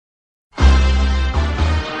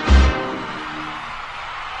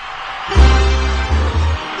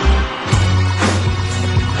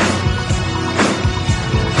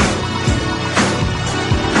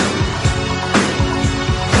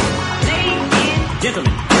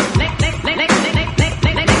gentlemen, ladies and gentlemen, is in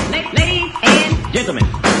the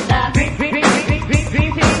house. Ladies and gentlemen, is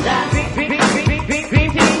in the house.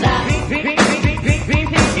 Ladies and gentlemen, and gentlemen,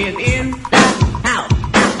 is in the house.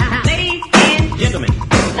 Ladies and gentlemen,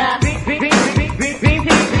 and gentlemen, ladies,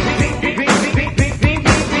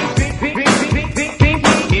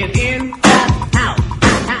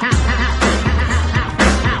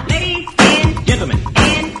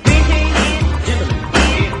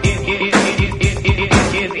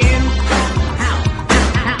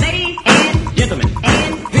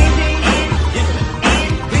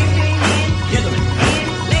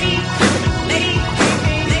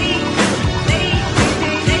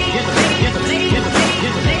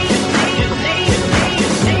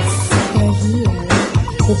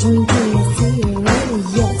 The dream team is here, oh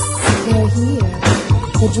yes, they're here.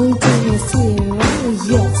 The dream team is here, oh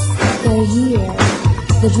yes, they're here.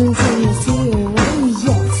 The dream team is here, oh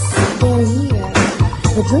yes, they're here.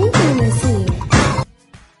 The dream team is here.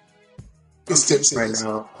 It's tipsy right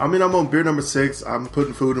now. I mean, I'm on beer number 6. I'm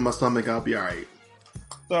putting food in my stomach. I'll be all right.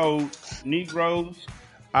 So, Negroes,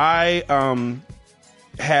 I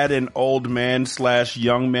had an old man /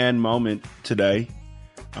 young man moment today.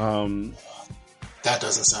 That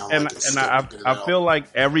doesn't sound and like it's and I feel like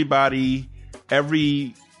everybody,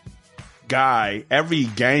 every guy, every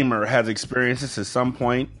gamer has experienced this at some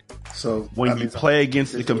point. So when you play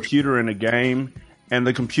against the computer in a game and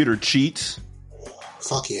the computer cheats.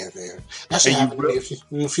 Fuck yeah, man. That shit happened to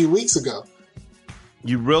me a few weeks ago.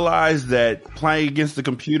 You realize that playing against the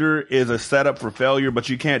computer is a setup for failure, but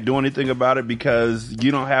you can't do anything about it because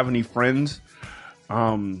you don't have any friends.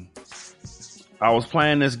 I was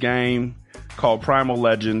playing this game called Primal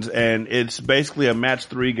Legends, and it's basically a match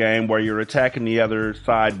 3 game where you're attacking the other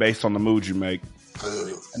side based on the moves you make.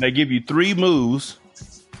 And they give you 3 moves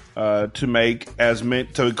to make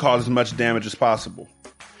to cause as much damage as possible.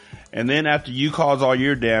 And then after you cause all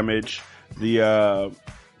your damage, the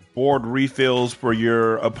board refills for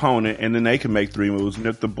your opponent, and then they can make 3 moves. And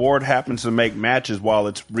if the board happens to make matches while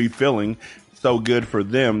it's refilling, so good for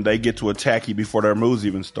them, they get to attack you before their moves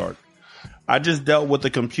even start. I just dealt with a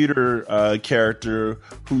computer character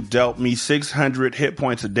who dealt me 600 hit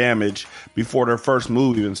points of damage before their first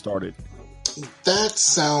move even started. That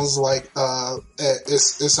sounds like it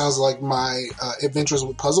sounds like my adventures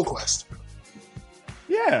with Puzzle Quest.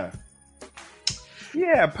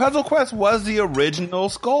 Yeah, Puzzle Quest was the original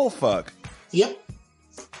Skullfuck. Yep,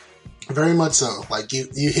 very much so. Like you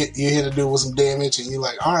hit a dude with some damage, and you're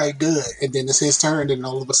like, all right, good. And then it's his turn, and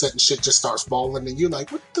all of a sudden, shit just starts falling, and you're like,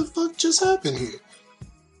 what the fuck just happened here?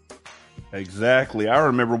 Exactly. I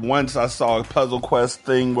remember once I saw a Puzzle Quest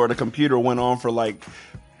thing where the computer went on for like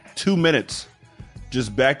 2 minutes,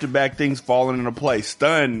 just back-to-back things falling into place.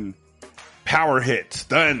 Stun, power hit,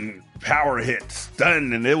 stun, power hit,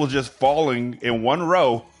 stun, and it was just falling in one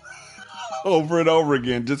row over and over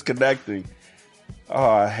again, just connecting. Oh,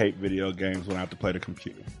 I hate video games when I have to play the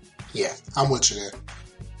computer. Yeah, I'm with you there.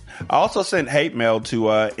 I also sent hate mail to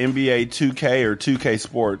NBA 2K or 2K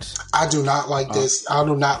Sports. I do not like this. I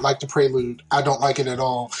do not like the prelude. I don't like it at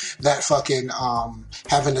all. That fucking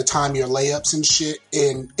having to time your layups and shit.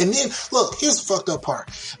 And then, look, here's the fucked up part.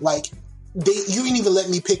 Like, you ain't even let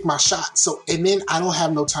me pick my shot. So, and then I don't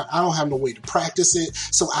have no time. I don't have no way to practice it.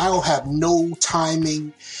 So I don't have no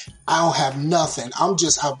timing. I don't have nothing. I'm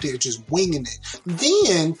just out there just winging it.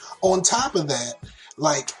 Then on top of that,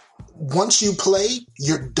 like, once you play,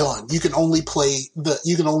 you're done. You can only play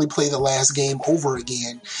the last game over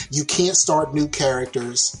again. You can't start new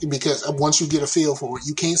characters because once you get a feel for it,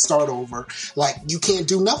 you can't start over. Like, you can't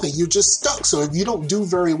do nothing. You're just stuck. So if you don't do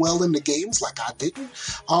very well in the games, like I didn't,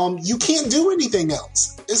 you can't do anything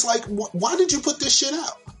else. It's like, why did you put this shit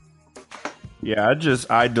out? Yeah,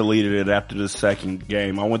 I deleted it after the second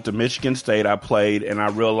game. I went to Michigan State, I played, and I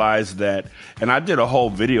realized that, and I did a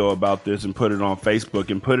whole video about this and put it on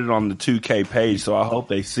Facebook and put it on the 2K page, so I hope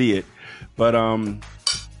they see it. But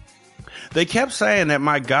they kept saying that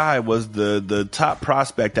my guy was the top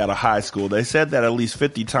prospect out of high school. They said that at least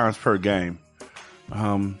 50 times per game.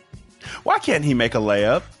 Why can't he make a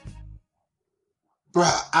layup?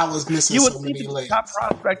 Bruh, I was missing so many layups. The top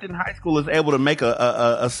prospect in high school is able to make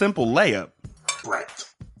a simple layup. Right.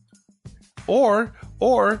 Or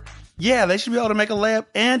yeah, they should be able to make a layup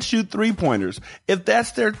and shoot 3-pointers. If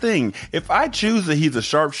that's their thing. If I choose that he's a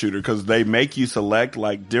sharpshooter, because they make you select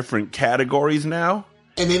like different categories now.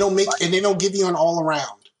 And they don't give you an all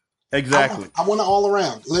around. Exactly. I want an all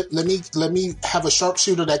around. Let me have a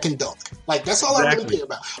sharpshooter that can dunk. Like, that's all I really care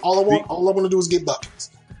about. All I want to do is get buckets.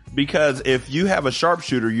 Because if you have a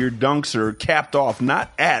sharpshooter, your dunks are capped off,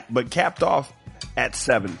 not at, but capped off at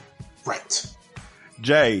 7. Right.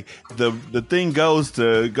 Jay, the thing goes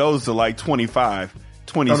to like 25,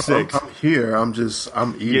 26. I'm here. I'm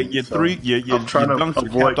eating. I'm trying to dunks are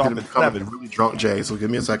avoid capped off getting at becoming 7. really drunk, Jay. So give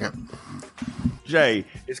me a second. Jay,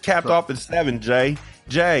 it's capped off at 7, Jay.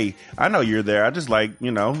 Jay, I know you're there. I just like,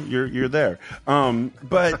 you're there.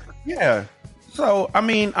 But yeah. So, I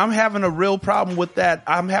mean, I'm having a real problem with that.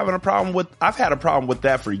 I've had a problem with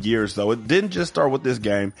that for years, though. It didn't just start with this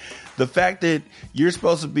game. The fact that you're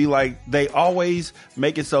supposed to be like, they always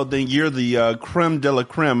make it so then you're the creme de la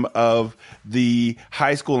creme of the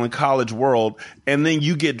high school and college world, and then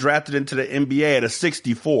you get drafted into the NBA at a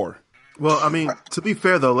 64. Well, I mean, to be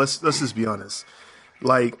fair, though, let's just be honest.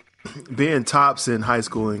 Like, being tops in high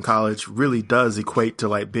school and college really does equate to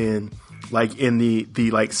like being like in the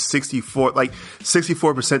like 64%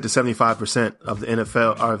 to 75% of the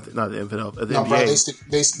NFL, or not the NFL, of the NBA. Bro,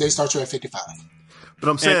 they start you at 55. But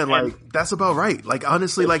I'm saying that's about right. Like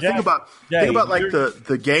honestly, like think about like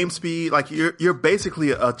the game speed. Like you're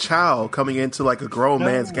basically a child coming into like a grown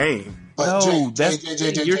man's game. But you're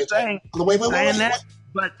saying that,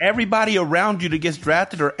 but everybody around you that gets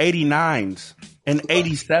drafted are 89s. And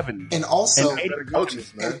 87. And also,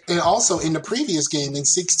 coaches, man. And also in the previous game in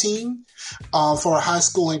 16, for high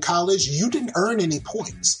school and college, you didn't earn any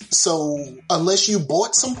points. So unless you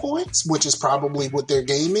bought some points, which is probably what their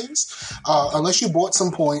game is, unless you bought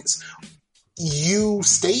some points, you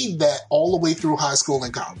stayed that all the way through high school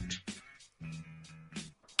and college.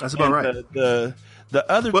 That's about right. The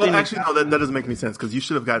other well, thing, actually, no, that doesn't make any sense because you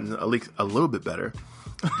should have gotten at least a little bit better.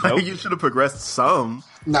 Nope. You should have progressed some.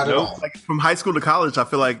 Not at all. Like from high school to college, I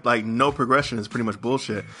feel like no progression is pretty much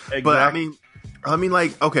bullshit. Exactly. But I mean,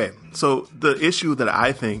 like, okay. So the issue that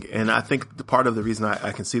I think, and I think the part of the reason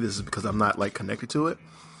I can see this is because I'm not like connected to it.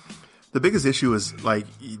 The biggest issue is like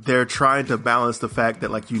they're trying to balance the fact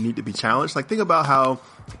that like you need to be challenged. Like think about how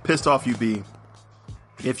pissed off you'd be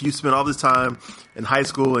if you spent all this time in high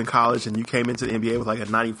school and college and you came into the NBA with like a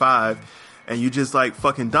 95 and you just like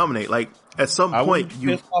fucking dominate. Like at some point you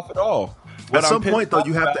pissed off at all. At some point though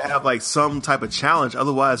you have to have like some type of challenge.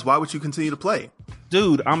 Otherwise, why would you continue to play?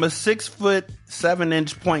 Dude, I'm a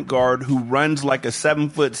 6'7" point guard who runs like a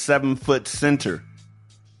 7'7" center.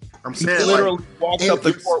 I'm saying he literally walks up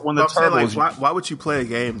the court when the turbos. Like, why would you play a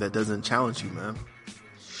game that doesn't challenge you, man?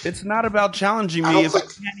 It's not about challenging me if I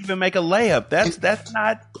can't even make a layup. That's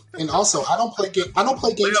not. And also, I don't play games.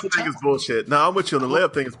 Layup thing is bullshit. No, I'm with you on the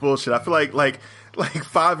layup thing. Is bullshit. I feel like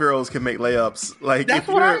 5-year-olds can make layups. Like that's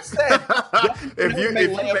what I said. if you made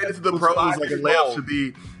it to the pros, like a layup should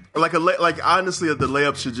be. Like honestly, the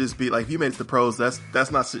layup should just be like if you made it to the pros, that's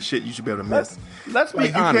not shit you should be able to miss. Let's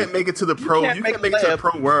be honest. You can't make it to the pros. You can't make it to the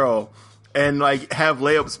pro world and like have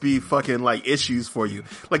layups be fucking like issues for you.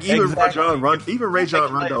 Like even Rajon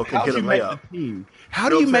Rondo can get a layup. How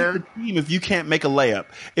do you make the team if you can't make a layup?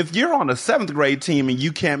 If you're on a 7th grade team and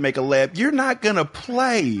you can't make a layup, you're not gonna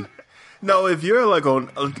play. No, if you're like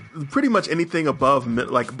on pretty much anything above,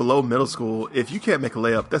 like below middle school, if you can't make a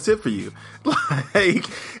layup, that's it for you. Like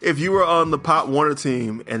if you were on the Pop Warner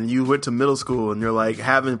team and you went to middle school and you're like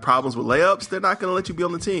having problems with layups, they're not going to let you be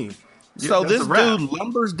on the team. So this dude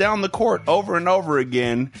lumbers down the court over and over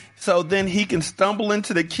again, so then he can stumble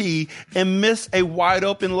into the key and miss a wide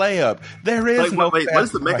open layup. There is what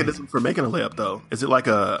is the mechanism for making a layup though? Is it like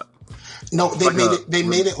a No, they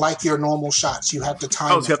made it like your normal shots. You have to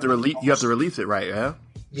time. Oh, so you have to release it, right? Yeah.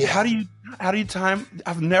 Yeah. How do you time?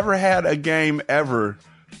 I've never had a game ever.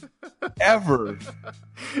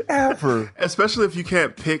 Especially if you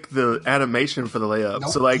can't pick the animation for the layup.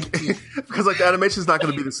 Nope. So like, because like the animation is not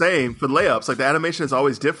going to be the same for the layups. Like the animation is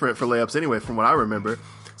always different for layups anyway, from what I remember.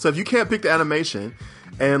 So if you can't pick the animation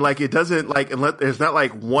and like it doesn't like, unless there's not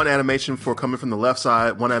like one animation for coming from the left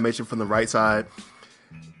side, one animation from the right side.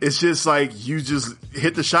 It's just like you just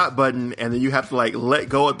hit the shot button and then you have to like let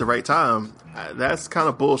go at the right time. That's kind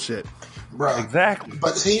of bullshit. Right. Exactly.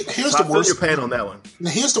 But here's So the worst. your pain on that one.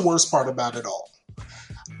 Here's the worst part about it all.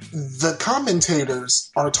 The commentators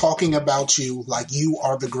are talking about you like you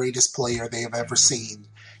are the greatest player they have ever seen.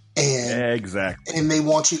 And exactly. And they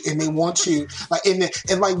want you like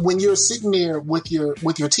and like when you're sitting there with your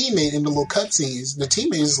teammate in the little cutscenes, the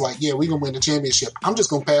teammate is like, yeah, we're gonna win the championship. I'm just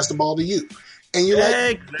gonna pass the ball to you. And you're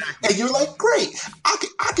like, great,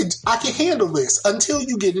 I can handle this until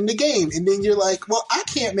you get in the game, and then you're like, well, I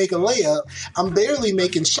can't make a layup. I'm barely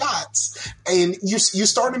making shots, and you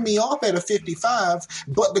started me off at a 55,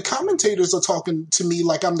 but the commentators are talking to me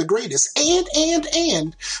like I'm the greatest.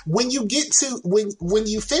 And when you get to when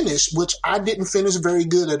you finish, which I didn't finish very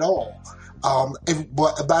good at all.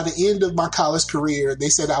 But by the end of my college career, they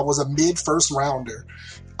said I was a mid first rounder.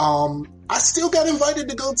 I still got invited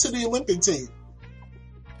to go to the Olympic team.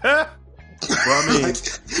 Well, I mean, Like,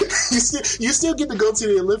 you still get to go to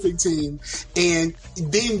the Olympic team, and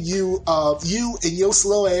then you and your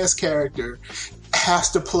slow ass character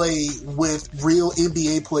has to play with real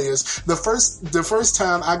NBA players. The first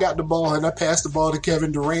time I got the ball and I passed the ball to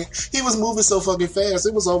Kevin Durant, he was moving so fucking fast.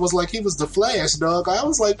 It was almost like he was the Flash, dog. I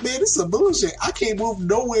was like, man, this is some bullshit. I can't move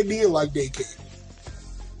nowhere near like they can.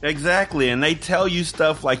 Exactly, and they tell you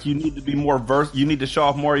stuff like you need to be more you need to show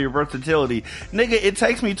off more of your versatility. Nigga, it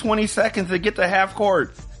takes me 20 seconds to get to half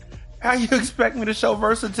court. How you expect me to show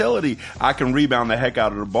versatility? I can rebound the heck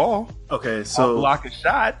out of the ball. Okay, so I'll block a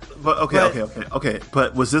shot. But okay.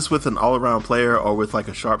 But was this with an all-around player or with like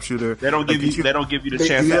a sharpshooter? They don't give you. They don't give you the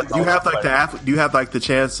chance. Do you have like do you have like the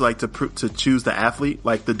chance like to choose the athlete,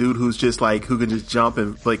 like the dude who's just like who can just jump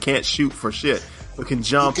and but can't shoot for shit, but can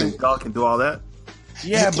jump and dunk and do all that?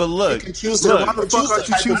 Yeah, but look, why the fuck aren't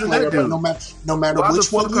you choosing that dude? No matter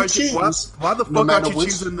which one you choose, why the fuck aren't you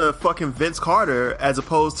choosing the fucking Vince Carter as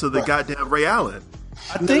opposed to the goddamn Ray Allen?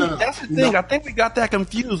 I think that's the thing. I think we got that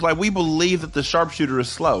confused. Like we believe that the sharpshooter is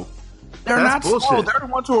slow. They're not bullshit. slow. They're the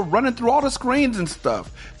ones who are running through all the screens and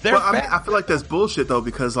stuff. I feel like that's bullshit though,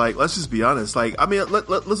 because like let's just be honest. Like I mean,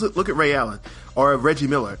 let's look at Ray Allen or Reggie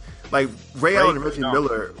Miller. Like Ray Allen and Reggie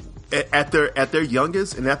Miller at their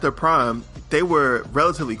youngest and at their prime, they were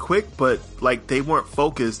relatively quick, but like they weren't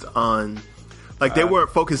focused on they weren't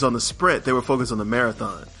focused on the sprint. They were focused on the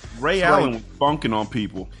marathon. Ray Allen was bunking on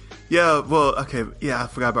people. Yeah, well, okay, yeah, I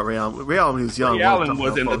forgot about Ray Allen. Ray Allen when he was young. Ray Allen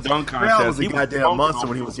was in the dunk contest. Ray Allen was a goddamn monster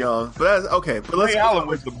when he was young. But that's okay. But Ray Allen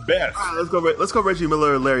was the best. Let's go Reggie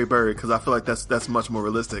Miller or Larry Bird because I feel like that's much more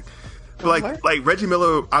realistic. But like Reggie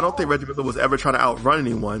Miller, I don't think Reggie Miller was ever trying to outrun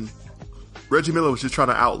anyone. Reggie Miller was just trying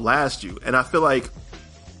to outlast you, and I feel like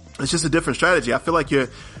it's just a different strategy. I feel like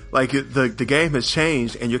the game has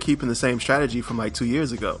changed, and you're keeping the same strategy from like 2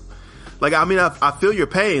 years ago. Like, I mean, I feel your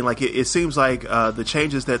pain. Like, it seems like the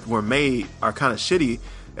changes that were made are kind of shitty,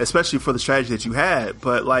 especially for the strategy that you had.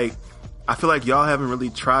 But like, I feel like y'all haven't really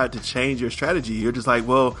tried to change your strategy. You're just like,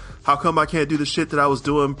 well, how come I can't do the shit that I was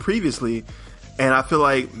doing previously? And I feel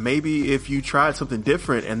like maybe if you tried something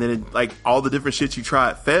different and then like all the different shit you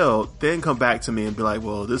tried failed, then come back to me and be like,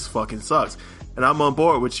 well, this fucking sucks. And I'm on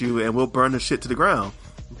board with you and we'll burn the shit to the ground.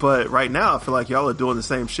 But right now, I feel like y'all are doing the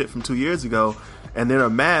same shit from 2 years ago and then are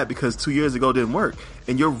mad because 2 years ago didn't work.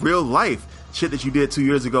 And your real life shit that you did 2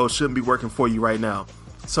 years ago shouldn't be working for you right now.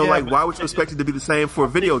 So why would you expect it to be the same for a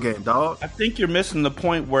video game, dog? I think you're missing the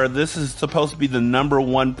point where this is supposed to be the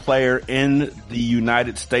 #1 player in the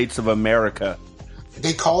United States of America.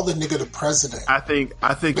 They call the nigga the president. I think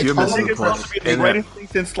you're missing the point.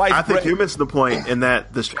 I think you're missing the point in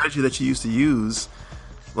that the strategy that you used to use,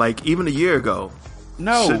 like even a year ago,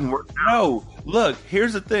 shouldn't work. No, look,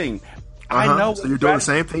 here's the thing. I know. So you're doing the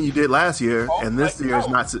same thing you did last year, and this year is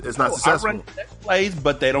not successful. I run plays,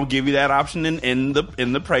 but they don't give you that option in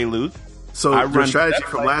the prelude. So your strategy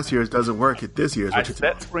from last year doesn't work at this year. Is what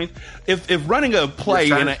you're telling me. If running a play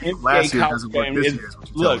in an NBA college game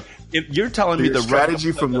look, if you're telling me the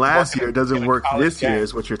strategy from last year doesn't work this year,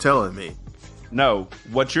 is what you're telling me. No,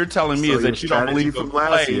 what you're telling me is that you don't believe a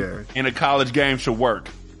play in a college game should work.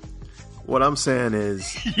 What I'm saying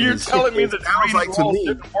is, you're telling me that sounds like to me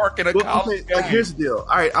didn't work in a college game. Like, here's the deal.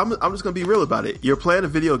 All right, I'm just gonna be real about it. You're playing a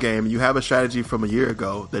video game, and you have a strategy from a year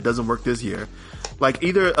ago that doesn't work this year. Like,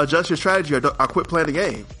 either adjust your strategy or quit playing the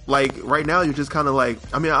game. Like, right now, you're just kind of like,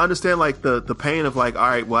 I mean, I understand, like, the pain of, like, all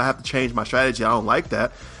right, well, I have to change my strategy. I don't like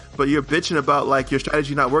that. But you're bitching about, like, your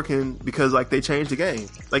strategy not working because, like, they changed the game.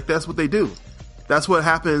 Like, that's what they do. That's what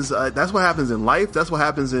happens. That's what happens in life. That's what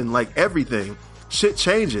happens in, like, everything. Shit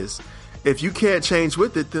changes. If you can't change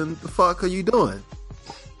with it, then the fuck are you doing?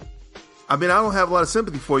 I mean, I don't have a lot of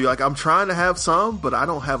sympathy for you. Like, I'm trying to have some, but I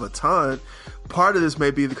don't have a ton. Part of this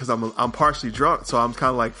may be because I'm partially drunk, so I'm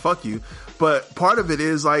kind of like, fuck you. But part of it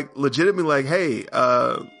is like legitimately like, hey,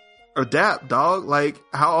 adapt, dog. Like,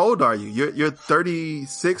 how old are you? You're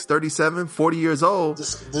 36, 37, 40 years old.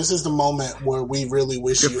 This is the moment where we really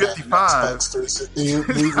wish you're you 55. had an Xbox 360.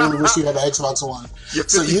 We really wish you had an Xbox One. You're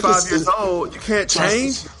 55 years old. You can't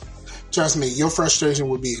change. Trust me, your frustration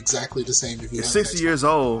would be exactly the same if you're 60 years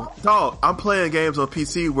old. Dog, I'm playing games on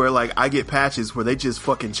PC where like I get patches where they just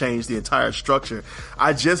fucking change the entire structure.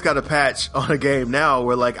 I just got a patch on a game now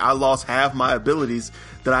where like I lost half my abilities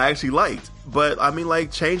that I actually liked. But I mean,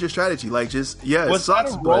 like, change your strategy. Like, just was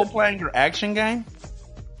that a role playing or action game?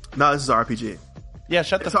 No, this is RPG. Yeah,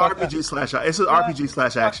 shut the fuck up. It's an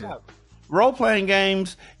RPG/action. Role-playing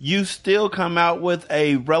games, you still come out with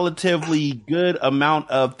a relatively good amount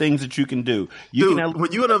of things that you can do.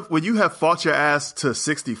 When you have fought your ass to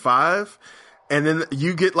 65 and then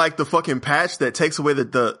you get like the fucking patch that takes away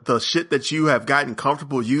the shit that you have gotten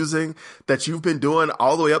comfortable using, that you've been doing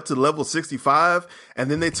all the way up to level 65, and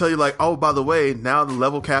then they tell you like, oh, by the way, now the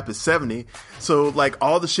level cap is 70. So like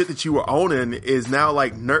all the shit that you were owning is now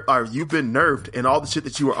like or you've been nerfed, and all the shit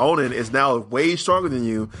that you were owning is now way stronger than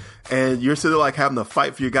you, and you're still like having to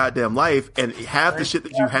fight for your goddamn life, and half the shit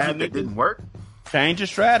that you had that didn't work. Change your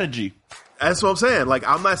strategy. That's what I'm saying. Like,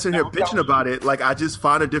 I'm not sitting here bitching about it. Like, I just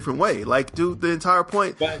find a different way. Like, dude, the entire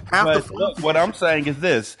point. Look, what I'm saying is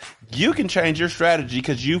this. You can change your strategy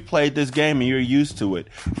because you've played this game and you're used to it.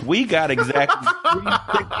 We got exactly 3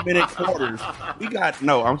 6-minute quarters.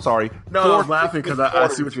 I'm sorry. No, I'm laughing because I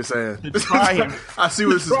see what you're saying. I see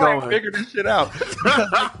where this is going. Figure this shit out.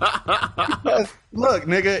 Because, look,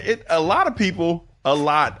 nigga, a lot of people,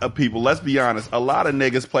 let's be honest, a lot of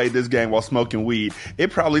niggas played this game while smoking weed.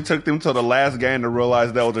 It probably took them till the last game to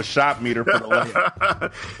realize there was a shot meter for the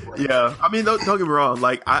layup. Yeah. I mean, don't get me wrong.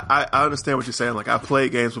 Like, I understand what you're saying. Like, I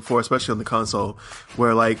played games before, especially on the console,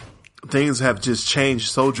 where like things have just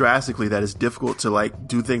changed so drastically that it's difficult to like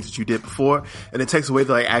do things that you did before, and it takes away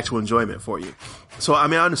the like actual enjoyment for you. So, I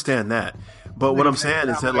mean, I understand that. But what I'm saying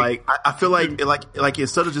is that like, I feel like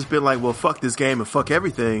instead of just being like, well, fuck this game and fuck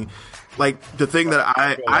everything, like the thing that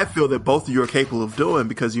I feel that both of you are capable of doing,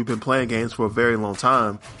 because you've been playing games for a very long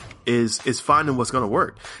time, is finding what's going to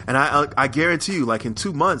work. And I guarantee you, like in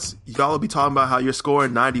 2 months, y'all will be talking about how you're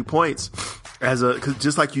scoring 90 points cause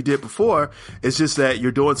just like you did before. It's just that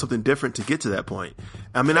you're doing something different to get to that point.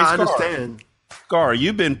 I mean, I understand. Scar,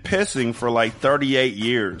 you've been pissing for like 38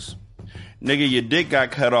 years. Nigga, your dick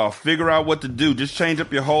got cut off. Figure out what to do. Just change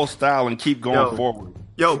up your whole style and keep going forward.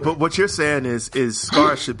 Yo, but what you're saying is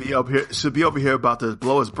Scar should be over here about to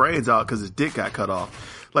blow his brains out because his dick got cut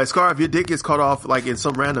off. Like, Scar, if your dick gets cut off like in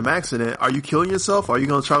some random accident, are you killing yourself? Or are you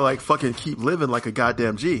gonna try to like fucking keep living like a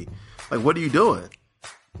goddamn G? Like, what are you doing?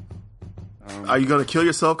 Are you gonna kill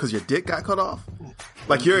yourself because your dick got cut off?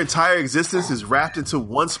 Like, your entire existence is wrapped into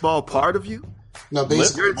one small part of you? No,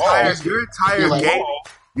 basically,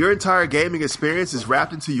 your entire gaming experience is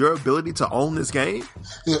wrapped into your ability to own this game?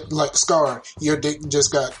 Like, Scar, your dick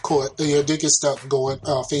just got caught. Your dick is stuck going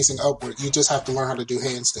facing upward. You just have to learn how to do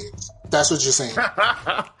handstands. That's what you're saying.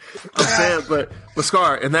 I'm saying, but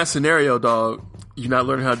Scar, in that scenario, dog, you're not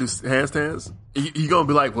learning how to do handstands? You're going to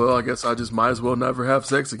be like, well, I guess I just might as well never have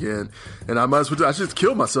sex again. And I should just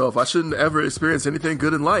kill myself. I shouldn't ever experience anything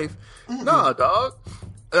good in life. Mm-hmm. Nah, dog.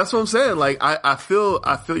 That's what I'm saying. Like, I feel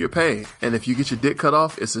your pain, and if you get your dick cut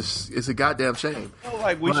off, it's a goddamn shame.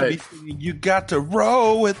 Like, we should be singing, you got to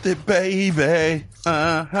roll with it, baby.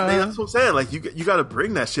 Man, that's what I'm saying. Like, you got to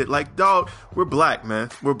bring that shit. Like, dog, we're black, man.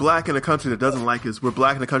 We're black in a country that doesn't like us. We're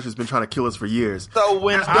black in a country that's been trying to kill us for years. So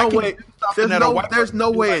when there's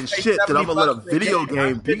no way in shit that I'm gonna let a video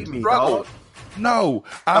game beat me, dog. No,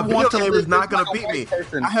 a video game is not going to beat me.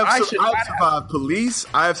 I have survived police.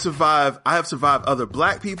 I have survived other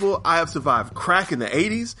black people. I have survived crack in the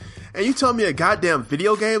 80s. And you tell me a goddamn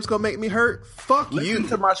video game's going to make me hurt? Fuck you. Listen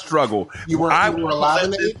to my struggle. You were alive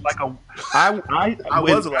in it?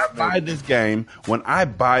 When I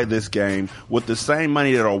buy this game with the same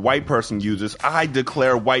money that a white person uses, I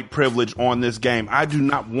declare white privilege on this game. I do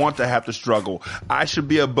not want to have to struggle. I should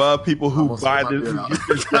be above people who buy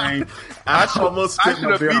this game. I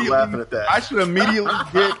should immediately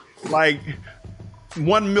get like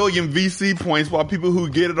 1 million VC points, while people who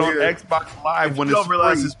get it on Xbox Live when it's free. If you don't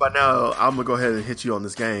realize this by now, I'm gonna go ahead and hit you on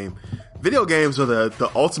this game. Video games are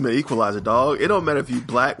the ultimate equalizer, dog. It don't matter if you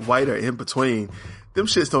black, white, or in between. Them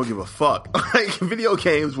shits don't give a fuck. Like, video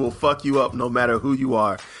games will fuck you up no matter who you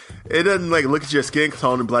are. It doesn't like look at your skin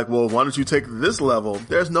tone and be like, well, why don't you take this level?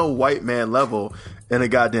 There's no white man level in a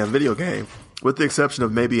goddamn video game. With the exception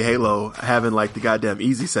of maybe Halo having like the goddamn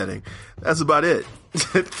easy setting. That's about it.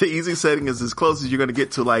 The easy setting is as close as you're going to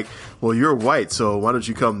get to like, well, you're white, so why don't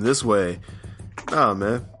you come this way? Nah,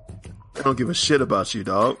 man. I don't give a shit about you,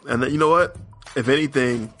 dog. And you know what? If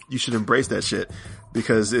anything, you should embrace that shit,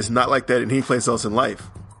 because it's not like that in any place else in life.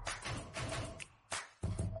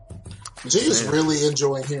 Jay is really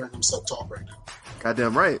enjoying hearing himself talk right now.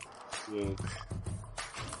 Goddamn right. Yeah.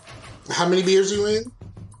 How many beers you in?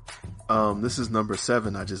 This is number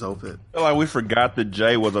 7. I just opened. I feel like we forgot that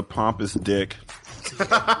Jay was a pompous dick.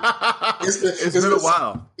 It's been a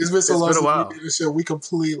while. It's been so long since we did this show, we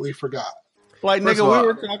completely forgot. Like, nigga, we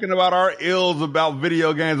were talking about our ills about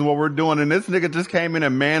video games and what we're doing, and this nigga just came in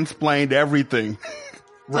and mansplained everything.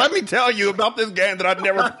 Right. Let me tell you about this game that I've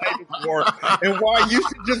never played before and why you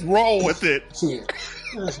should just roll with it. Yeah.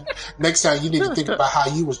 Next time you need to think about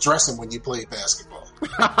how you was dressing when you played basketball.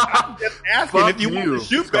 I'm just asking. Fuck If you want you, to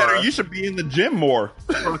shoot Scar. better, you should be in the gym more.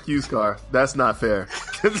 Fuck you, Scar. That's not fair.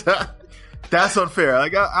 That's unfair.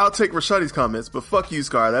 Like I'll take Rashadi's comments, but fuck you,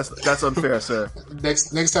 Scar. That's unfair, sir.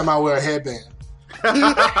 Next time I wear a headband.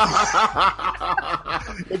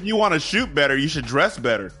 If you want to shoot better, you should dress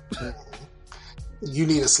better. You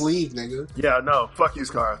need a sleeve, nigga. Yeah, no, fuck you,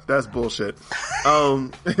 Scar. That's bullshit.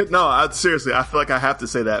 No, seriously, I feel like I have to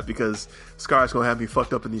say that because Scar's gonna have me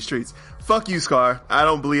fucked up in these streets. Fuck you, Scar. I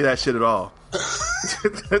don't believe that shit at all.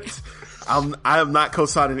 I am not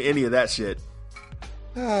co-signing any of that shit.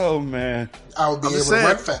 Oh man, I would be able to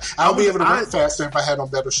run fast. I would be able to run faster if I had on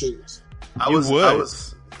better shoes. I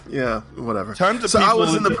was. Yeah, whatever. Tons of so people I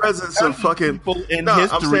was in the presence of fucking people in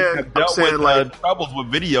history have dealt with like, troubles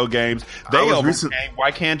with video games. They overcame.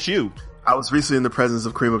 Why can't you? I was recently in the presence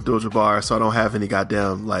of Kareem Abdul-Jabbar, so I don't have any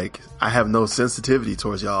goddamn I have no sensitivity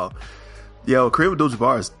towards y'all. Yo, Kareem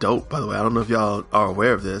Abdul-Jabbar is dope. By the way, I don't know if y'all are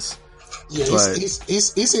aware of this. Yeah, he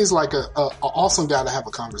seems like a awesome guy to have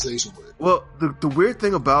a conversation with. Well, the weird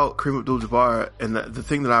thing about Kareem Abdul-Jabbar and the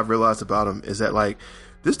thing that I've realized about him is that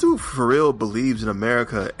this dude for real believes in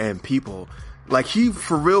America and people. Like he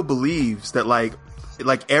for real believes that like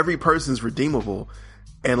every person's redeemable.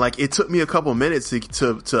 And it took me a couple minutes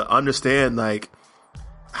to understand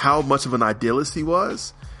how much of an idealist he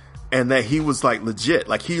was, and that he was legit.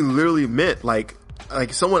 He literally meant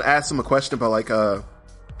someone asked him a question about a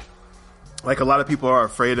lot of people are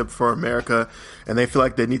afraid for America and they feel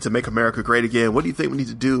like they need to make America great again. What do you think we need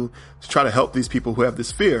to do to try to help these people who have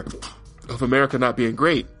this fear of America not being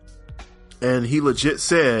great? And he legit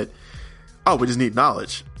said, "Oh, we just need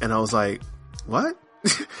knowledge." And I was like, "What?"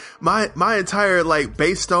 my entire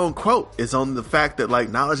base stone quote is on the fact that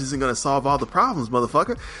knowledge isn't going to solve all the problems,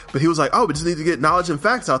 motherfucker. But he was like, "Oh, we just need to get knowledge and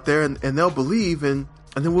facts out there and they'll believe and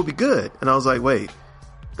then we'll be good." And I was like, "Wait,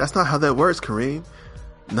 that's not how that works, Kareem.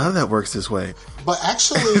 None of that works this way." But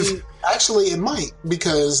actually it might,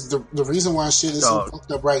 because the reason why shit is so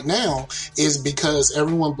fucked up right now is because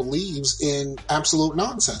everyone believes in absolute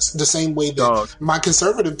nonsense. The same way that my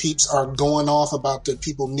conservative peeps are going off about the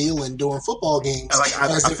people kneeling during football games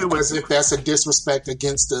as if that's a disrespect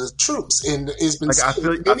against the troops. And it's been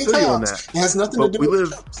said many times. It has nothing to do with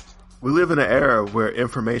the troops. We live in an era where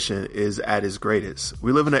information is at its greatest.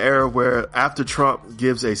 We live in an era where after Trump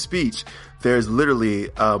gives a speech, there's literally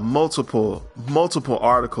multiple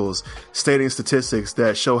articles stating statistics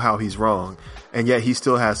that show how he's wrong, and yet he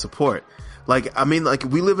still has support.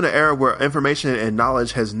 We live in an era where information and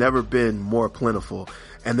knowledge has never been more plentiful,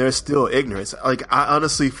 and there's still ignorance. I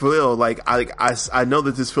honestly feel I know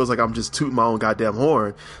that this feels like I'm just tooting my own goddamn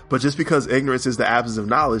horn, but just because ignorance is the absence of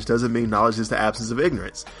knowledge doesn't mean knowledge is the absence of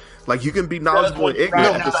ignorance. You can be knowledgeable and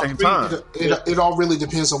ignorant at the same time. It all really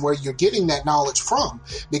depends on where you're getting that knowledge from.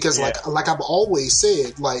 Because like I've always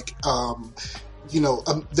said, the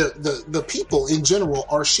people in general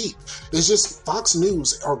are sheep. It's just Fox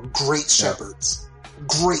News are great shepherds.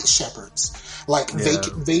 Great shepherds.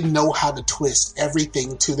 They know how to twist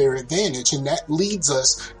everything to their advantage, and that leads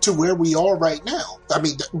us to where we are right now. I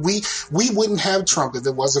mean, we wouldn't have Trump if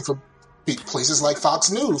it wasn't for places like Fox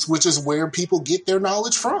News, which is where people get their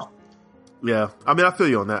knowledge from. Yeah, I mean, I feel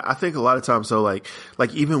you on that. I think a lot of times, though,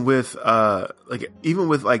 even with the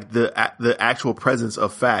actual presence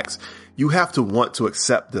of facts, you have to want to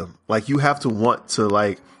accept them. You have to want to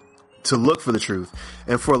look for the truth.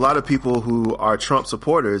 And for a lot of people who are Trump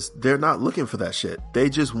supporters, they're not looking for that shit. They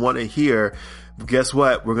just want to hear, guess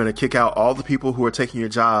what? We're going to kick out all the people who are taking your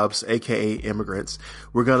jobs, aka immigrants.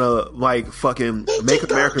 We're going to fucking make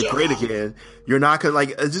America great again. You're not going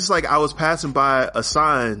to it's just I was passing by a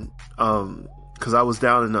sign, cause I was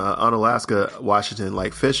down in Unalaska,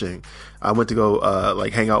 Washington, fishing. I went to go,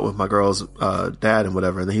 hang out with my girl's, dad and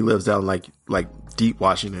whatever. And then he lives down deep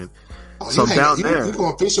Washington. So I'm down there. You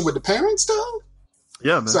going fishing with the parents though?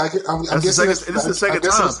 Yeah, man. So I'm guessing this is the second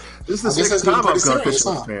time. This is the second time I've gone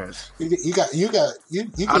fishing with parents. You get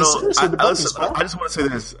serious with the buddies, bro. I just want to say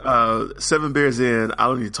this. 7 beers in, I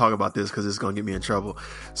don't need to talk about this because it's going to get me in trouble.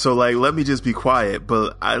 So let me just be quiet.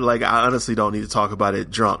 But I honestly don't need to talk about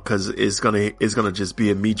it drunk because it's gonna just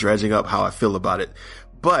be me dredging up how I feel about it.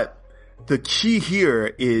 But the key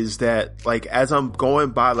here is that, as I'm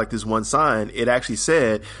going by, this one sign, it actually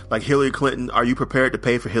said, Hillary Clinton, are you prepared to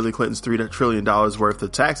pay for Hillary Clinton's $3 trillion worth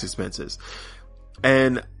of tax expenses?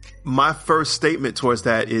 And my first statement towards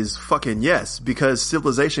that is fucking yes, because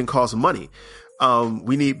civilization costs money.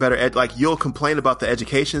 We need better you'll complain about the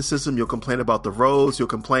education system, you'll complain about the roads, you'll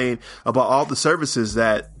complain about all the services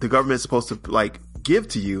that the government's supposed to give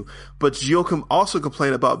to you, but you'll also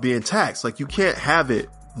complain about being taxed. You can't have it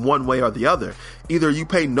one way or the other. Either you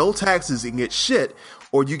pay no taxes and get shit,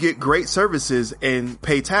 or you get great services and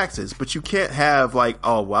pay taxes. But you can't have like,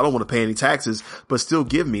 oh, well, I don't want to pay any taxes, but still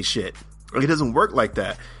give me shit. Like, it doesn't work like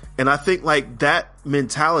that. And I think like that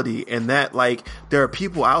mentality and that like there are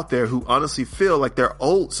people out there who honestly feel like they're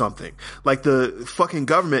owed something. Like the fucking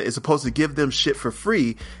government is supposed to give them shit for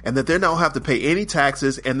free and that they don't have to pay any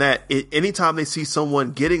taxes, and that anytime they see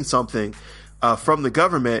someone getting something from the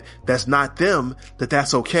government that's not them,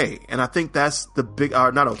 that's okay. And I think that's the big,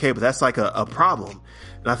 or not okay, but that's like a problem.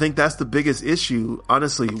 And I think that's the biggest issue,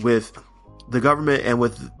 honestly, with the government and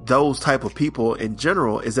with those type of people in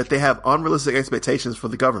general, is that they have unrealistic expectations for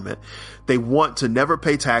the government. They want to never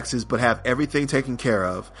pay taxes, but have everything taken care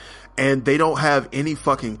of. And they don't have any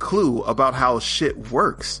fucking clue about how shit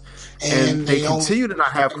works. And they continue to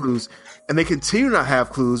not have clues. And they continue to not have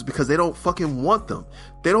clues because they don't fucking want them.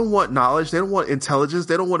 They don't want knowledge. They don't want intelligence.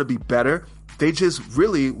 They don't want to be better. They just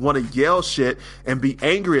really want to yell shit and be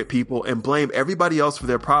angry at people and blame everybody else for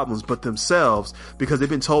their problems but themselves, because they've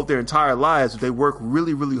been told their entire lives if they work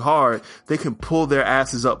really, really hard, they can pull their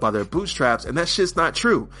asses up by their bootstraps. And that shit's not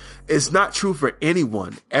true. It's not true for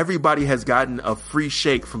anyone. Everybody has gotten a free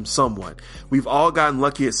shake from someone. We've all gotten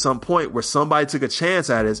lucky at some point where somebody took a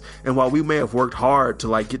chance at us. And while we may have worked hard to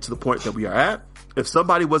like get to the point that we are at, if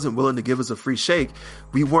somebody wasn't willing to give us a free shake,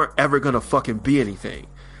 we weren't ever going to fucking be anything.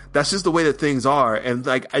 That's just the way that things are. And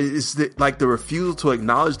like, it's like the refusal to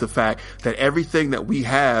acknowledge the fact that everything that we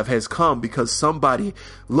have has come because somebody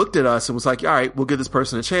looked at us and was like, all right, we'll give this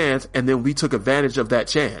person a chance. And then we took advantage of that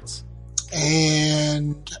chance.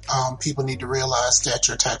 And people need to realize that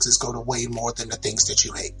your taxes go to way more than the things that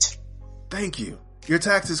you hate. Thank you. Your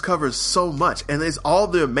taxes cover so much, and it's all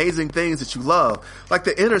the amazing things that you love, like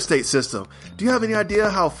the interstate system. Do you have any idea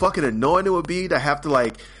how fucking annoying it would be to have to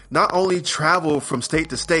like not only travel from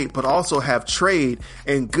state to state, but also have trade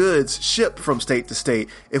and goods shipped from state to state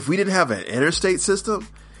if we didn't have an interstate system?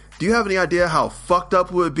 Do you have any idea how fucked up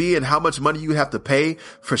it would be and how much money you have to pay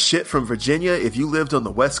for shit from Virginia if you lived on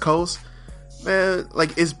the West Coast? Man,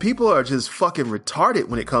 like, people are just fucking retarded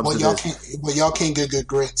when it comes to this. Y'all can't get good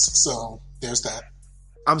grits, so there's that.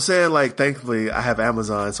 I'm saying, like, thankfully I have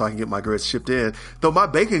Amazon so I can get my grits shipped in. Though my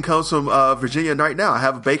bacon comes from Virginia right now. I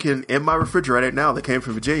have a bacon in my refrigerator now that came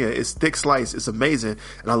from Virginia. It's thick slice. It's amazing.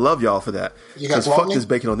 And I love y'all for that. You got fuck this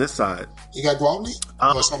bacon on this side. You got Gwaltney?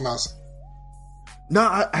 Or something else? No,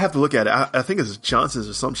 I have to look at it. I think it's Johnson's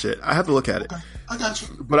or some shit. I have to look at it. Okay. I got you.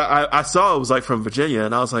 But I saw it was like from Virginia,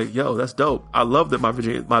 and I was like, yo, that's dope. I love that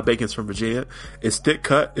my bacon's from Virginia. It's thick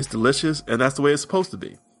cut. It's delicious. And that's the way it's supposed to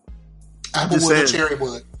be. Applewood or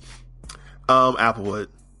cherrywood? Applewood.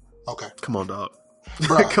 Okay. Come on, dog.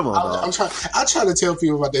 Bro, Come on, dog. I try to tell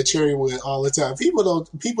people about that cherrywood all the time. People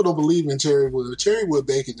don't believe in cherrywood. Cherrywood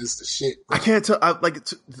bacon is the shit, bro. I can't tell.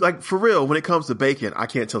 Like for real, when it comes to bacon, I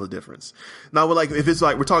can't tell the difference. Now, like if it's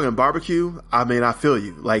like we're talking barbecue, I mean, I feel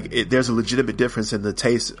you. Like there's a legitimate difference in the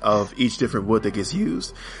taste of each different wood that gets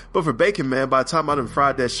used. But for bacon, man, by the time I done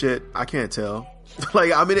fried that shit, I can't tell.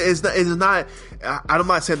 Like, I mean, it's not, I'm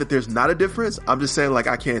not saying that there's not a difference. I'm just saying, like,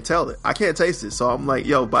 I can't tell it. I can't taste it. So I'm like,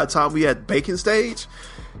 yo, by the time we at bacon stage,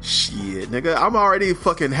 shit, nigga, I'm already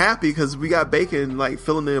fucking happy because we got bacon, like,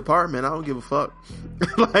 filling the apartment. I don't give a fuck.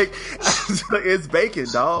 like, it's bacon,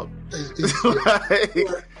 dog.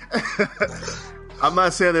 I'm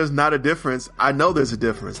not saying there's not a difference. I know there's a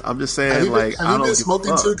difference. I'm just saying, I don't been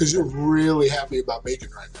smoking too? Because you're really happy about bacon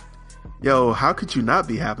right now. Yo, how could you not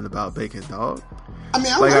be happy about bacon, dog? I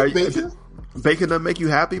mean, I like bacon. Bacon doesn't make you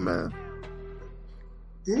happy, man?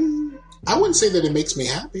 I wouldn't say that it makes me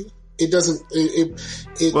happy. It doesn't.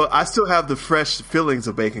 Well, I still have the fresh feelings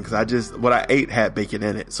of bacon because what I ate had bacon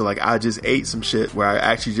in it. So, like, I just ate some shit where I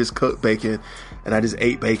actually just cooked bacon and I just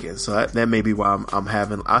ate bacon. So that may be why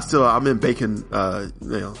I'm in bacon,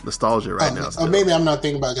 nostalgia right now. Or maybe I'm not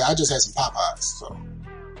thinking about that. I just had some Popeyes, so.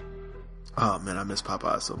 Oh man, I miss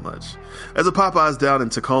Popeyes so much. There's a Popeyes down in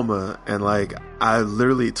Tacoma, and like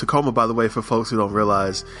Tacoma, by the way, for folks who don't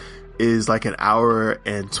realize, is like an hour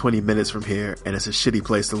and 20 minutes from here, and it's a shitty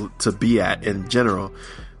place to be at in general.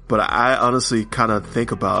 But I honestly kind of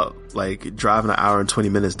think about like driving an hour and 20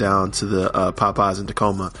 minutes down to the Popeyes in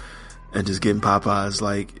Tacoma and just getting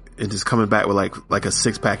Popeyes, and just coming back with like a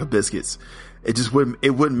 6-pack of biscuits. It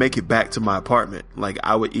wouldn't make it back to my apartment. Like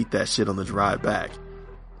I would eat that shit on the drive back.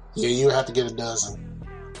 Yeah, you have to get a dozen.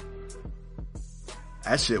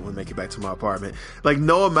 That shit wouldn't make it back to my apartment. Like,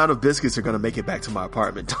 no amount of biscuits are gonna make it back to my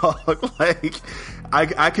apartment, dog. Like,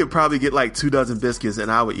 I could probably get like 2 dozen biscuits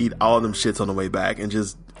and I would eat all of them shits on the way back and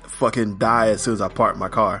just fucking die as soon as I park my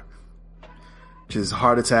car. Just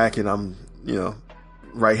heart attack and I'm,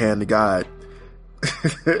 right hand to God.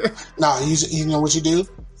 Nah, you know what you do?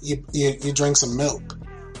 You drink some milk.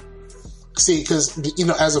 See, because, you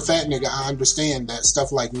know, as a fat nigga, I understand that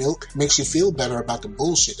stuff like milk makes you feel better about the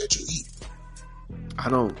bullshit that you eat.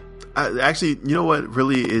 Actually, you know what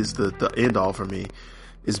really is the end all for me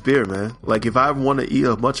is beer, man. Like, if I want to eat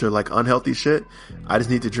a bunch of like unhealthy shit, I just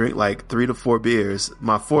need to drink like 3 to 4 beers.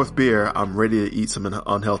 My 4th beer, I'm ready to eat some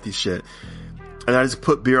unhealthy shit. And I just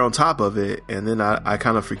put beer on top of it, and then I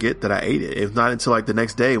kind of forget that I ate it. If not until like the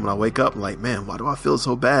next day when I wake up, I'm like, man, why do I feel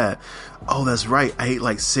so bad? Oh, that's right. I ate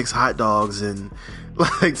like 6 hot dogs and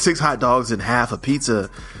half a pizza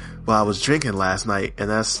while I was drinking last night. And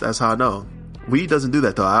that's how I know. Weed doesn't do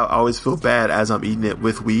that though. I always feel bad as I'm eating it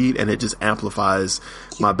with weed, and it just amplifies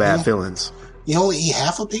my bad feelings. You only eat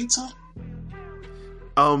half a pizza?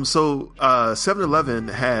 So 7-Eleven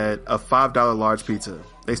had a $5 large pizza.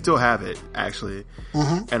 They still have it, actually.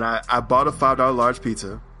 Mm-hmm. And I bought a $5 large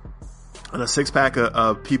pizza and a 6-pack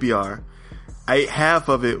of PBR. I ate half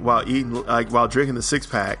of it while drinking the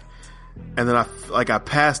 6-pack, and then I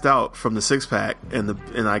passed out from the 6-pack and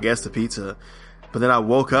I guess the pizza. But then I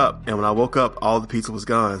woke up, and when I woke up, all the pizza was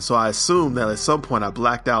gone. So I assumed that at some point I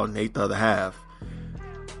blacked out and ate the other half.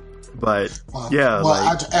 But yeah,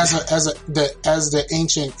 as the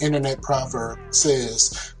ancient internet proverb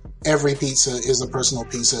says, every pizza is a personal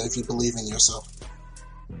pizza if you believe in yourself.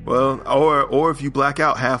 Well, or if you black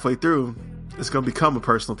out halfway through, it's gonna become a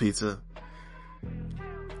personal pizza.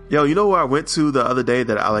 Yo, you know where I went to the other day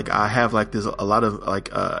that I have like there's a lot of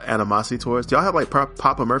like animosity towards? Do y'all have like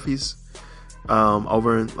Papa Murphy's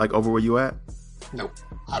over where you at? Nope,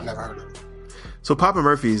 I've never heard of it. So Papa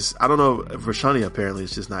Murphy's, I don't know if Rashani apparently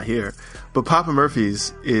is just not here, but Papa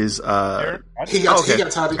Murphy's is he got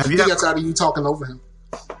tired of you talking over him.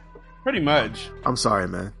 Pretty much. I'm sorry,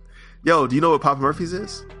 man. Yo, do you know what Papa Murphy's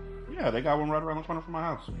is? Yeah, they got one right around the corner from my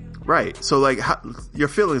house. Right. So, like, your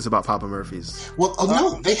feelings about Papa Murphy's? Well,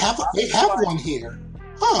 no, they have one here.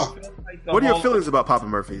 Huh? What are your feelings about Papa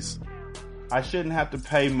Murphy's? I shouldn't have to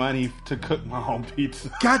pay money to cook my own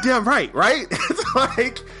pizza. Goddamn right? It's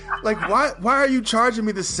like why are you charging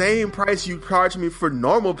me the same price you charge me for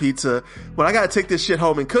normal pizza when I gotta take this shit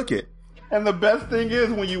home and cook it? And the best thing is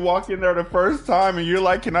when you walk in there the first time and you're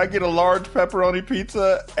like, can I get a large pepperoni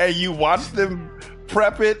pizza? And you watch them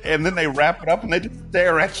prep it and then they wrap it up and they just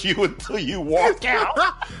stare at you until you walk out.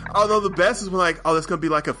 Although the best is when like, oh, that's going to be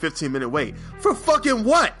like a 15-minute wait. For fucking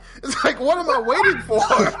what? It's like, what am I waiting for?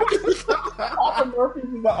 Papa Murphy's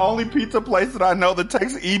is the only pizza place that I know that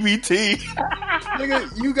takes EBT.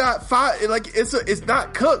 Nigga, you got 5, like, it's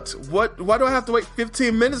not cooked. Why do I have to wait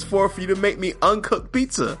 15 minutes for you to make me uncooked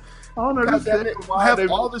pizza? Oh no, I have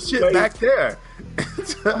all the shit back there.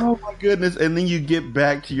 Oh my goodness. And then you get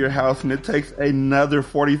back to your house and it takes another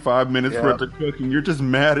 45 minutes for it to cook and you're just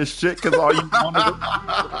mad as shit because all you wanted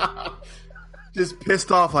was just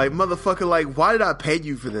pissed off, like, motherfucker, like, why did I pay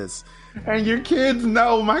you for this? And your kids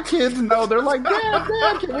know, my kids know. They're like,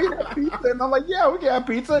 Dad, can we have pizza? And I'm like, yeah, we can have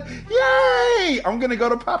pizza. Yay! I'm gonna go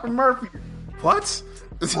to Papa Murphy. What?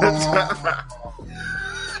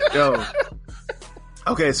 Yo.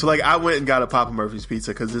 Okay, so like I went and got a Papa Murphy's pizza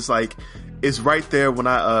because it's like it's right there when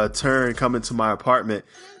I come into my apartment.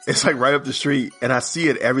 It's like right up the street, and I see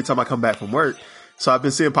it every time I come back from work. So I've been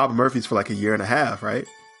seeing Papa Murphy's for like a year and a half, right?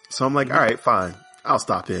 So I'm like, all right, fine, I'll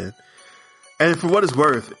stop in. And for what it's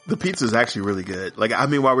worth, the pizza is actually really good. Like, I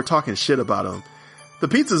mean, while we're talking shit about them, the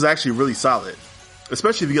pizza is actually really solid,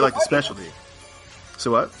 especially if you get like the specialty. So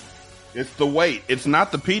what? It's the weight. It's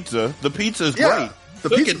not the pizza. The pizza is great. The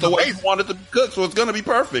cook pizza it the way you want it to be cooked, so it's going to be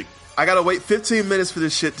perfect. I got to wait 15 minutes for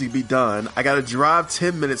this shit to be done. I got to drive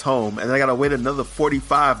 10 minutes home, and then I got to wait another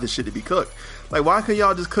 45 for this shit to be cooked. Like, why couldn't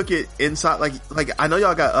y'all just cook it inside? Like I know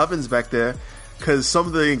y'all got ovens back there, because some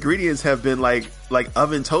of the ingredients have been like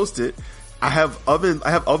oven toasted. I have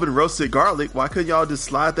oven roasted garlic. Why couldn't y'all just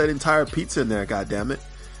slide that entire pizza in there? God damn it!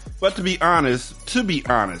 But to be honest,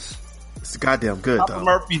 it's goddamn good. Papa though.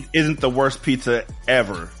 Murphy's isn't the worst pizza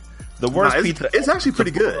ever. The worst pizza. It's actually pretty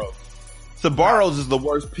good. Sbarro's is the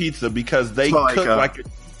worst pizza because they cook like a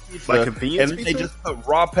pizza, like convenience and then pizza? they just put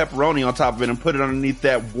raw pepperoni on top of it and put it underneath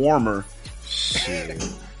that warmer. Shit.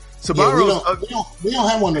 Sbarro's, we don't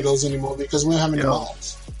have one of those anymore because we don't have any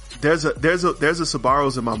malls. There's a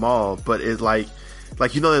Sbarro's in my mall, but it's like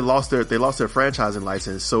you know they lost their franchising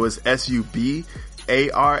license, so it's SUBAROES.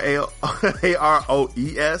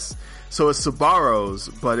 So it's Sbarro's,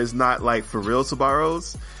 but it's not like for real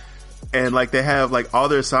Sbarro's. And like they have like all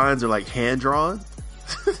their signs are like hand drawn.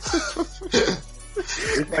 It's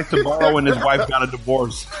like Sbarro and his wife got a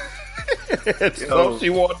divorce. So she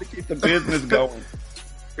wanted to keep the business going.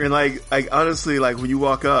 And like honestly, like when you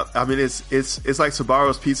walk up, I mean, it's like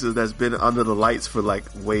Sabaro's pizza that's been under the lights for like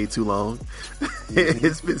way too long.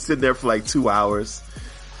 It's been sitting there for like 2 hours.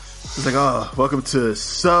 It's like, oh, welcome to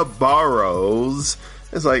Sabaro's.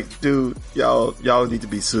 It's like, dude, y'all need to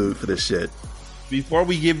be sued for this shit. Before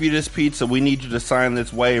we give you this pizza, we need you to sign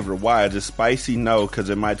this waiver. Why? Is it spicy? No, because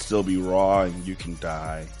it might still be raw and you can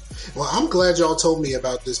die. Well, I'm glad y'all told me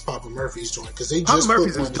about this Papa Murphy's joint because they Papa just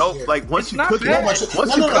Murphy's put is one dope. here. Like once It's you not cook it, bad. once you cook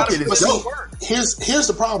it, But it's dope. here's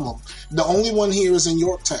the problem. The only one here is in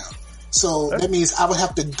Yorktown, so that means I would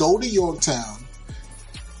have to go to Yorktown,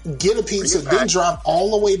 get a pizza, then drive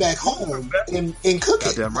all the way back home and cook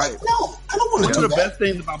it. Goddamn right. Like, no, I don't want to One do of the that. best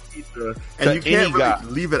things about pizza, And you can't really guy,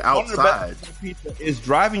 leave it one of the outside. best things about pizza is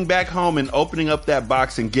driving back home and opening up that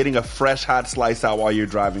box and getting a fresh hot slice out while you're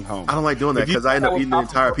driving home. I don't like doing that If you because I end up do that eating the with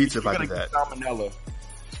entire Papa pizza if Murphy, I do you're that. gonna get salmonella.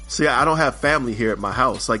 See, I don't have family here at my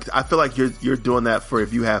house. Like, I feel like you're doing that for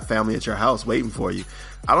if you have family at your house waiting for you.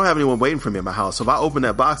 I don't have anyone waiting for me at my house. So if I open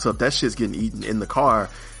that box up, that shit's getting eaten in the car,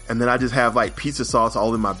 and then I just have like pizza sauce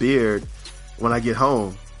all in my beard when I get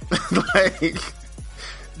home. Like,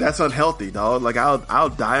 that's unhealthy, dog. Like, I'll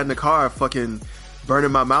die in the car, fucking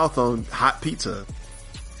burning my mouth on hot pizza.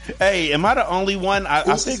 Hey, am I the only one? I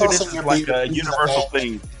Who's the figure sauce this on is your like beer? a Who's universal that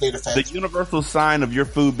thing. data fact? The universal sign of your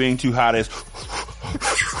food being too hot is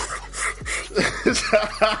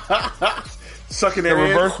Sucking the air in.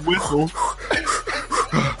 reverse whistle.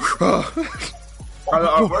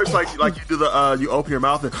 Or worse, like you do the you open your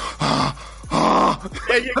mouth and Yeah,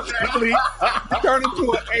 exactly. You turn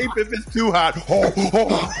into an ape if it's too hot.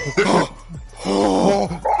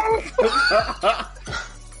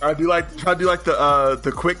 I do like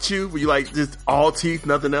the quick chew where you like just all teeth,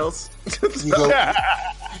 nothing else.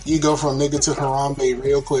 You go from nigga to Harambe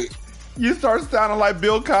real quick. You start sounding like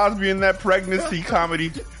Bill Cosby in that pregnancy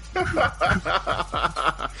comedy.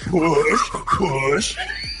 Push.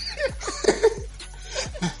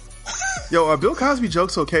 Yo, are Bill Cosby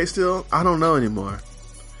jokes okay still? I don't know anymore.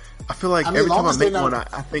 I feel like every time I make one, I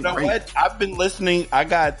think, You know great. what? I've been listening. I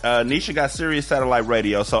got Nisha got Sirius Satellite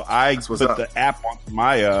Radio, so I That's what's put up. the app onto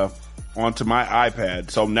my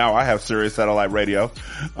iPad. So now I have Sirius Satellite Radio,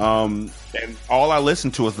 and all I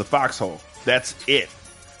listen to is the Foxhole. That's it.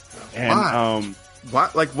 And Why? Why?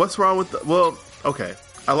 Like, what's wrong with the? Well, okay,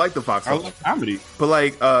 I like the I Foxhole, love comedy. but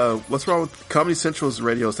like, what's wrong with Comedy Central's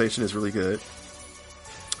radio station is really good.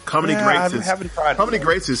 Comedy Yeah, Greats I haven't tried it Comedy yet.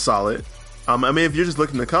 Greats is solid. I mean, if you're just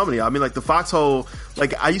looking at comedy, I mean, like the Foxhole,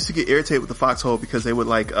 like I used to get irritated with the Foxhole because they would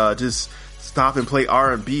like just stop and play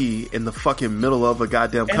R&B in the fucking middle of a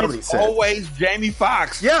goddamn And comedy it's set. always Jamie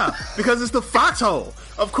Foxx. Yeah, because it's the Foxhole.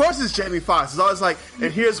 Of course it's Jamie Foxx. It's always like,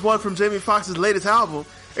 and here's one from Jamie Foxx's latest album.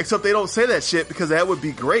 Except they don't say that shit because that would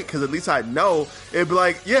be great because at least I know. It'd be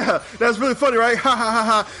like, yeah, that's really funny, right? Ha ha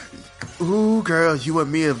ha ha. Ooh, girl, you and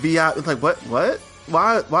me and V.I. It's like, what?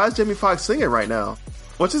 Why is Jamie Foxx singing right now?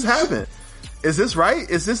 What just happened? Is this right?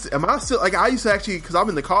 Am I still, like, I used to actually, because I'm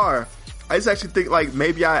in the car, I used to actually think like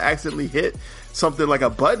maybe I accidentally hit something like a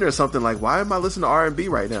button or something. Like, why am I listening to R&B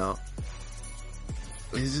right now?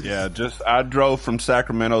 Yeah, I drove from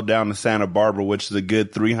Sacramento down to Santa Barbara, which is a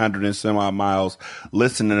good 300 and some odd miles,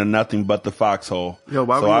 listening to nothing but the Foxhole. Yo,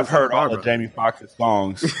 why were so you in I've heard Santa all Barbara? of Jamie Foxx's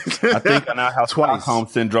songs. I think I now have Twice. Stockholm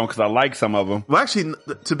Syndrome because I like some of them. Well, actually,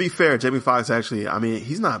 to be fair, Jamie Foxx actually, I mean,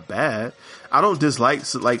 he's not bad. I don't dislike,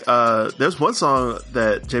 like, there's one song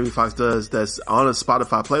that Jamie Foxx does that's on a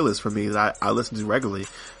Spotify playlist for me that I listen to regularly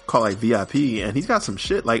called like VIP, and he's got some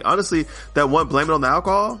shit. Like, honestly, that one Blame It on the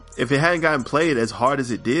Alcohol, if it hadn't gotten played as hard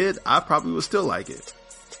as it did, I probably would still like it.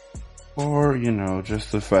 Or,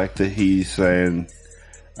 just the fact that he's saying,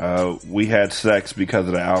 we had sex because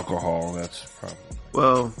of the alcohol. That's probably.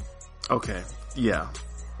 Well, okay. Yeah.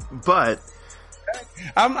 But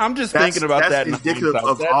I'm just thinking about that. That's indicative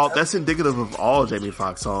of all. That's indicative of all Jamie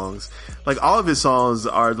Foxx songs. Like all of his songs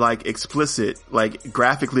are like explicit, like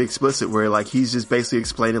graphically explicit, where like he's just basically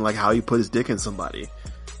explaining like how he put his dick in somebody.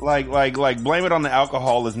 Like Blame It on the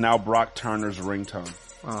Alcohol is now Brock Turner's ringtone.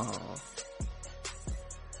 Oh,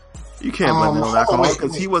 you can't blame him on alcohol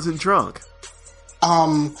because he wasn't drunk.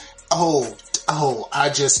 I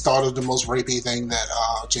just thought of the most rapey thing that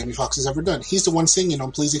Jamie Foxx has ever done. He's the one singing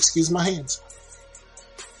on "Please Excuse My Hands."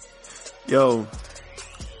 Yo,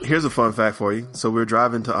 here's a fun fact for you. So we were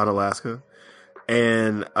driving to Unalaska,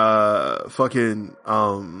 and I made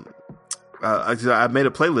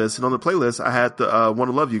a playlist, and on the playlist I had the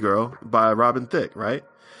 "Wanna Love You Girl" by Robin Thicke, right?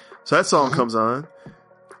 So that song comes on,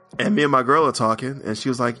 and me and my girl are talking, and she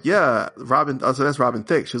was like, "Yeah, Robin." I said, "That's Robin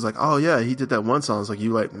Thicke." She was like, "Oh yeah, he did that one song." I was like,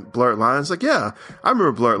 "You like Blurred Lines?" Like, "Yeah, I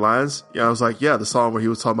remember Blurred Lines." Yeah, I was like, "Yeah, the song where he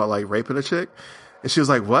was talking about like raping a chick." And she was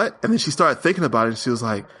like, what? And then she started thinking about it, and she was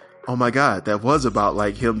like, oh my God, that was about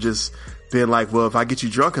like him just being like, well, if I get you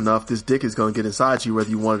drunk enough, this dick is going to get inside you whether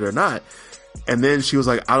you want it or not. And then she was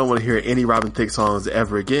like, I don't want to hear any Robin Thicke songs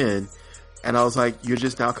ever again. And I was like, you're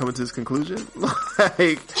just now coming to this conclusion?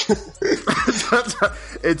 Like,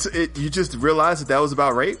 you just realized that was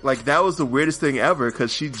about rape? Like, that was the weirdest thing ever,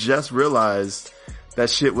 because she just realized that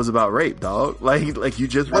shit was about rape, dog. Like you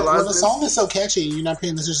just realized. Well, the song is so catchy, and you're not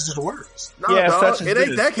paying attention to the words. No, Yeah, dog, it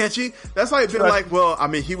ain't that catchy. That's like being like, well, I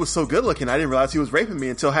mean, he was so good looking, I didn't realize he was raping me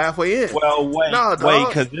until halfway in. Well, wait,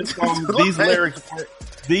 because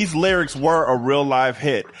these lyrics were a real live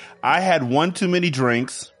hit. I had one too many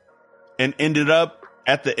drinks and ended up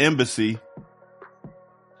at the embassy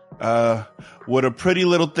with a pretty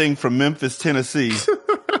little thing from Memphis, Tennessee.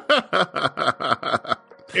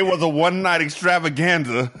 It was a one night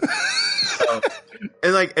extravaganza.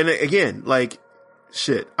 And again,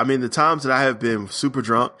 shit. I mean, the times that I have been super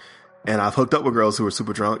drunk and I've hooked up with girls who were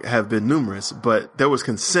super drunk have been numerous, but there was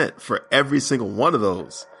consent for every single one of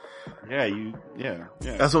those. Yeah.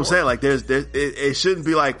 That's what I'm saying. Like, it shouldn't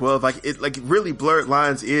be like, well, really blurred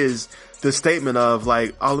lines is the statement of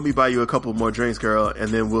like, oh, let me buy you a couple more drinks, girl, and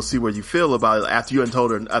then we'll see where you feel about it after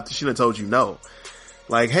she done told you no.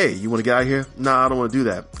 Like, hey, you want to get out of here? Nah, I don't want to do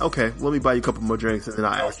that. Okay, let me buy you a couple more drinks, and then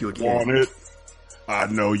I'll ask you again. Want it? I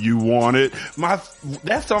know you want it.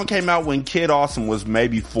 That song came out when Kid Awesome was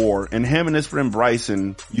maybe 4, and him and his friend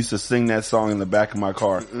Bryson used to sing that song in the back of my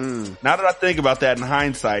car. Now that I think about that in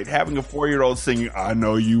hindsight, having a 4-year-old singing, I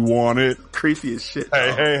know you want it. Creepy as shit.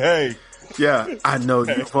 Hey. Yeah, I know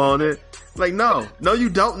you want it. Like, no, you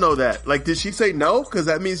don't know that. Like, did she say no? Because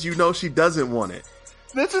that means you know she doesn't want it.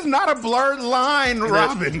 This is not a blurred line,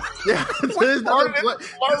 Robin. Yeah, this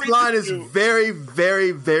line is very,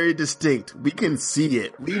 very, very distinct. We can see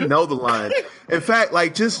it. We know the line. In fact,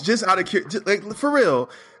 like, just out of curiosity, like, for real,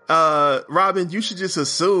 Robin, you should just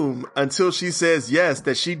assume until she says yes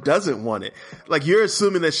that she doesn't want it. Like, you're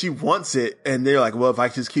assuming that she wants it, and they're like, well, if I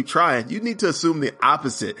just keep trying, you need to assume the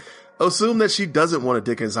opposite. Assume that she doesn't want a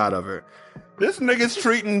dick inside of her. This nigga's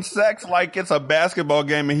treating sex like it's a basketball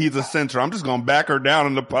game and he's a center. I'm just gonna back her down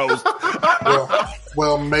in the post.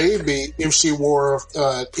 well, maybe if she wore,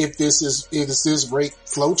 if this is rape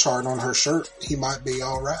flowchart on her shirt, he might be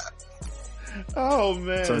all right. Oh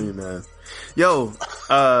man, I'm telling you, man. Yo,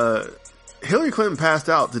 Hillary Clinton passed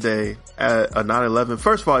out today at a 9/11.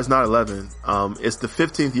 First of all, it's 9/11. It's the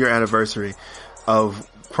 15th year anniversary of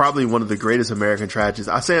probably one of the greatest American tragedies.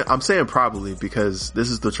 I'm saying probably because this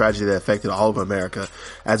is the tragedy that affected all of America,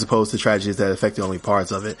 as opposed to tragedies that affected only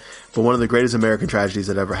parts of it. But one of the greatest American tragedies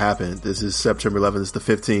that ever happened. This is September 11th. It's the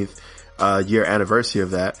 15th year anniversary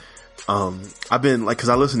of that. I've been like, cause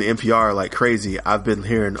I listen to NPR like crazy. I've been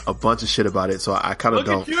hearing a bunch of shit about it, so I kind of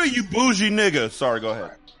don't. Look at you bougie nigga. Sorry, go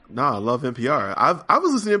ahead. Nah, I love NPR. I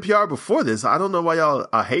was listening to NPR before this. I don't know why y'all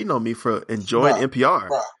are hating on me for enjoying NPR.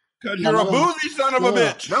 Bruh. Cause you're a bougie son of a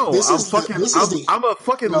bitch. No, I'm a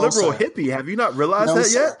fucking liberal hippie. Have you not realized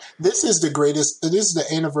that yet? This is the greatest. This is the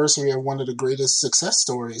anniversary of one of the greatest success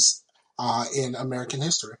stories in American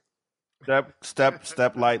history.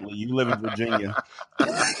 Step lightly. You live in Virginia.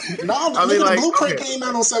 The Blueprint came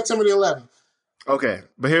out on September the 11th. Okay,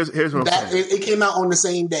 but here's what I'm saying. It came out on the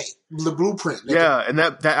same day. The Blueprint. And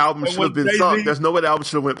that album should have been sunk. There's no way the album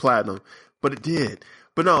should have went platinum, but it did.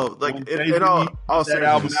 But no, like it all that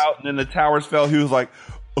album out, and then the towers fell. He was like,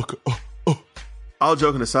 okay, all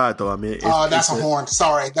joking aside, though, I mean, that's a horn.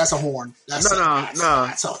 Sorry, that's a horn. No.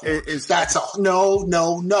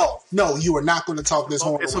 No. You are not going to talk this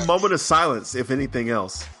horn. It's a moment of silence, if anything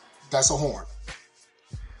else. That's a horn.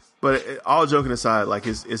 But all joking aside, like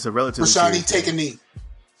it's a relatively. Rashadi, take a knee.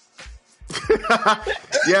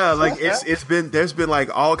 Yeah, like there's been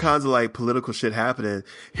like all kinds of like political shit happening.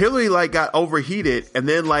 Hillary like got overheated, and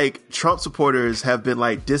then like Trump supporters have been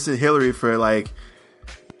like dissing Hillary for like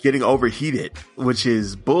getting overheated, which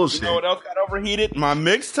is bullshit. You know what else got overheated? My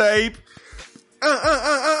mixtape.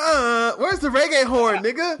 Where's the reggae horn,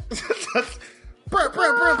 nigga?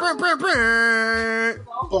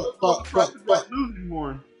 Losing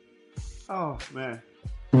horn. Oh man.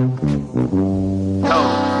 No,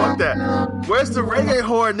 fuck that. Where's the reggae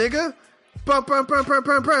horn, nigga? My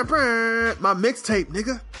mixtape,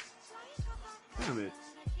 nigga. Damn it.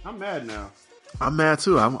 I'm mad now. I'm mad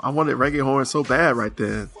too. I wanted reggae horn so bad right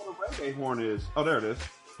then. What the reggae horn is? Oh, there it is.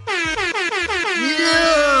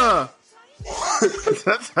 Yeah.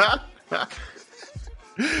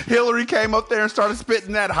 Hillary came up there and started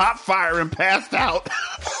spitting that hot fire and passed out.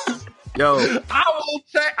 Yo. I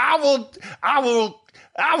will.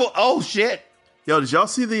 Oh shit. Yo, did y'all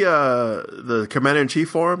see the Commander in Chief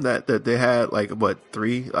forum that they had like what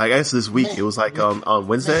 3? I guess this week it was like on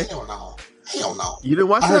Wednesday. Hell no. You didn't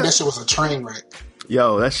watch I that? heard that shit was a train wreck.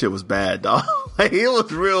 Yo, that shit was bad, dog. Like it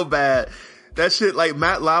was real bad. That shit, like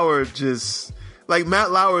Matt Lauer's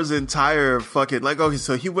entire fucking like, okay,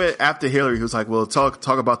 so he went after Hillary. He was like, well, talk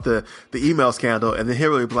about the email scandal, and then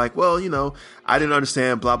Hillary was like, well, I didn't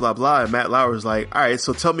understand, blah blah blah. And Matt Lauer was like, all right,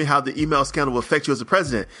 so tell me how the email scandal will affect you as a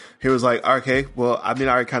president. He was like, okay, well, I mean,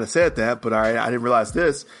 I already kind of said that, but all right, I didn't realize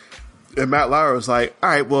this. And Matt Lauer was like, all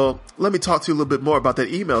right, well, let me talk to you a little bit more about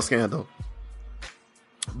that email scandal.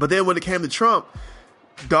 But then when it came to Trump,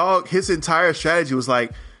 dog, his entire strategy was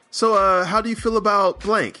like, so how do you feel about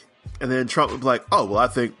blank? And then Trump would be like, oh, well, I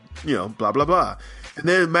think, blah, blah, blah. And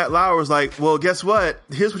then Matt Lauer was like, well, guess what?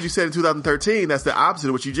 Here's what you said in 2013. That's the opposite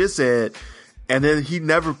of what you just said. And then he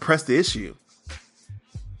never pressed the issue.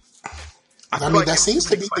 I mean, that seems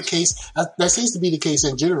to be the case. That seems to be the case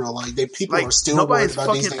in general. Like, people are still nobody's worried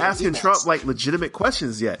about these fucking asking emails. Trump like legitimate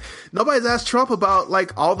questions yet. Nobody's asked Trump about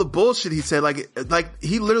like all the bullshit he said. Like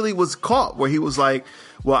he literally was caught where he was like,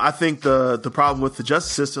 well, I think the problem with the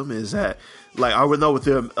justice system is that, like, I would know with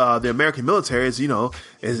the American military is,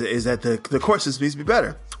 is that the court system needs to be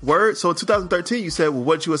better. Word. So in 2013, you said, well,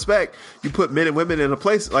 what did you expect? You put men and women in a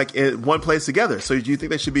place, like in one place together. So do you think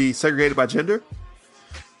they should be segregated by gender?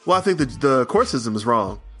 Well, I think the court system is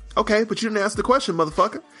wrong. Okay, but you didn't ask the question,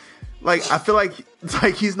 motherfucker. Like, I feel like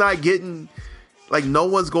he's not getting, like, no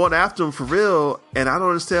one's going after him for real, and I don't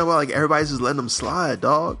understand why, like, everybody's just letting him slide,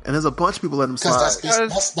 dog. And there's a bunch of people letting him slide.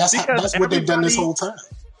 That's what they've done this whole time.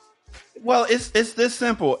 Well, it's this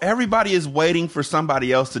simple. Everybody is waiting for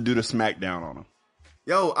somebody else to do the smackdown on them.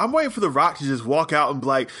 Yo, I'm waiting for The Rock to just walk out and be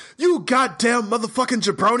like, you goddamn motherfucking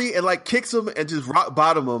jabroni, and, like, kicks him and just rock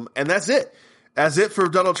bottom him, and that's it. That's it for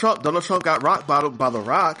Donald Trump. Donald Trump got rock bottomed by The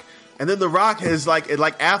Rock. And then The Rock has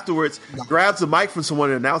afterwards grabs the mic from someone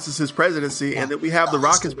and announces his presidency. And then we have The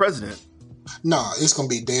Rock as president. No, it's going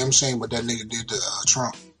to be a damn shame what that nigga did to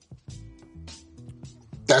Trump.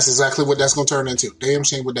 That's exactly what that's going to turn into. Damn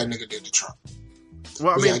shame what that nigga did to Trump.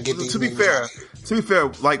 Well, I mean, to be fair,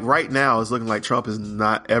 like right now it's looking like Trump is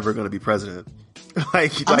not ever going to be president. I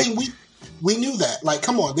mean, we knew that. Like,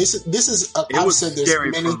 come on, this is. I've said this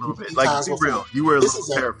many times before. You were a little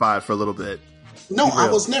terrified for a little bit. No,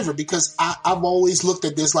 I was never, because I've always looked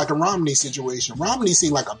at this like a Romney situation. Romney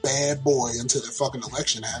seemed like a bad boy until the fucking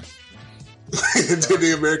election happened. Until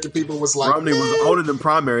the American people was like, Romney was owning them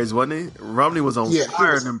primaries, wasn't he? Romney was on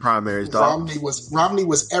fire in them primaries, dog. Romney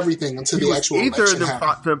was everything until the actual election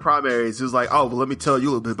happened. Them primaries. He was like, oh, well, let me tell you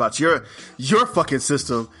a little bit about your fucking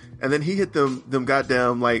system. And then he hit them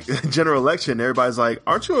goddamn like general election. Everybody's like,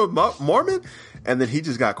 aren't you a Mormon? And then he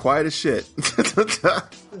just got quiet as shit.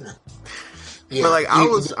 Yeah, but like I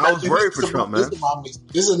was worried for Trump, man.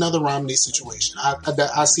 This is another Romney situation.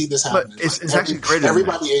 I see this happening. But it's actually greater.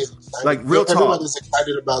 Everybody is excited. Like real talk. Everybody's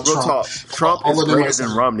excited about Trump. Trump is greater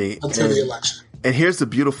than Romney until the election. And here's the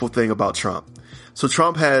beautiful thing about Trump. So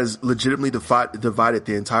Trump has legitimately divided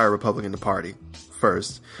the entire Republican Party.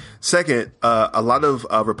 First. Second, a lot of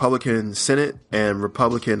Republican Senate and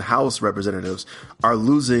Republican House representatives are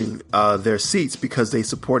losing their seats because they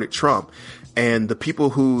supported Trump. And the people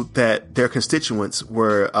that their constituents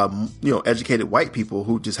were, educated white people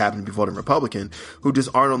who just happen to be voting Republican, who just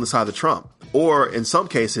aren't on the side of Trump. Or in some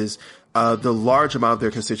cases, the large amount of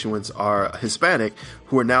their constituents are Hispanic,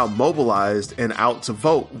 who are now mobilized and out to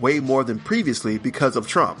vote way more than previously because of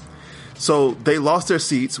Trump. So they lost their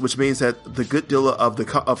seats, which means that the good deal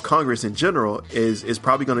of Congress in general is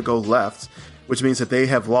probably going to go left, which means that they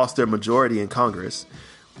have lost their majority in Congress.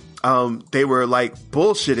 They were like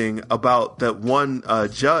bullshitting about that one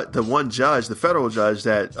judge, the federal judge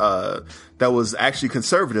that was actually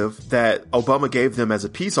conservative, that Obama gave them as a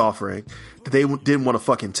peace offering that they didn't want to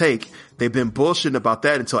fucking take. They've been bullshitting about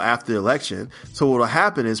that until after the election. So what will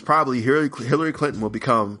happen is probably Hillary Clinton will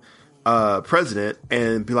become president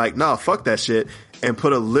and be like, nah, fuck that shit, and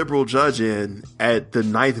put a liberal judge in at the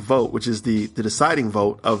 9th vote, which is the deciding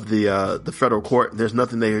vote of the federal court. There's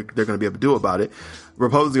nothing they're going to be able to do about it.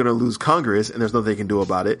 Republicans are going to lose Congress, and there's nothing they can do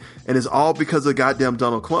about it. And it's all because of goddamn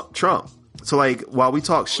Donald Trump. So like, while we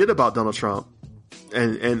talk shit about Donald Trump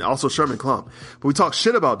and also Sherman Klump, but we talk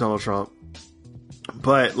shit about Donald Trump,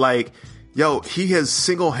 but like, yo, he has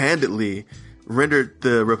single-handedly rendered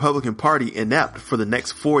the Republican Party inept for the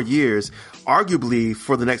next 4 years, arguably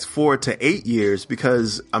for the next 4 to 8 years,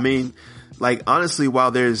 because I mean, like, honestly,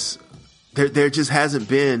 while there just hasn't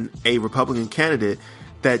been a Republican candidate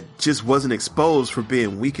that just wasn't exposed for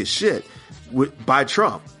being weak as shit by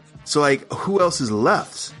Trump. So like, who else is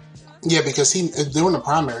left? Yeah, because during the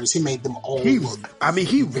primaries, he made them all look. He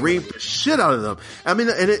reamed the shit out of them. I mean,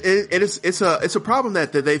 and it's a problem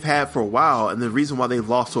that they've had for a while, and the reason why they've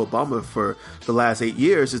lost to Obama for the last 8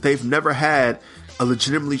 years is they've never had a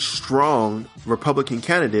legitimately strong Republican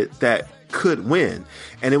candidate that could win.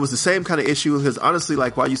 And it was the same kind of issue because honestly,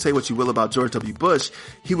 like, while you say what you will about George W. Bush,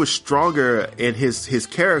 he was stronger in his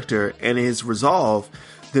character and his resolve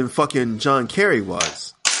than fucking John Kerry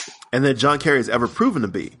was. And that John Kerry has ever proven to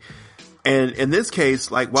be. And in this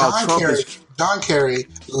case, like, while John Kerry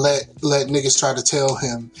let niggas try to tell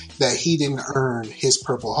him that he didn't earn his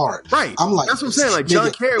Purple Heart. Right. I'm like, that's what I'm saying. Like,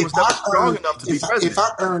 John Kerry was not strong enough to be president.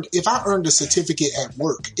 If I earned a certificate at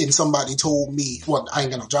work and somebody told me, well, I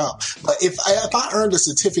ain't got no job, but if I earned a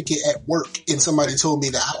certificate at work and somebody told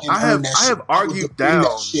me that I didn't earn that shit,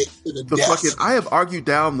 I have argued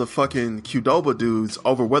down the fucking Qdoba dudes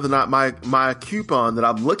over whether or not my coupon that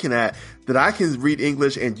I'm looking at that I can read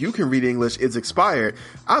English and you can read English is expired.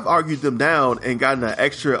 I've argued them down and gotten an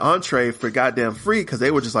extra entree for goddamn free because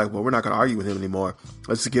they were just like, well, we're not going to argue with him anymore.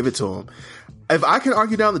 Let's just give it to him. If I can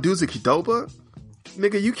argue down the dudes at Qdoba,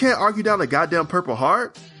 nigga, you can't argue down the goddamn Purple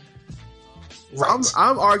Heart. Right.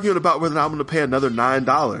 I'm arguing about whether or not I'm going to pay another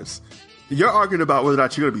 $9. You're arguing about whether or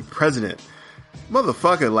not you're going to be president.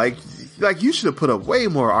 Motherfucker, like you should have put a way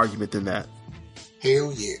more argument than that.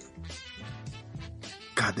 Hell yeah.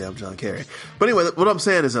 Goddamn John Kerry. But anyway, what I'm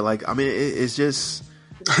saying is that, like, I mean, it's just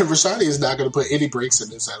Rashadi is not going to put any breaks in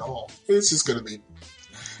this at all. It's just going to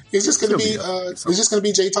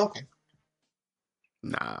be Jay talking.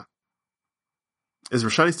 Nah. Is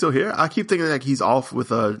Rashadi still here? I keep thinking like he's off with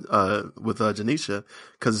Janisha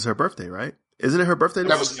because it's her birthday, right? Isn't it her birthday?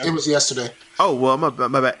 It was yesterday. Oh well, my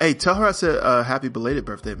bad. Hey, tell her I said happy belated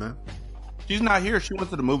birthday, man. She's not here. She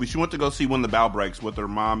went to the movie. She went to go see When the Bow Breaks with her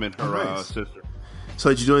mom and her sister.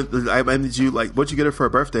 So did you like what'd you get her for her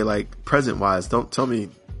birthday? Like present wise, don't tell me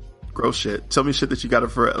gross shit. Tell me shit that you got her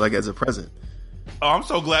for like as a present. Oh, I'm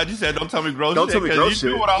so glad you said don't tell me gross shit. Don't tell me gross shit.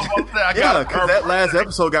 You knew what I was going to say. Yeah, because that last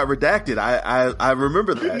episode got redacted. I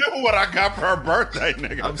remember that. You knew what I got for her birthday,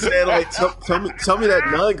 nigga. I'm saying, like, tell me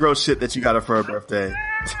that non-gross shit that you got her for her birthday.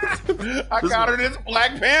 I got her this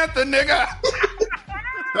Black Panther, nigga.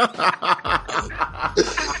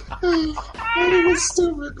 That was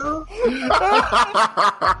stupid, though.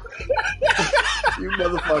 You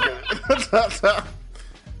motherfucker.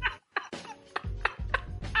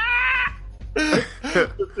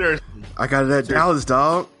 I got it at Dallas,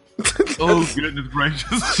 dog. Oh, goodness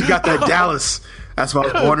gracious. She got that Dallas. That's what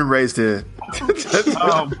I was born and raised in.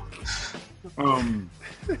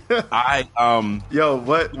 Yo,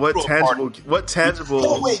 what tangible?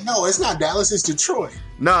 Oh wait, no, it's not Dallas. It's Detroit.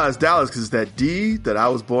 Nah, it's Dallas because it's that D that I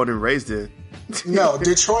was born and raised in. No,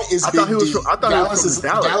 Detroit is big D. I thought Dallas is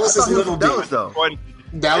Dallas. Dallas is little D. Dallas, though.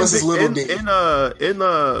 Dallas is little D. In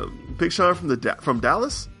Big Sean from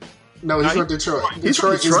Dallas. No, he's from Detroit.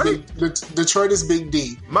 Detroit is big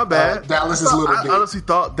D. My bad. Dallas is little D. I honestly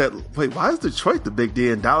thought that. Wait, why is Detroit the big D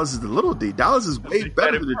and Dallas is the little D? Dallas is way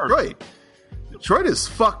better than Detroit. Detroit is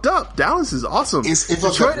fucked up. Dallas is awesome.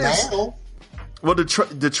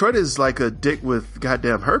 Detroit is like a dick with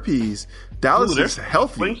goddamn herpes. Dallas is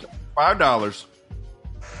healthy. $5.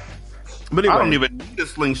 But anyway, I don't even need a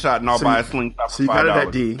slingshot, and I'll buy a slingshot for $5. So you got it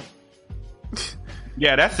at D.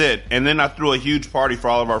 Yeah, that's it. And then I threw a huge party for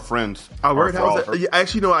all of our friends. Oh, word? How was that?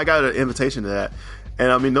 Actually, no, I got an invitation to that. And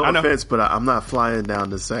I mean, no offense, but I'm not flying down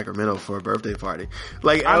to Sacramento for a birthday party.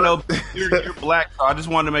 Like, I know you're black, so I just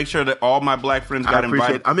wanted to make sure that all my black friends got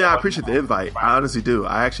invited. I mean, I appreciate the invite. I honestly do.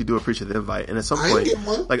 I actually do appreciate the invite. And at some point,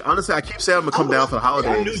 like, honestly, I keep saying I'm gonna come down for the holidays.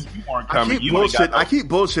 I knew you weren't coming. I keep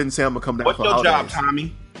bullshitting saying I'm gonna come down for the holidays. What's your job,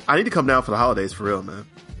 Tommy? I need to come down for the holidays for real, man.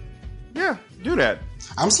 Yeah, do that.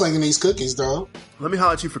 I'm slinging these cookies, dog. Let me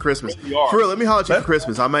holler at you for Christmas. For real, let me holler at you for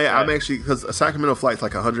Christmas. I'm actually, because a Sacramento flight's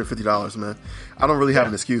like $150, man. I don't really have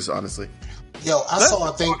an excuse, honestly. Yo, I saw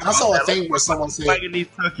a thing where someone said, slinging these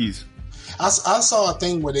cookies. I saw a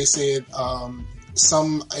thing where they said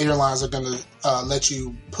some airlines are going to let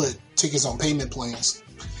you put tickets on payment plans.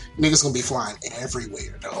 Niggas gonna be flying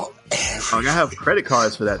everywhere, dog. I have credit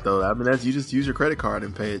cards for that, though. I mean, you just use your credit card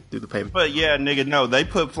and do the payment. But yeah, nigga, no, they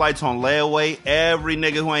put flights on layaway. Every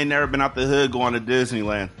nigga who ain't never been out the hood going to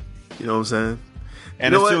Disneyland. You know what I'm saying?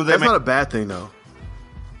 And you know what? That's not a bad thing, though.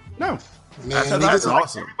 No. Man, that's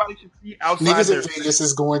awesome. Everybody should see outside Niggas in Vegas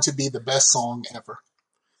is going to be the best song ever.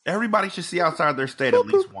 Everybody should see outside their state at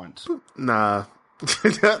least once. Nah.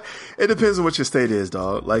 It depends on what your state is,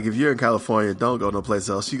 dog. Like, if you're in California, don't go no place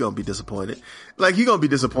else. You're gonna be disappointed. Like, you're gonna be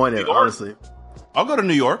disappointed, honestly. I'll go to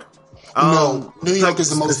New York. No, New York like, is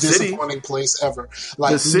the most city- disappointing place ever.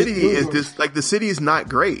 Like The city New is York just like the city is not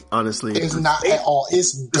great, honestly. It's not at all.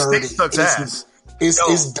 It's The dirty. state sucks ass.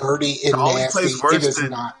 It's dirty and The only nasty. place worse It is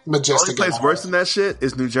than not the only majestic place at all. worse than that shit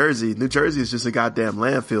is New Jersey. New Jersey is just a goddamn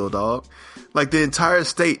landfill, dog. Like the entire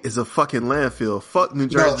state is a fucking landfill. Fuck New No,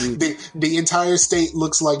 Jersey. the entire state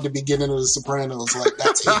looks like the beginning of The Sopranos. Like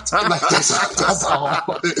that's it. Like that's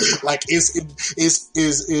all. Like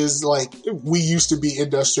is like we used to be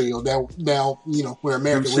industrial. Now we're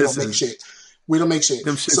American. We don't make shit. We don't make shit.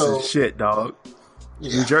 Them shits is shit, dog.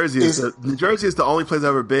 Yeah, New Jersey is the only place I've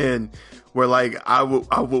ever been where like I would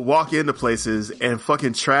walk into places and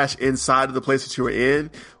fucking trash inside of the place that you were in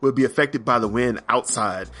would be affected by the wind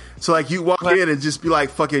outside. So like you walk in and just be like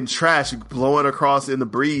fucking trash blowing across in the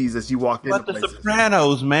breeze as you walk into places. The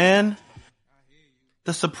Sopranos, man.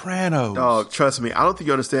 The Sopranos. Dog, trust me, I don't think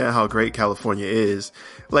you understand how great California is.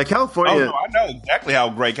 Like California. Oh no, I know exactly how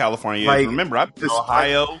great California is. Remember, I've been to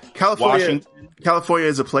Ohio, California. Washington. California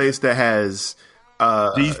is a place that has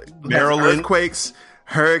Maryland, earthquakes,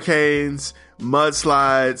 hurricanes,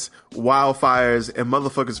 mudslides, wildfires, and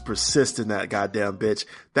motherfuckers persist in that goddamn bitch.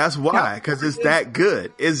 That's why, because it's that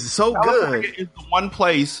good. It's so California good. is the one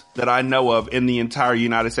place that I know of in the entire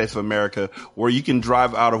United States of America where you can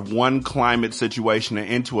drive out of one climate situation and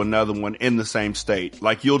into another one in the same state.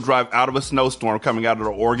 Like you'll drive out of a snowstorm coming out of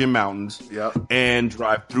the Oregon mountains and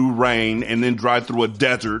drive through rain and then drive through a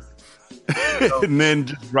desert. And then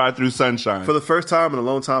just drive through sunshine. For the first time in a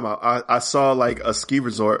long time, I saw like a ski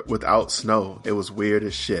resort without snow. It was weird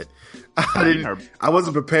as shit. I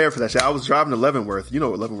wasn't prepared for that shit. I was driving to Leavenworth. You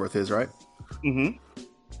know what Leavenworth is, right? Mm-hmm.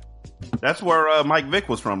 That's where Mike Vick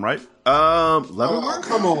was from, right? Leavenworth? Oh,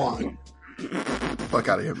 come on. Fuck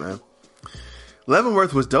out of here, man.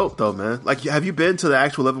 Leavenworth was dope, though, man. Like, have you been to the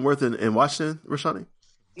actual Leavenworth in Washington, Rashani?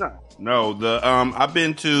 No. I've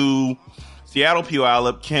been to Seattle,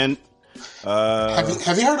 Puyallup, Kent.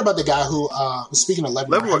 Have you heard about the guy who, speaking of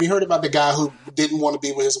Leavenworth, have you heard about the guy who didn't want to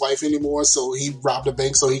be with his wife anymore, so he robbed a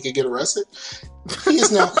bank so he could get arrested? He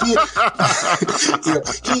is now,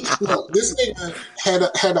 this nigga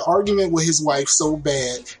had an argument with his wife so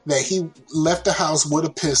bad that he left the house with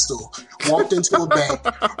a pistol, walked into a bank,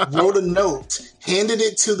 wrote a note, handed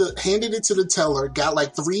it to the teller, got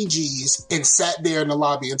like 3 G's, and sat there in the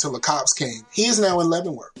lobby until the cops came. He is now in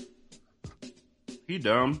Leavenworth. He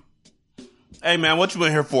dumb. Hey man, what you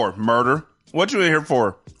in here for? Murder? What you in here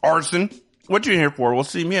for? Arson? What you in here for? Well,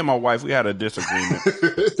 see, me and my wife, we had a disagreement.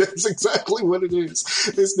 That's exactly what it is.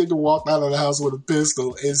 This nigga walked out of the house with a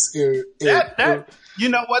pistol. You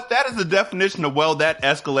know what? That is the definition of that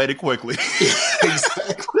escalated quickly.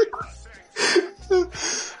 Exactly.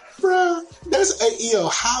 Bruh, that's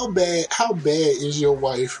how bad is your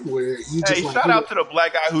wife where you just shout out to the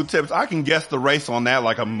black guy who tips. I can guess the race on that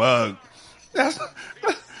like a mug.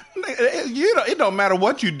 It don't matter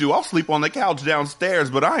what you do. I'll sleep on the couch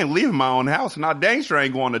downstairs, but I ain't leaving my own house, and I dang sure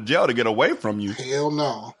ain't going to jail to get away from you. Hell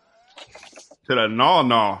no. To the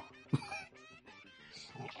no.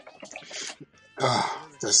 Go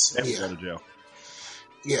to jail.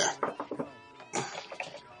 Yeah.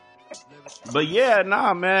 But yeah,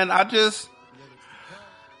 nah, man.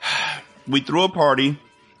 We threw a party.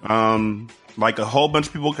 Like a whole bunch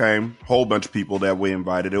of people came. Whole bunch of people that we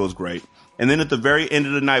invited. It was great. And then at the very end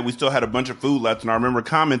of the night, we still had a bunch of food left. And I remember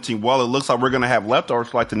commenting, well, it looks like we're going to have leftovers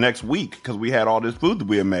for like the next week because we had all this food that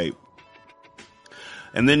we had made.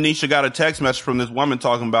 And then Nisha got a text message from this woman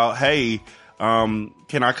talking about, hey, can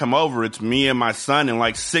I come over? It's me and my son and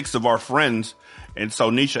like 6 of our friends. And so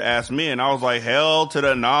Nisha asked me, and I was like, hell to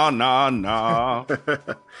the nah.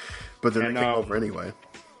 But then they came over anyway.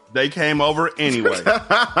 They came over anyway.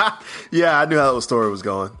 Yeah, I knew how the story was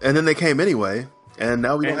going. And then they came anyway. And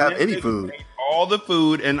now we don't have any food. All the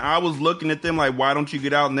food, and I was looking at them like, why don't you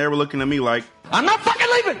get out? And they were looking at me like, I'm not fucking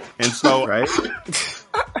leaving. And so right?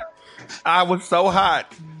 I was so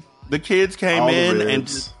hot. The kids came in and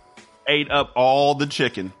just ate up all the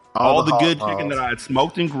chicken. All the good chicken that I had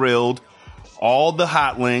smoked and grilled. All the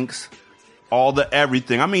hot links. All the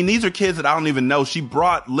everything. I mean, these are kids that I don't even know. She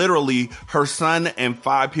brought literally her son and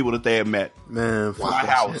 5 people that they had met. Man, to my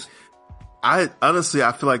house. I honestly,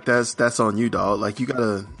 I feel like that's on you, dog. Like you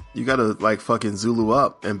gotta like fucking Zulu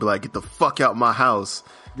up and be like, get the fuck out my house.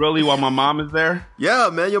 Really, while my mom is there? Yeah,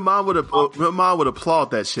 man, your mom would applaud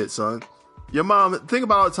that shit, son. Your mom, think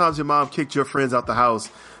about all the times your mom kicked your friends out the house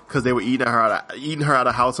because they were eating her out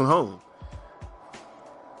of house and home.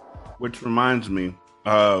 Which reminds me,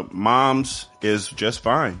 mom's is just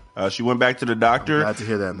fine. She went back to the doctor. I'm glad to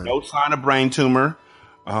hear that, man. No sign of brain tumor.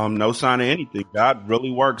 No sign of anything. God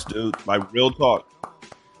really works, dude. Like real talk.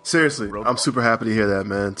 Seriously, I'm super happy to hear that,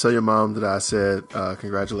 man. Tell your mom that I said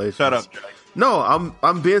congratulations. Shut up. No,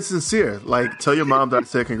 I'm being sincere. Like, tell your mom that I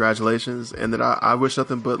said congratulations and that I wish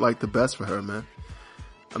nothing but like the best for her, man.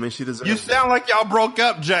 I mean, she deserves. You sound like y'all broke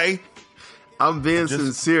up, Jay. I'm being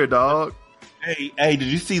sincere, dog. Hey, did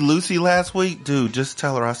you see Lucy last week, dude? Just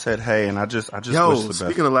tell her I said hey, and I just wish the best.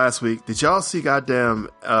 Speaking of last week, did y'all see goddamn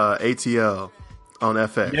ATL on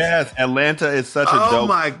FX? Yes, Atlanta is such a dope. Oh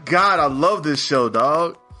my god, I love this show,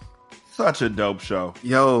 dog. Such a dope show.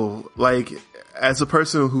 Yo, like, as a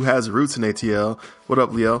person who has roots in ATL, what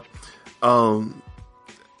up, Leo?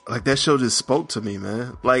 Like, that show just spoke to me,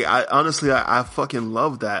 man. Like, I fucking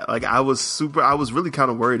love that. Like, I was really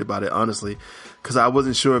kind of worried about it, honestly, because I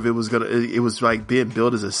wasn't sure if it was it was like being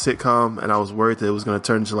billed as a sitcom, and I was worried that it was gonna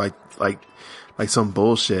turn into like some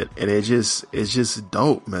bullshit, and it's just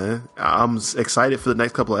dope, man. I'm excited for the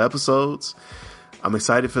next couple of episodes. I'm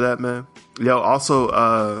excited for that, man. Yo,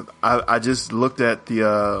 also, I just looked at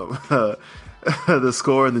the the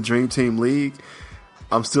score in the Dream Team League.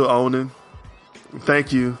 I'm still owning.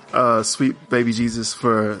 Thank you, sweet baby Jesus,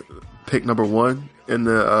 for pick number 1 in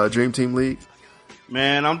the Dream Team League.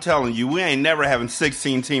 Man, I'm telling you, we ain't never having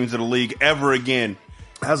 16 teams in the league ever again.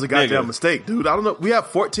 That's a goddamn mistake, dude. I don't know. We have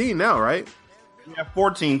 14 now, right? We have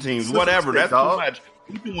 14 teams. Whatever. That's too much.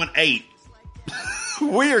 We're doing 8.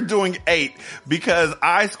 We are doing 8 because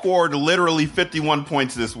I scored literally 51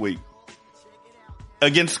 points this week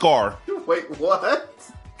against Scar. Wait, what?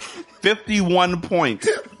 51 points.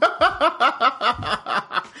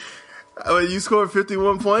 You scored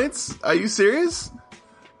 51 points? Are you serious?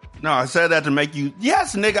 No, I said that to make you.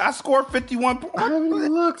 Yes, nigga, I scored 51 points. I haven't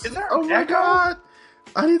even looked. Oh my god.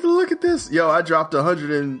 I need to look at this. Yo, I dropped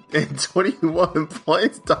 121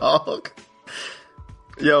 points, dog.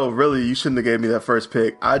 Yo, really, you shouldn't have gave me that first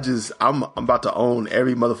pick. I'm about to own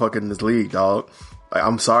every motherfucker in this league, dog. Like,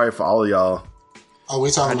 I'm sorry for all of y'all. Oh, we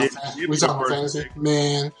talking about fantasy?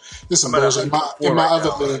 Man, this is bullshit. In my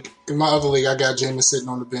other league, I got Jameis sitting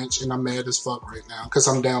on the bench, and I'm mad as fuck right now because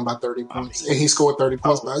I'm down by 30 points, and he scored 30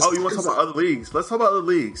 points. Oh, you want to talk about other leagues? Let's talk about other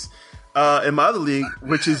leagues. In my other league,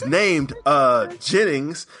 which is named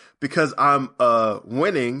Jennings, because I'm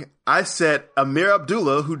winning, I set Amir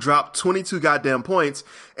Abdullah, who dropped 22 goddamn points,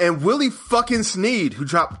 and Willie fucking Snead, who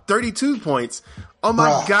dropped 32 points on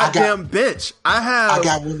my bench. I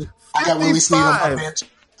got Willie Snead on my bench.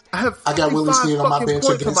 I got Willie Snead on my bench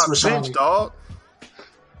against Rashani. Dog.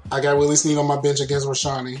 I got Willie Snead on my bench against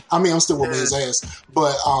Rashani. I mean, I'm still whooping his ass,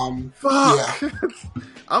 but yeah.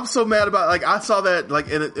 I'm so mad about, like, I saw that, like,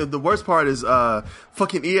 and the worst part is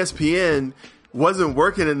fucking ESPN wasn't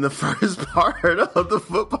working in the first part of the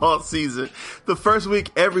football season. The first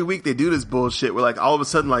week, every week they do this bullshit. We're like, all of a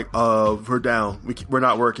sudden, like, we're down. We're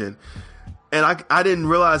not working. And I didn't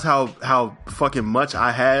realize how fucking much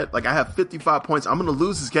I had. Like, I have 55 points. I'm going to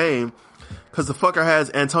lose this game because the fucker has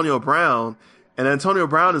Antonio Brown. And Antonio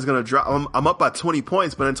Brown is going to drop. I'm up by 20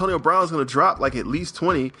 points, but Antonio Brown is going to drop like at least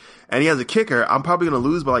 20. And he has a kicker. I'm probably going to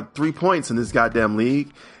lose by like 3 points in this goddamn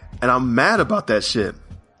league. And I'm mad about that shit.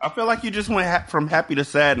 I feel like you just went from happy to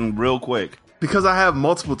sad and real quick. Because I have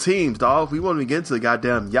multiple teams, dog. We want to get into the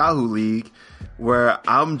goddamn Yahoo League where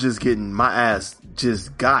I'm just getting my ass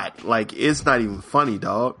just got. Like, it's not even funny,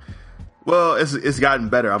 dog. Well, it's gotten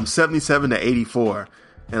better. I'm 77 to 84.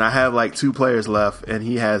 And I have like 2 players left, and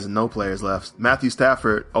he has no players left. Matthew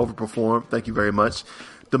Stafford overperformed. Thank you very much.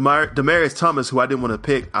 Demaryius Thomas, who I didn't want to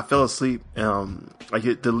pick, I fell asleep.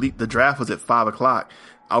 The draft was at 5 o'clock.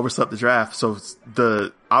 I overslept the draft, so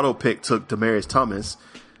the auto pick took Demaryius Thomas.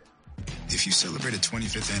 If you celebrate a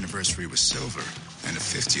 25th anniversary with silver and a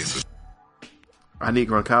 50th with... I need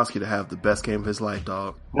Gronkowski to have the best game of his life,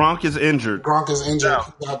 dog. Gronk is injured. He's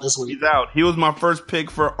out this week. He's out. He was my first pick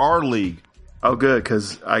for our league. Oh, good,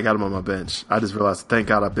 because I got him on my bench. I just realized, thank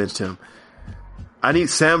God I benched him. I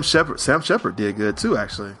need Sam Shepard. Sam Shepard did good, too,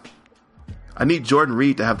 actually. I need Jordan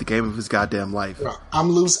Reed to have the game of his goddamn life.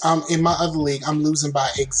 I'm in my other league. I'm losing by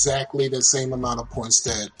exactly the same amount of points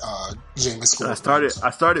that Jameis scored.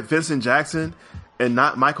 I started Vincent Jackson and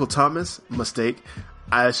not Michael Thomas. Mistake.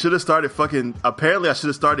 I should have started apparently I should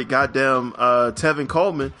have started goddamn Tevin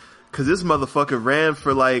Coleman, because this motherfucker ran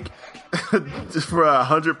for like for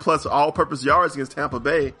 100 plus all-purpose yards against Tampa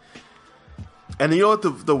Bay. And you know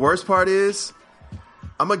what the worst part is?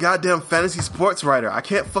 I'm a goddamn fantasy sports writer. I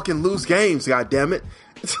can't fucking lose games, goddammit.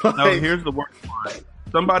 Like, no, here's the worst part.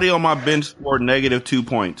 Somebody on my bench scored -2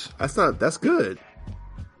 points. That's good.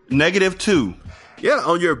 -2. Yeah,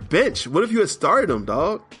 on your bench. What if you had started him,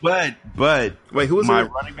 dog? But wait, who was my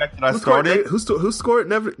running back that I started? Who scored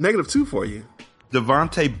 -2 for you?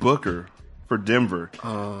 Devontae Booker for Denver.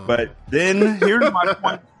 But then here's my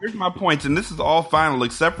point. Here's my points, and this is all final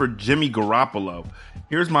except for Jimmy Garoppolo.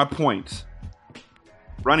 Here's my points.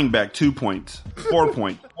 Running back, 2 points, 4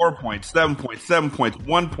 points, 4 points, 7 points, 7 points,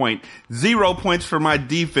 1 point, 0 points for my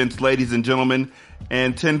defense, ladies and gentlemen,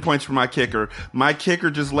 and 10 points for my kicker. My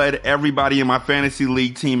kicker just led everybody in my fantasy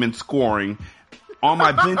league team in scoring. On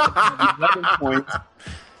my bench, I have 11 points.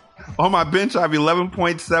 On my bench, I have 11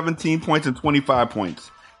 points, 17 points, and 25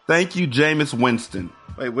 points. Thank you, Jameis Winston.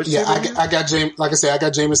 Wait, which Yeah, team I got James. Like I said, I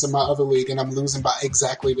got Jameis in my other league, and I'm losing by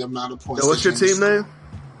exactly the amount of points. So what's your team name?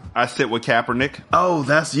 I sit with Kaepernick. Oh,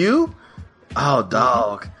 that's you? Oh,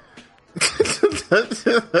 dog.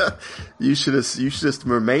 You should have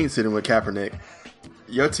remained sitting with Kaepernick.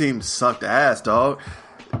 Your team sucked ass, dog.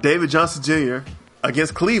 David Johnson Jr.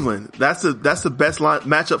 against Cleveland. That's the best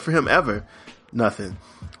matchup for him ever. Nothing.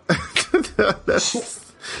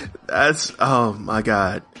 that's oh my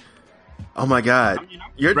god. Oh my god. I mean,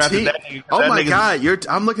 your team. Oh my god.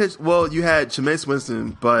 I'm looking at. Well, you had Jameis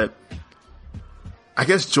Winston, but I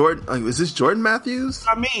guess Jordan. Like, is this Jordan Matthews?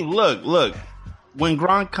 I mean, look. When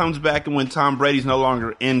Gronk comes back and when Tom Brady's no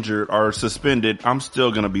longer injured or suspended, I'm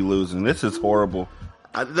still gonna be losing. This is horrible.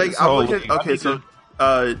 I'm looking at, okay, so this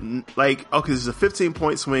is a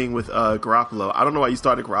 15-point swing with Garoppolo. I don't know why you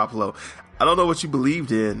started Garoppolo. I don't know what you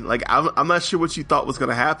believed in. Like, I'm not sure what you thought was going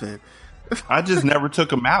to happen. I just never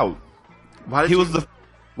took him out. Why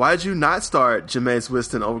did you not start Jameis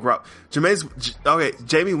Winston over Garoppolo?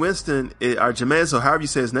 Jamie Winston, or Jameis, or however you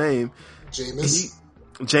say his name.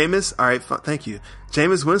 Jameis, all right, thank you.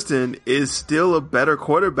 Jameis Winston is still a better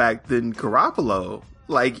quarterback than Garoppolo.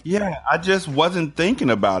 Like, yeah, I just wasn't thinking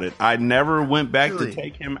about it. I never went back to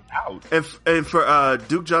take him out. And for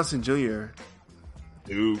Duke Johnson Jr.,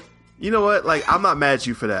 Dude, you know what? Like, I'm not mad at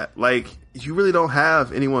you for that. Like, you really don't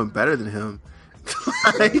have anyone better than him.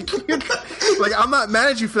 like, I'm not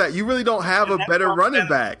mad at you for that. You really don't have a better running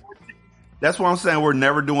back. That's what I'm saying. We're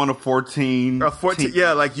never doing a 14.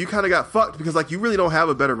 Yeah, like, you kind of got fucked because, like, you really don't have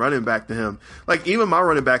a better running back than him. Like, even my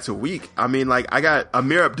running backs are weak. I mean, like, I got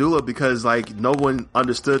Amir Abdullah because, like, no one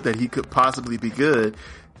understood that he could possibly be good.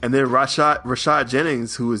 And then Rashad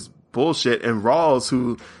Jennings, who is bullshit, and Rawls,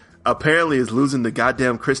 who apparently is losing to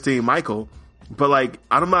goddamn Christine Michael. But, like,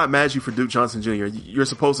 I'm not mad at you for Duke Johnson Jr. You're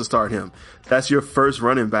supposed to start him. That's your first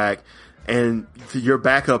running back. And your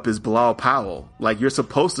backup is Bilal Powell. Like, you're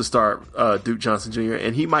supposed to start Duke Johnson Jr.,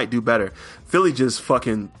 and he might do better. Philly just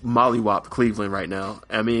fucking mollywopped Cleveland right now.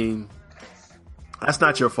 I mean, that's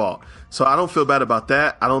not your fault. So I don't feel bad about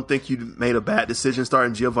that. I don't think you made a bad decision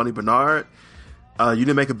starting Giovanni Bernard. You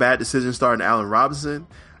didn't make a bad decision starting Allen Robinson.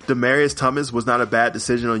 Demaryius Thomas was not a bad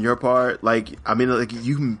decision on your part. Like, I mean, like,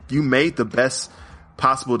 you made the best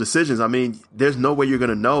possible decisions. I mean, there's no way you're going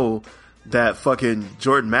to know that fucking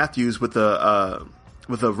Jordan Matthews with a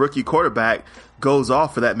rookie quarterback goes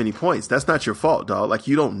off for that many points. That's not your fault, dog. Like,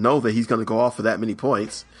 you don't know that he's going to go off for that many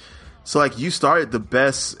points. So, like, you started the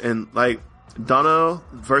best, and, like, Donald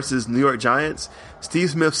versus New York Giants,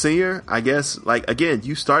 Steve Smith Sr., I guess, like, again,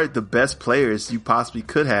 you started the best players you possibly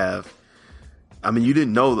could have. I mean, you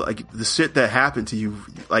didn't know, like, the shit that happened to you,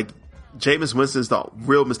 like, Jameis Winston's the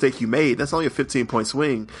real mistake you made. That's only a 15-point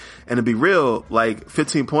swing. And to be real, like,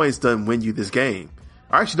 15 points doesn't win you this game.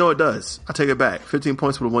 Or actually, no, it does. I take it back. 15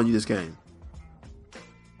 points would have won you this game.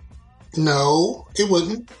 No, it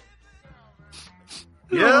wouldn't.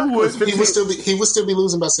 Yeah, he would still be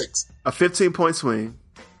losing by 6. A 15-point swing.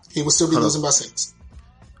 He would still be losing by 6.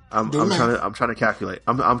 I'm trying to calculate.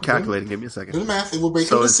 I'm calculating. Give me a second. Do the math. It will break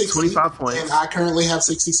so into 60. 25 points. And I currently have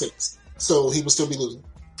 66. So he would still be losing.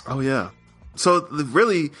 Oh yeah. So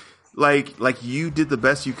really, like you did the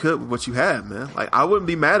best you could with what you had, man. Like, I wouldn't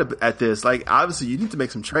be mad at this. Like, obviously you need to make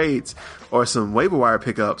some trades or some waiver wire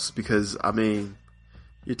pickups because, I mean,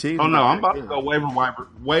 your team. Oh no, I'm about to go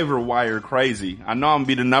waiver wire crazy. I know I'm gonna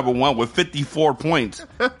be the number one with 54 points.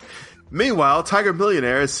 Meanwhile, Tiger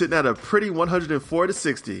Millionaire is sitting at a pretty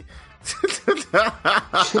 104-60.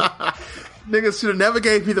 Niggas should have never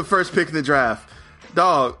gave me the first pick in the draft.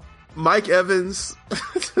 Dog, Mike Evans,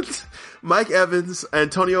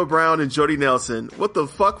 Antonio Brown, and Jordy Nelson. What the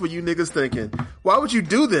fuck were you niggas thinking? Why would you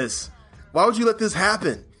do this? Why would you let this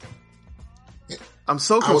happen? I'm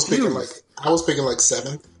so confused. I was picking like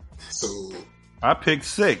 7th. So I picked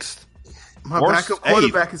 6th. My backup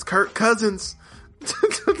quarterback is Kirk Cousins.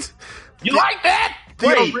 You like that?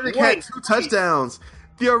 Theo Riddick had 2 touchdowns.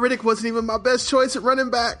 Theo Riddick wasn't even my best choice at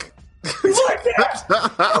running back. You like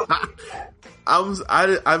that?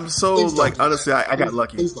 I'm so, like, honestly, I got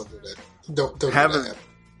lucky. Please don't do that. Don't do that.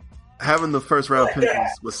 Having the first round pick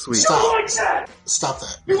was sweet. Stop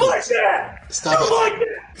that. You like that? Stop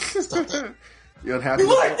it. Stop that. You unhappy?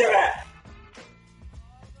 that?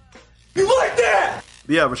 You like that?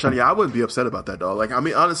 Yeah, Rashani, I wouldn't be upset about that, dog. Like, I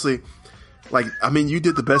mean, honestly, you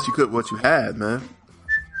did the best you could with what you had, man.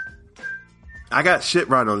 I got shit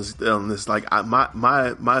right on this. Like,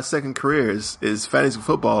 my second career is fantasy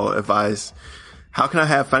football advice. How can I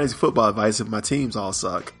have fantasy football advice if my teams all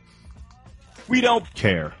suck? We don't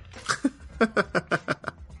care.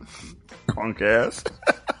 Punk ass.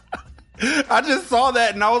 I just saw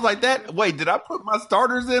that and I was like, wait, did I put my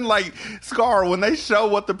starters in? Like, Scar, when they show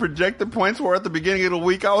what the projected points were at the beginning of the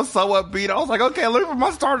week, I was so upbeat. I was like, okay, look for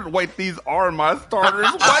my starters. Wait, these are my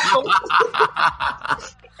starters.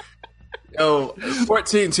 What? Yo,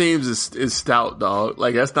 14 teams is stout, dog.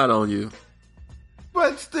 Like, that's not on you.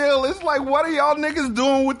 But still, it's like, what are y'all niggas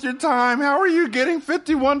doing with your time? How are you getting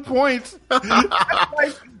 51 points?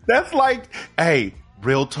 That's like, hey,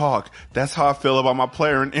 real talk. That's how I feel about my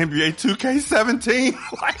player in NBA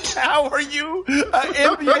 2K17. Like, how are you an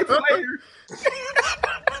NBA player?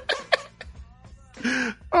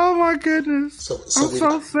 Oh my goodness. So I'm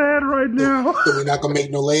so sad right now. So we're not gonna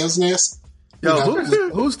make no layers, Ness? Yo,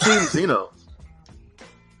 who's Team Zeno?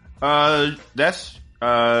 That's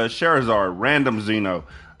Charizard, random Zeno.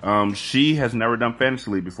 She has never done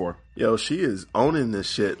Fantasy League before. Yo, she is owning this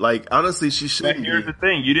shit. Like, honestly, she shouldn't. But here's the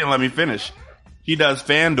thing: you didn't let me finish. She does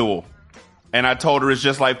FanDuel, and I told her it's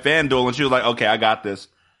just like FanDuel, and she was like, "Okay, I got this."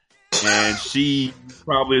 And she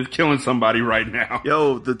probably is killing somebody right now.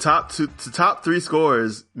 Yo, the top three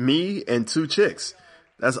scorers, me and two chicks.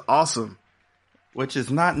 That's awesome. Which is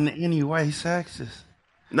not in any way sexist.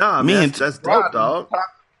 Nah, man, that's dope, dog.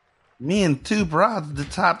 Me and two broads, the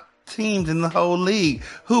top teams in the whole league.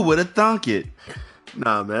 Who would have thunk it?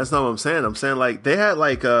 Nah, man, that's not what I'm saying. I'm saying, like, they had,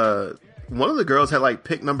 like, one of the girls had, like,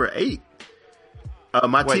 pick number 8.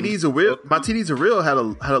 My TDs are real had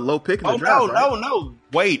a low pick in the draft. No.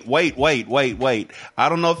 Wait. I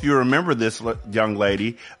don't know if you remember this young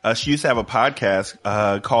lady. She used to have a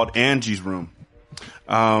podcast called Angie's Room.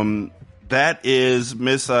 That is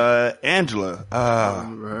Miss Angela.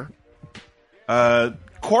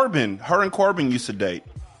 Corbin. Her and Corbin used to date.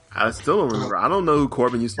 I still don't remember. I don't know who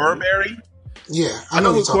Corbin used to Burberry? Yeah, I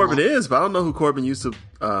know who Corbin is, but I don't know who Corbin used to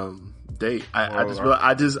date.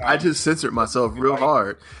 I just censored myself real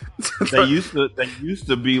hard. They used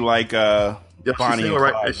to be like Bonnie and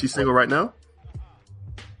Clyde. Is she single right now?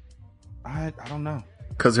 I don't know.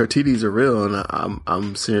 Because her TDs are real, and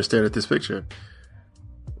I'm sitting here staring at this picture.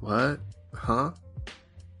 What? Huh?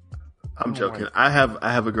 I'm joking. I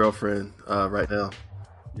have a girlfriend right now.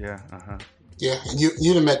 Yeah. Yeah, and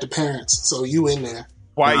you done met the parents, so you in there.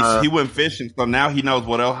 Twice. He went fishing, so now he knows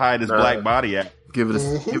what he'll hide his black body at. Give it a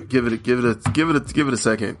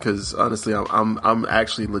second, because honestly, I'm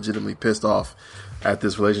actually legitimately pissed off at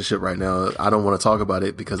this relationship right now. I don't want to talk about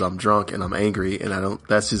it because I'm drunk and I'm angry, and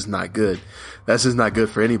that's just not good. That's just not good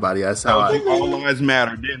for anybody. That's how all lives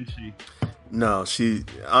matter, didn't she? No, she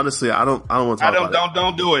honestly, I don't want to talk about it.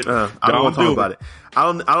 Don't do it. I don't want to talk about it. I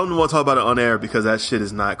don't want to talk about it on air because that shit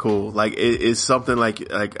is not cool. Like it's something like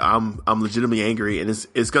I'm legitimately angry, and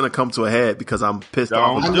it's gonna come to a head because I'm pissed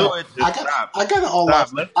off. I got an all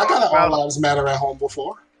lives matter at home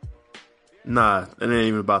before. Nah, it ain't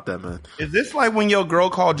even about that, man. Is this like when your girl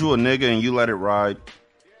called you a nigga and you let it ride?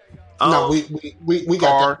 No, we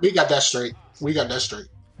got that straight. We got that straight.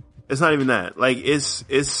 It's not even that. Like it's.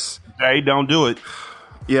 Jay, don't do it.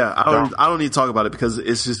 Yeah, I don't need to talk about it because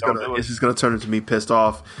it's just gonna turn into me pissed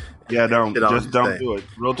off. Yeah, don't do it.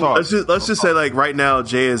 Real talk. Let's just say, like, right now,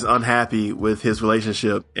 Jay is unhappy with his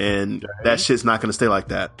relationship, and that shit's not gonna stay like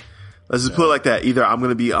that. Let's just put it like that. Either I'm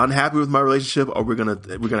gonna be unhappy with my relationship, or we're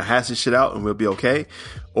gonna hash this shit out and we'll be okay,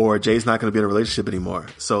 or Jay's not gonna be in a relationship anymore.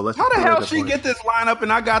 So let's. How the hell she get this lineup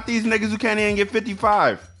and I got these niggas who can't even get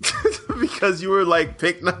 55? Because you were like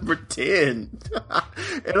pick number 10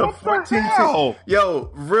 and a 14. Yo,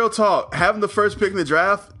 real talk. Having the first pick in the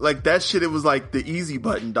draft, like that shit, it was like the easy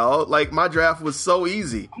button, dog. Like my draft was so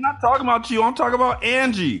easy. I'm not talking about you. I'm talking about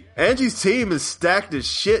Angie. Angie's team is stacked as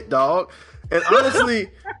shit, dog. And honestly,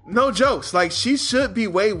 no jokes. Like she should be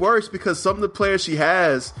way worse because some of the players she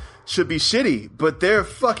has should be shitty, but they're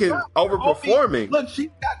fucking overperforming. Look, she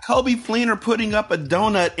got Kobe Fleener putting up a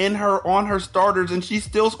donut on her starters, and she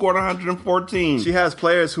still scored 114. She has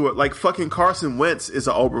players who are like fucking Carson Wentz is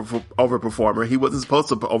an overperformer. He wasn't supposed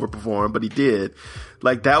to overperform, but he did.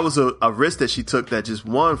 Like that was a risk that she took that just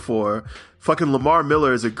won for. Fucking Lamar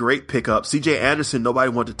Miller is a great pickup. CJ Anderson,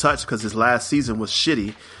 nobody wanted to touch because his last season was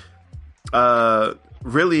shitty.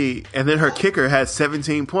 Really, and then her kicker had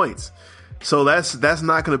 17 points. So that's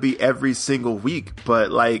not going to be every single week, but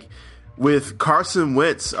like with Carson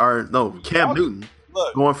Wentz Cam Newton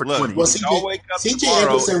going for 20. Well, CJ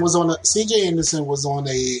Anderson was on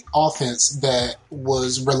a offense that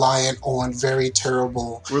was reliant on very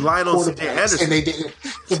terrible CJ Anderson. And they didn't.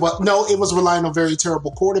 It was relying on very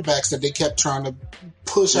terrible quarterbacks that they kept trying to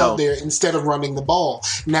push out there instead of running the ball.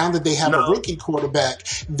 Now that they have a rookie quarterback,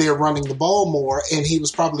 they're running the ball more, and he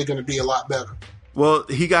was probably going to be a lot better. Well,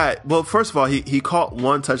 first of all, he caught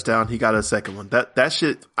one touchdown. He got a second one. That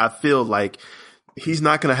shit, I feel like he's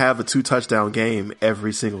not going to have a 2-touchdown game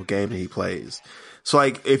every single game that he plays. So,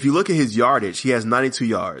 like, if you look at his yardage, he has 92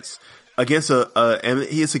 yards against and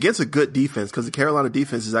it's against a good defense, because the Carolina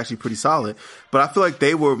defense is actually pretty solid. But I feel like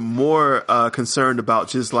they were more concerned about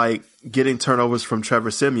just like getting turnovers from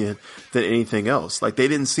Trevor Siemian than anything else. Like, they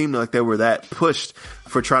didn't seem like they were that pushed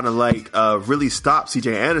for trying to like really stop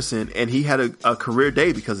CJ Anderson, and he had a career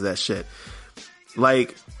day because of that shit.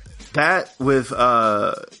 Like that with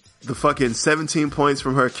the fucking 17 points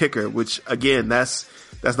from her kicker, which again, that's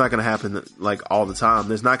not going to happen like all the time.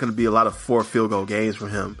 There's not going to be a lot of 4 field goal games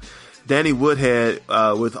from him. Danny Woodhead,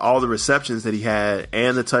 with all the receptions that he had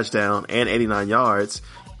and the touchdown and 89 yards,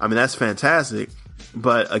 I mean, that's fantastic.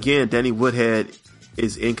 But again, Danny Woodhead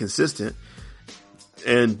is inconsistent.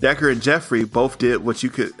 And Decker and Jeffrey both did what you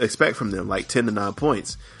could expect from them, like 10 to 9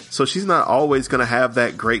 points. So she's not always going to have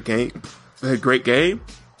that great game.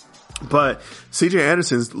 But CJ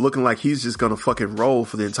Anderson's looking like he's just going to fucking roll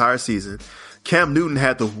for the entire season. Cam Newton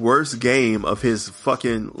had the worst game of his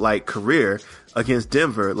fucking like career against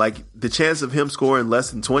Denver. Like, the chance of him scoring less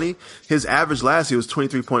than 20, his average last year was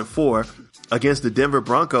 23.4 against the Denver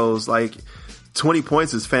Broncos. Like, 20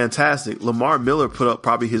 points is fantastic. Lamar Miller put up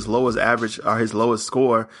probably his lowest average or his lowest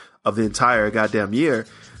score of the entire goddamn year.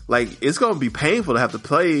 Like, it's going to be painful to have to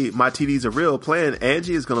play My TDs Are Real. Playing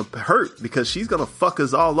Angie is going to hurt because she's going to fuck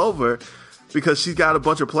us all over, because she's got a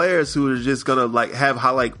bunch of players who are just going to like have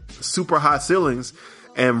super high ceilings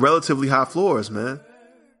and relatively high floors, man.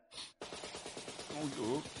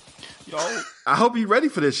 Yo, I hope you're ready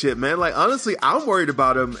for this shit, man. Like, honestly, I'm worried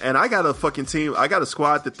about him, and I got a fucking team. I got a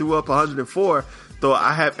squad that threw up 104, though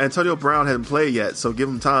Antonio Brown hadn't played yet, so give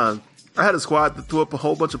him time. I had a squad that threw up a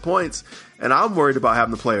whole bunch of points, and I'm worried about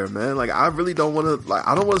having to play her, man. Like, I really don't want to. Like,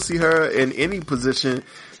 I don't want to see her in any position.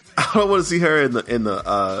 I don't want to see her in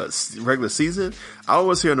the regular season. I don't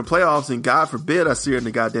want to see her in the playoffs, and God forbid I see her in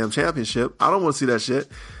the goddamn championship. I don't want to see that shit.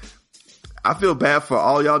 I feel bad for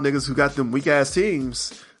all y'all niggas who got them weak ass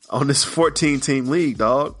teams on this 14-team league,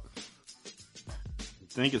 dog.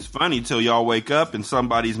 I think it's funny till y'all wake up and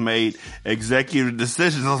somebody's made executive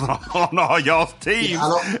decisions on all y'all's teams. Yeah,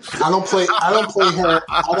 I don't play her.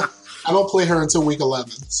 I don't play her until week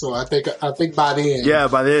 11. So I think by then. Yeah,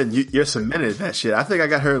 by then you're cemented that shit. I think I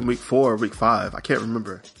got her in week 4 or week 5. I can't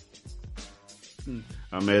remember.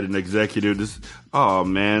 I made an executive. Oh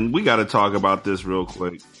man, we got to talk about this real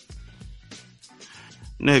quick,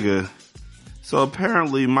 nigga. So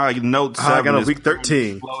apparently my Note 7 I got a week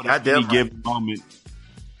 13. Goddamn given moment.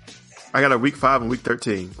 I got a week 5 and week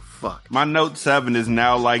 13. Fuck. My Note 7 is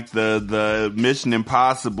now like the Mission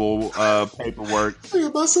Impossible paperwork.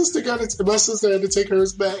 My sister had to take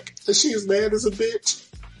hers back, and she is mad as a bitch.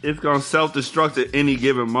 It's gonna self-destruct at any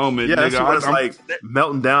given moment. Yeah, nigga. It's like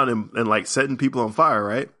melting down and like setting people on fire,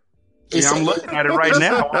 right? Yeah, I'm looking at it right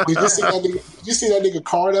now. Did you see that nigga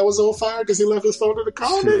car that was on fire because he left his phone in the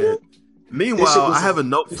car, nigga? Meanwhile, I have a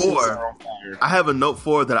Note 4. I have a Note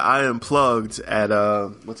 4 that I unplugged at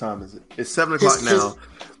what time is it? It's 7:00 now.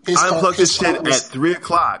 I unplugged this shit at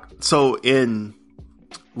 3:00. So in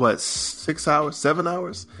what, 6 hours, 7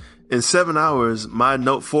 hours? In 7 hours, my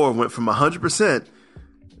Note 4 went from 100%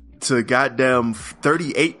 to goddamn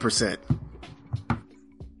 38%.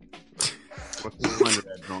 What's the point of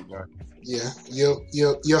that drunk guy? Yeah,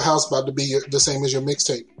 your house about to be the same as your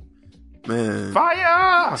mixtape. Man,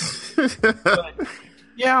 fire!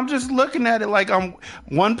 Yeah, I'm just looking at it like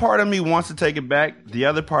one part of me wants to take it back. The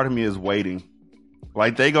other part of me is waiting.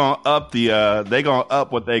 Like they gonna up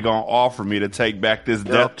what they gonna offer me to take back this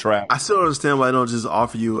death trap. I still don't understand why they don't just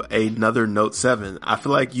offer you another Note 7. I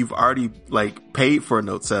feel like you've already like paid for a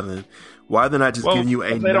Note 7. Why are they not just giving you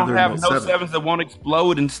another Note 7? They don't have Note 7s that won't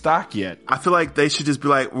explode in stock yet. I feel like they should just be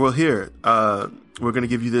like, well, here, we're going to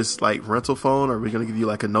give you this like rental phone, or we're going to give you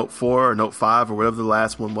like a Note 4 or Note 5 or whatever the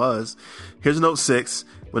last one was. Here's a Note 6.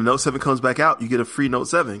 When Note 7 comes back out, you get a free Note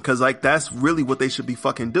 7. Cause like that's really what they should be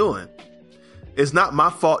fucking doing. It's not my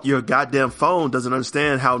fault your goddamn phone doesn't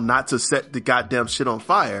understand how not to set the goddamn shit on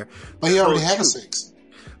fire. But you already have a 6.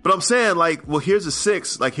 But I'm saying like, well, here's a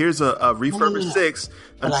 6. Like here's a refurbished 6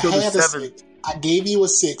 until the 7. I gave you a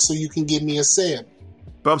 6 so you can give me a 7.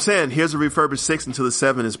 But I'm saying, here's a refurbished 6 until the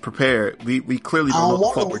 7 is prepared. We clearly don't know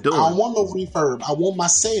what the fuck we're doing. I don't want no refurb. I want my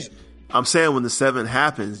 7. I'm saying when the 7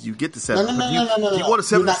 happens, you get the 7. No. You want a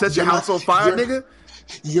 7 to set your house on fire, nigga?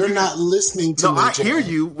 You're not listening to me, No, I Jay. hear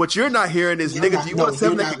you. What you're not hearing is, nigga, do you want a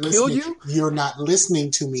 7 that can kill you? You're not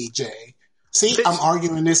listening to me, Jay. See, bitch, I'm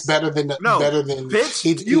arguing this better than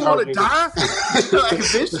bitch. You want to die? Like,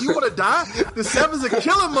 bitch, you want to die? The 7's are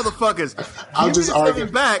killing motherfuckers. I'll Give just me the 7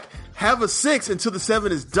 argue. back. Have a 6 until the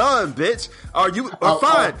 7 is done, bitch.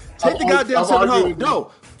 Fine. Take the goddamn I'm 7 home. arguing-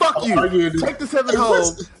 No, fuck I'm you. arguing- Take the 7 Hey, home.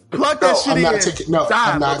 listen. Plug that shit I'm in. not taking. No,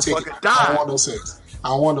 die, I'm not taking. motherfucker. I Die. don't want no 6. I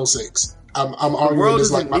don't want no 6. I'm arguing world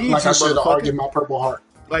this like doesn't need I you, should have motherfucker. argued my Purple Heart.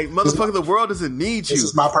 Like, motherfucker, the world doesn't need you. This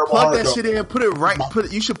is my Purple Plug Heart, that though. shit in. Put it right.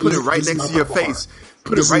 You should put it right This is next my to your Purple face. Heart.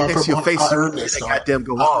 Put This it is right my next to your Purple face. Heart. I So earned that this, dog. goddamn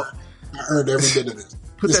go off. I earned every bit of it.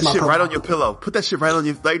 Put This that is my shit Purple right on Heart. your pillow. Put that shit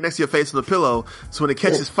right next to your face on the pillow. So when it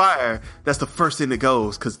catches fire, that's the first thing that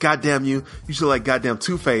goes. Cause goddamn you should like goddamn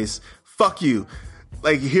Two-Face. Fuck you.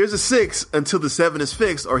 Like, here's a 6 until the 7 is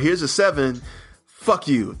fixed, or here's a 7. Fuck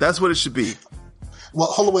you. That's what it should be. Well,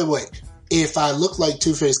 hold on, wait. If I look like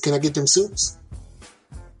Two-Face, can I get them suits?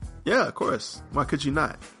 Yeah, of course. Why could you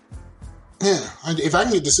not? Yeah, if I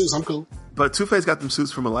can get the suits, I'm cool. But Two-Face got them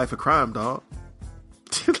suits from A Life of Crime, dog.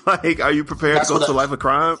 Like, are you prepared That's to go what to A Life of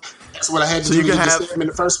Crime? That's what I had to So do you to can get have- them in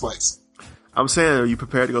the first place. I'm saying, are you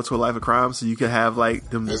prepared to go to A Life of Crime so you can have like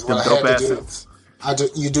them That's dope what I had ass to do. suits?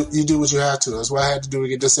 You do what you have to. That's what I had to do to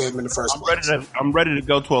get this in the first place. I'm ready to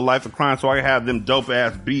go to a life of crime so I can have them dope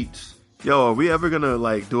ass beats. Yo, are we ever gonna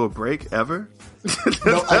like do a break ever?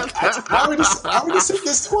 No, I already said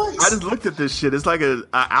this twice. I just looked at this shit. It's like an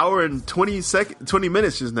hour and 20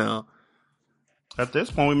 minutes just now. At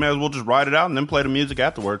this point, we may as well just write it out and then play the music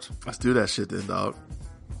afterwards. Let's do that shit then, dog.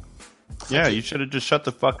 Yeah, you should have just shut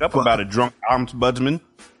the fuck up about it, drunk ombudsman.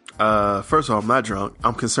 First of all, I'm not drunk.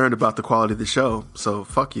 I'm concerned about the quality of the show, so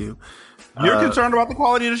fuck you. You're concerned about the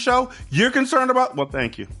quality of the show? You're concerned about... Well,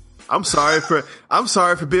 thank you. I'm sorry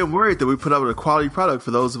for being worried that we put out a quality product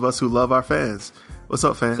for those of us who love our fans. What's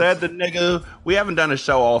up, fans? Said the nigga, we haven't done a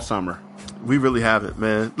show all summer. We really haven't,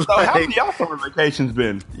 man. So how have y'all summer vacations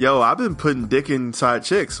been? Yo, I've been putting dick inside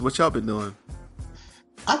chicks. What y'all been doing?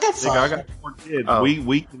 I got Nigga, I five. got 4 kids.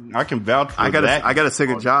 Oh. I can vouch for I that. got a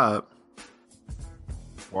second job.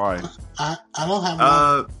 Why? I don't have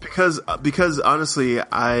one. Because honestly,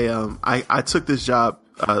 I took this job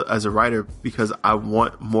as a writer because I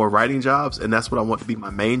want more writing jobs, and that's what I want to be my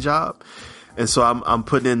main job. And so I'm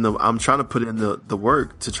trying to put in the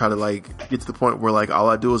work to try to like get to the point where like all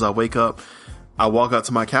I do is I wake up, I walk out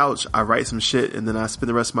to my couch, I write some shit, and then I spend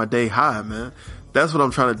the rest of my day high, man. That's what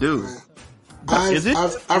I'm trying to do.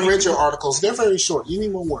 I've read your articles. They're very short. You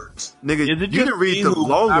need more words. Nigga, Is it you just didn't read me the who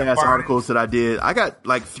long ass I find- articles that I did. I got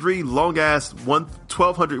like 3 long ass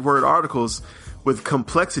 1,200 word articles with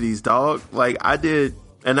complexities, dog. Like I did,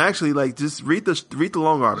 and actually, like just read the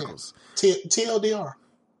long articles. TLDR.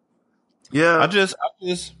 Yeah,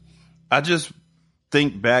 I just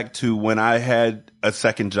think back to when I had a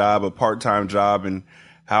second job, a part-time job, and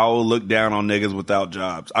how I would look down on niggas without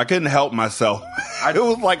jobs. I couldn't help myself. It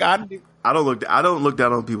was like I don't look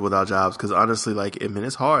down on people without jobs because honestly, like,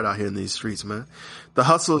 it's hard out here in these streets, man. The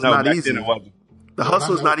hustle is not back easy. then it wasn't. The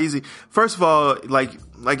hustle is not easy. First of all, like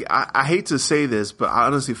I hate to say this, but I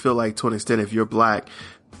honestly feel like to an extent, if you're black,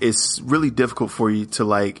 it's really difficult for you to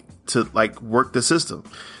work the system.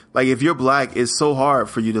 Like if you're black, it's so hard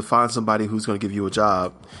for you to find somebody who's going to give you a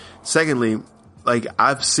job. Secondly, like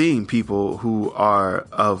I've seen people who are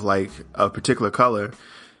of like a particular color,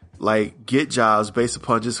 like get jobs based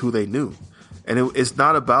upon just who they knew. And it's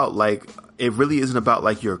not about like, it really isn't about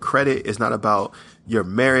like your credit. It's not about your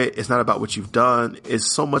merit. It's not about what you've done.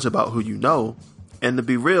 It's so much about who you know. And to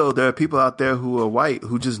be real, there are people out there who are white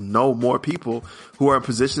who just know more people who are in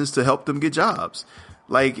positions to help them get jobs.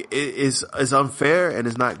 Like it's unfair and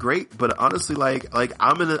it's not great, but honestly, like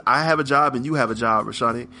I have a job and you have a job,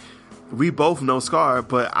 Rashani. We both know Scar,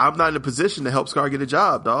 but I'm not in a position to help Scar get a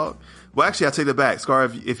job, dog. Well, actually, I take that back. Scar,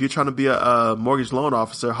 if you're trying to be a mortgage loan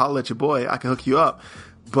officer, holler at your boy. I can hook you up.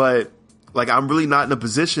 But like, I'm really not in a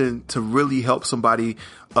position to really help somebody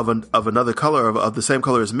of another color, of the same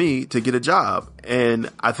color as me, to get a job. And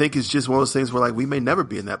I think it's just one of those things where like we may never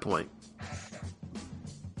be in that point.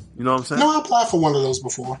 You know what I'm saying? No, I applied for one of those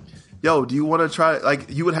before. Yo, do you want to try? Like,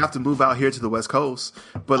 you would have to move out here to the West Coast,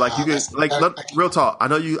 but like you can, like, real talk. I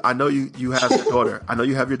know you have your daughter. I know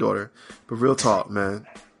you have your daughter, but real talk, man.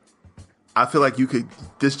 I feel like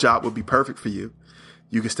this job would be perfect for you.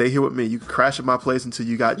 You could stay here with me. You could crash at my place until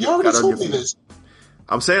you got. You already got on told your me feet. this.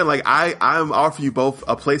 I'm saying, like, I'm offering you both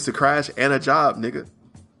a place to crash and a job, nigga.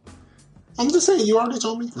 I'm just saying, you already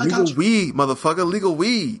told me. I Legal got you. weed, motherfucker. Legal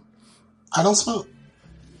weed. I don't smoke.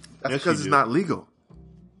 That's Yes, because you it's do. not legal.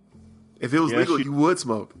 If it was Yes, legal, you- you would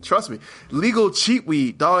smoke. Trust me. Legal cheap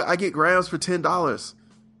weed, dog. I get grams for $10.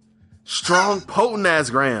 Strong, potent ass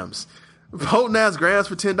grams. Potent ass grams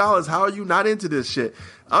for $10. How are you not into this shit?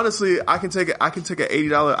 Honestly, I can take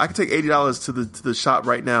 $80. I can take $80 to the shop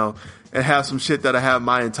right now and have some shit that I have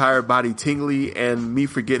my entire body tingly and me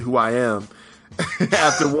forget who I am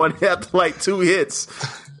after like 2 hits.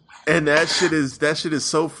 And that shit is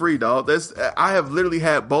so free, dog. I have literally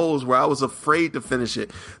had bowls where I was afraid to finish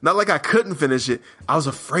it. Not like I couldn't finish it. I was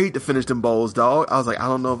afraid to finish them bowls, dog. I was like, I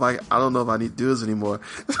don't know if I need to do this anymore.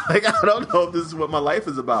 Like, I don't know if this is what my life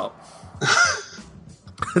is about.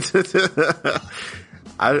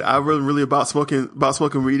 I wasn't really about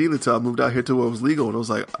smoking weed either until I moved out here to where it was legal, and I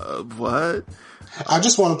was like, what? I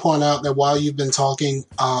just want to point out that while you've been talking,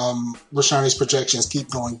 Rashani's projections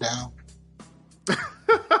keep going down.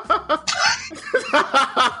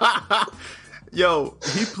 Yo,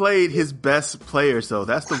 he played his best players though.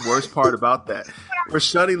 That's the worst part about that.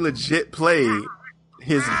 Rashani legit played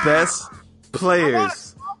his best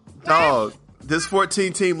players. Dog, this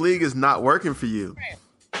 14-team league is not working for you.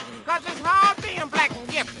 Cause it's hard being black and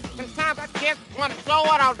gifted. Sometimes I just want to throw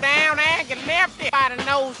it all down and get left it by the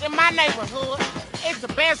nose in my neighborhood. It's the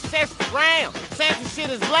best test around. Sassy shit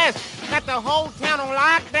is blessed. Got the whole town on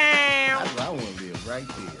lockdown. I want to live right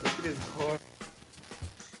there. Look at this car.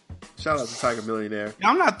 Shout out to Tiger Millionaire.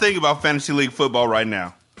 I'm not thinking about fantasy league football right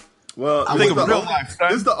now. Well, I'm thinking of real life, son.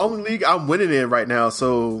 this is the only league I'm winning in right now,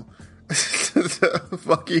 so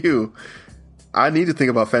fuck you. I need to think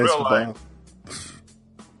about fantasy Real football. life.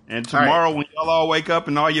 And tomorrow, when y'all all wake up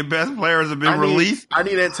and all your best players have been released, I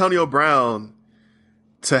need Antonio Brown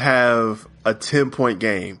to have a 10-point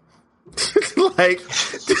game. Like,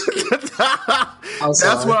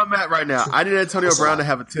 that's where I'm at right now. I need Antonio Brown to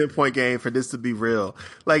have a 10-point game for this to be real.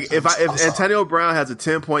 Like, if Antonio Brown has a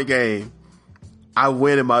 10-point game, I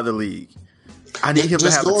win in my other league. I need him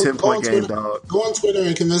to have a 10-point game, dog. Go on Twitter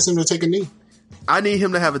and convince him to take a knee. I need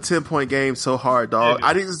him to have a 10-point game so hard, dog.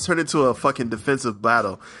 I need this to turn into a fucking defensive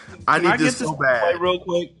battle. I need this so bad. Real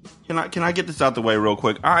quick. Can I get this out the way real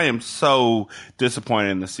quick? I am so disappointed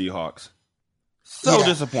in the Seahawks.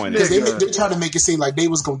 Disappointed. Because they tried to make it seem like they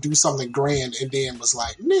was going to do something grand and then was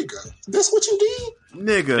like, nigga, this what you did?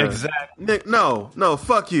 Nigga. Exactly. No,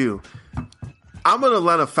 fuck you. I'm an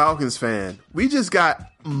Atlanta Falcons fan. We just got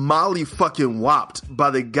molly fucking whopped by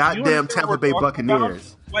the goddamn Tampa Bay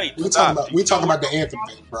Buccaneers. Wait, we talking about the anthem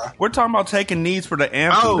thing, bro. We're talking about taking knees for the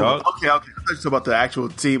anthem, dog. Okay. I thought you were talking about the actual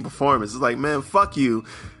team performance. It's like, man, fuck you.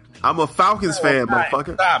 I'm a Falcons fan,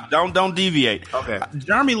 motherfucker. Stop. Don't deviate. Okay.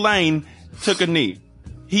 Jeremy Lane took a knee.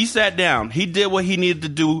 He sat down. He did what he needed to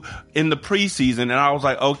do in the preseason, and I was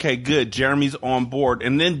like, okay, good. Jeremy's on board.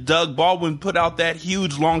 And then Doug Baldwin put out that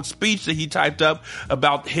huge, long speech that he typed up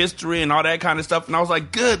about history and all that kind of stuff. And I was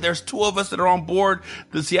like, good. There's 2 of us that are on board.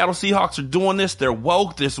 The Seattle Seahawks are doing this. They're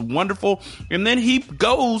woke. This is wonderful. And then he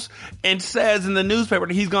goes and says in the newspaper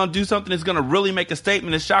that he's going to do something that's going to really make a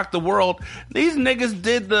statement and shock the world. These niggas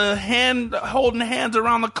did the holding hands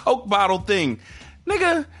around the Coke bottle thing.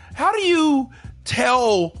 Nigga, how do you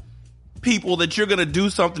tell people that you're going to do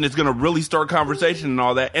something that's going to really start conversation and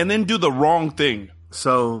all that, and then do the wrong thing?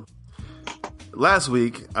 So last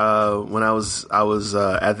week, when I was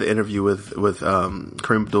at the interview with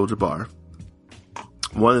Kareem Abdul-Jabbar,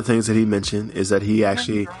 one of the things that he mentioned is that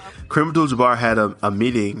Kareem Abdul-Jabbar had a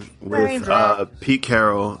meeting with Pete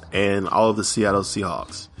Carroll and all of the Seattle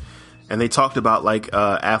Seahawks, and they talked about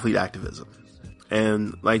athlete activism.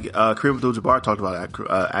 And Kareem Abdul-Jabbar talked about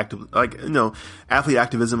athlete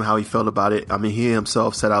activism, how he felt about it. I mean, he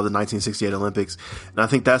himself set out the 1968 Olympics, and I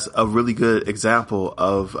think that's a really good example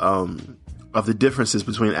of the differences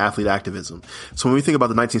between athlete activism. So when we think about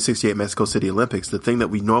the 1968 Mexico City Olympics, the thing that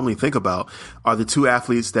we normally think about are the 2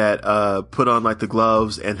 athletes that put on the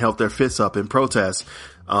gloves and held their fists up in protest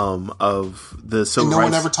of the civil rights. And no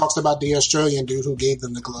one ever talks about the Australian dude who gave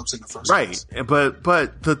them the gloves in the first place. Right. But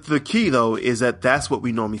the key though is that that's what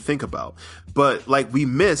we normally think about. But we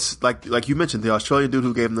miss, like you mentioned, the Australian dude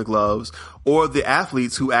who gave them the gloves, or the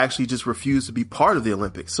athletes who actually just refused to be part of the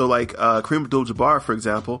Olympics. So Kareem Abdul-Jabbar, for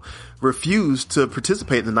example, refused to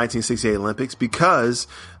participate in the 1968 Olympics because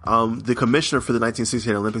the commissioner for the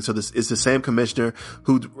 1968 Olympics is the same commissioner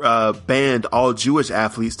who banned all Jewish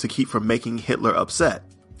athletes to keep from making Hitler upset.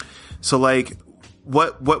 So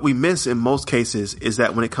what we miss in most cases is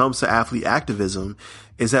that when it comes to athlete activism,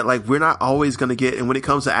 is that we're not always going to get, and when it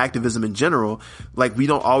comes to activism in general, we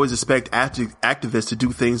don't always expect activists to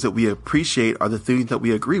do things that we appreciate or the things that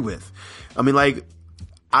we agree with. I mean,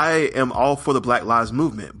 I am all for the Black Lives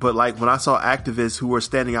Movement, but like when I saw activists who were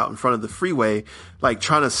standing out in front of the freeway, like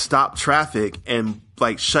trying to stop traffic and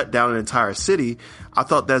like shut down an entire city, I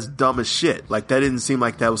thought that's dumb as shit. Like that didn't seem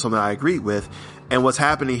like that was something I agreed with. And what's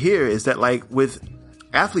happening here is that like with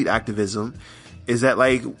athlete activism is that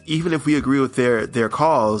like even if we agree with their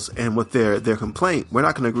cause and with their complaint, we're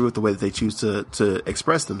not going to agree with the way that they choose to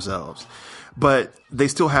express themselves, but they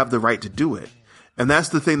still have the right to do it. And that's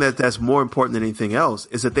the thing that's more important than anything else,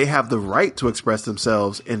 is that they have the right to express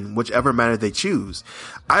themselves in whichever manner they choose.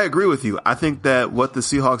 I agree with you. I think that what the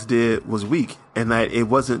Seahawks did was weak and that it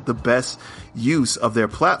wasn't the best use of their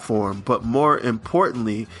platform. But more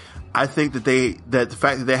importantly, I think that the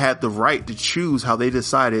fact that they had the right to choose how they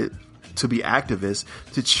decided to be activists,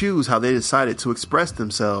 to choose how they decided to express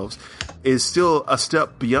themselves, is still a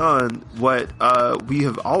step beyond what we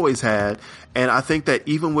have always had. And I think that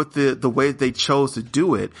even with the way that they chose to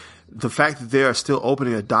do it, the fact that they are still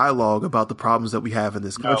opening a dialogue about the problems that we have in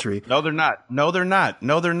this country. No, they're not. No, they're not.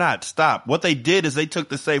 No, they're not. Stop. What they did is they took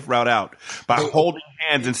the safe route out by holding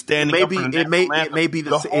hands and standing up for the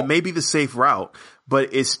it may be the safe route,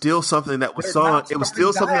 but it's still something that was seen. It was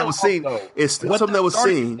still something that was seen. It's still something that was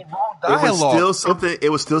seen. It was still something. It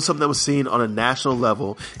was still something that was seen on a national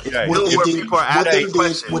level. What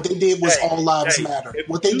they did was all lives matter.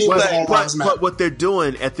 What they did was all lives matter. But what they're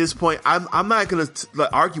doing at this point, I'm not going to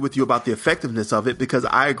argue with you about the effectiveness of it, because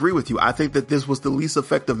I agree with you. I think that this was the least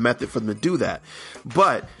effective method for them to do that.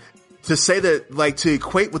 But to say that, like, to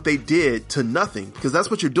equate what they did to nothing, because that's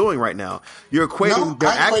what you're doing right now. You're equating their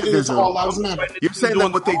activism. You're saying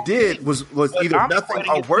that what they did was either nothing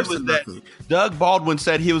or worse than nothing. Doug Baldwin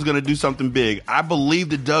said he was going to do something big. I believe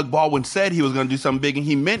that Doug Baldwin said he was going to do something big, and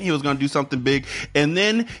he meant he was going to do something big. And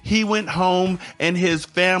then he went home, and his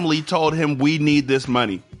family told him, "We need this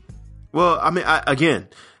money." Well, I mean,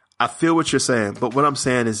 I feel what you're saying, but what I'm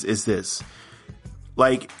saying is this.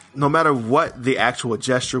 Like, no matter what the actual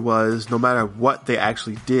gesture was, no matter what they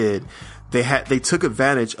actually did, they took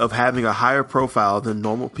advantage of having a higher profile than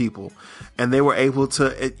normal people. And they were able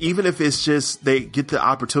to, even if it's just they get the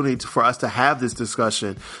opportunity for us to have this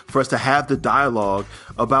discussion, for us to have the dialogue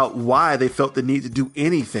about why they felt the need to do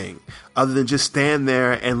anything other than just stand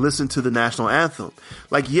there and listen to the national anthem.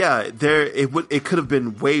 Like, yeah, it could have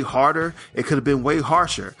been way harder. It could have been way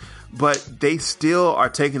harsher. But they still are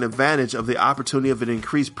taking advantage of the opportunity of an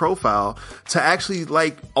increased profile to actually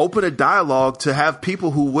like open a dialogue, to have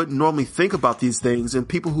people who wouldn't normally think about these things and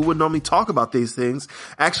people who would normally talk about these things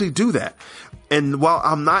actually do that. And while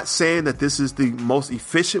I'm not saying that this is the most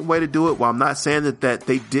efficient way to do it, while I'm not saying that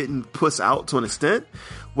they didn't puss out to an extent,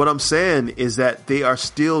 what I'm saying is that they are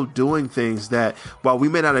still doing things that, while we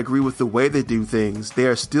may not agree with the way they do things, they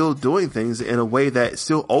are still doing things in a way that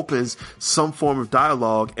still opens some form of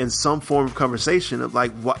dialogue and some form of conversation of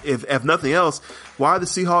like, if nothing else, why are the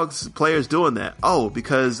Seahawks players doing that? Oh,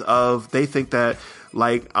 because they think that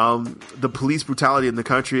like, the police brutality in the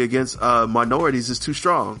country against, minorities is too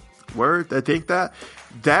strong. Word, they think that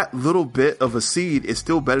little bit of a seed is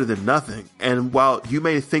still better than nothing. And while you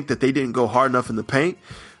may think that they didn't go hard enough in the paint,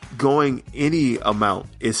 going any amount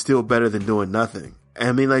is still better than doing nothing.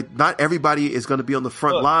 I mean, like, not everybody is going to be on the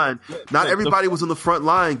front line. Not everybody was on the front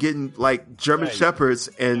line getting like German shepherds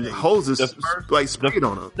and hoses like sprayed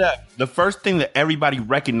on them. The first thing that everybody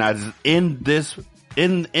recognizes in this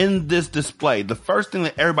display, the first thing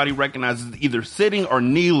that everybody recognizes is either sitting or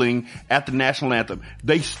kneeling at the national anthem.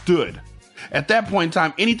 They stood. At that point in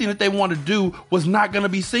time, anything that they want to do was not going to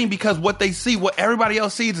be seen, because what everybody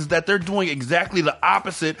else sees is that they're doing exactly the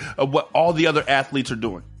opposite of what all the other athletes are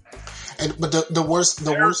doing. But the worst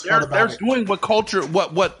part about they're doing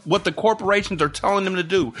what the corporations are telling them to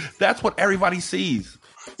do. That's what everybody sees.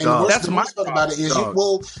 And the worst part about it is,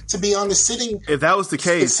 to be honest, if that was the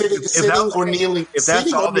case, sitting or kneeling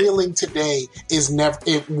today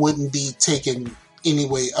it wouldn't be taken any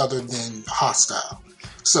way other than hostile.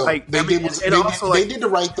 So they did the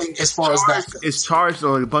right thing as far as that goes. It's charged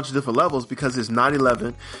on a bunch of different levels because it's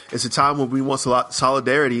 9/11. It's a time when we want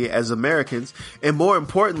solidarity as Americans, and more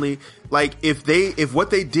importantly, like if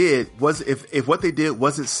what they did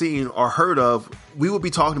wasn't seen or heard of, we would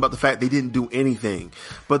be talking about the fact they didn't do anything.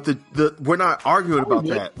 But we're not arguing about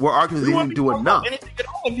that. We're arguing they didn't do enough.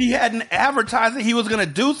 If he hadn't advertised that he was going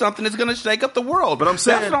to do something, it's going to shake up the world. But I'm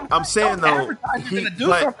saying though, he's going to do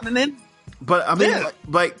something, and then But I mean,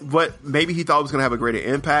 but maybe he thought it was going to have a greater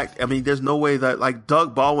impact. I mean, there's no way that like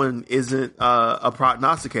Doug Baldwin isn't a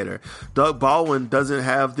prognosticator. Doug Baldwin doesn't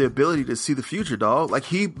have the ability to see the future, dog. Like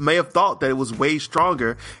he may have thought that it was way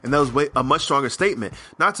stronger, and that was a much stronger statement.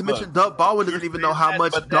 Not to mention, Doug Baldwin doesn't even know how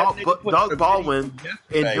much Doug Baldwin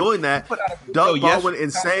in doing that. Doug Baldwin in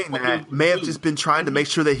saying that may have just been trying to make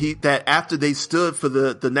sure that after they stood for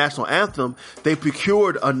the national anthem, they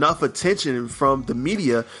procured enough attention from the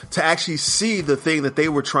media to actually see the thing that they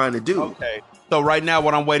were trying to do. Okay. So right now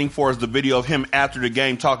what I'm waiting for is the video of him after the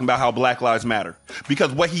game talking about how Black Lives Matter.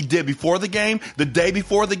 Because what he did before the game, the day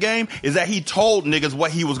before the game, is that he told niggas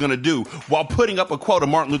what he was going to do while putting up a quote of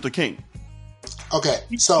Martin Luther King. Okay.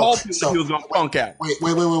 He told people he was going to punk out. Wait.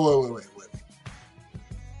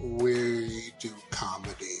 We do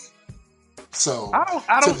comedy. So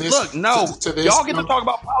I don't look. No, y'all get to talk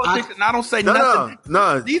about politics, and I don't say nothing.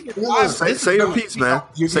 No. Say your piece, man.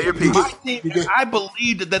 Say your piece. My team, I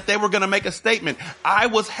believed that they were going to make a statement. I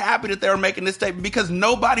was happy that they were making this statement because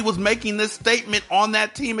nobody was making this statement on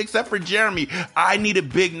that team except for Jeremy. I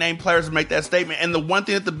needed big name players to make that statement, and the one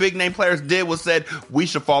thing that the big name players did was said we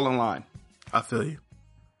should fall in line. I feel you.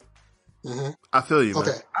 Mm-hmm. I feel you, man.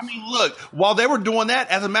 Okay. I mean, look, while they were doing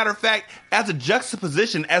that, as a matter of fact, as a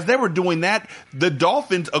juxtaposition, as they were doing that, the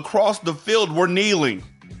Dolphins across the field were kneeling.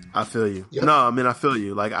 I feel you. Yep. No, I mean, I feel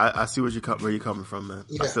you. Like, I see where you're coming from, man.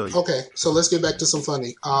 Yeah. I feel you. Okay, so let's get back to some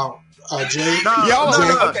funny. Jay,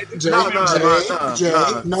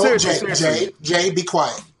 Jay, be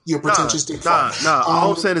quiet. You're pretentious dick fart.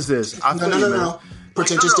 All I'm saying is this. No.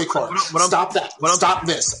 Pretentious dick fart. Stop that. Stop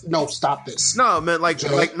this. No, stop this. No, man, that's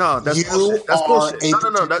bullshit. That's bullshit.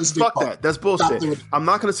 Fuck that. That's bullshit. I'm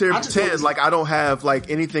not going to sit here and pretend like I don't have like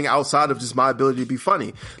anything outside of just my ability to be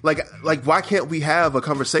funny. Like why can't we have a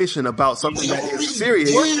conversation about something that is serious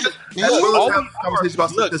as well as have a conversation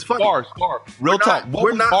about something that's funny? Real talk.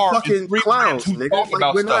 We're not fucking clowns,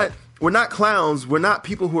 nigga. Like, we're not clowns. We're not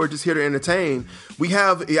people who are just here to entertain. We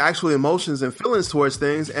have actual emotions and feelings towards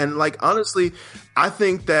things. And like, honestly, I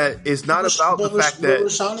think that it's not about the fact that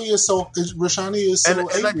Rashani is so and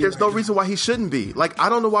like, there's no reason why he shouldn't be. Like, I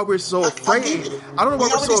don't know why we're so afraid. I don't know why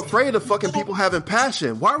we're so afraid of fucking people having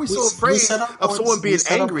passion. Why are we so afraid of someone being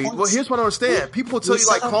angry? Well, here's what I understand. People tell you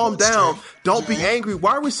like, calm down, don't be angry.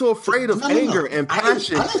 Why are we so afraid of anger and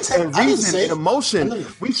passion and reason and emotion?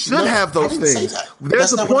 We should have those things.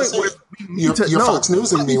 There's a point where you're Fox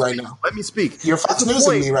Newsing me right now. Let me speak. You're Fox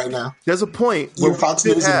Newsing me right now. There's a point where you're Fox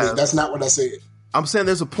Newsing me. That's not what I said. I'm saying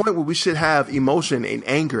there's a point where we should have emotion and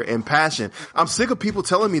anger and passion. I'm sick of people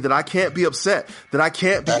telling me that I can't be upset, that I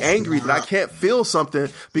can't be angry, that I can't feel something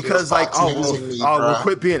because like, well,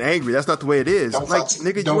 quit being angry. That's not the way it is.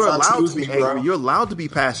 Nigga, you're allowed to be angry. You're allowed to be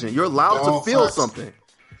passionate. You're allowed to feel something.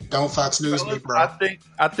 Don't Fox News me, bro. I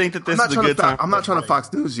think that this is a good time. I'm not trying to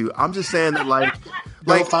Fox News you. I'm just saying that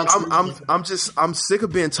I'm sick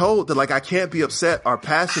of being told that like I can't be upset or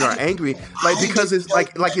passionate or angry because it's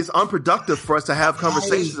like it's unproductive for us to have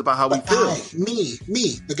conversations about how we feel.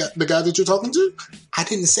 The guy that you're talking to, I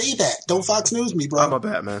didn't say that. Don't Fox News me, bro. Oh, my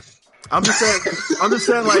bad, man. I'm just saying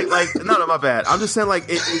like no, my bad. I'm just saying like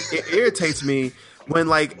it irritates me when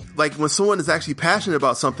when someone is actually passionate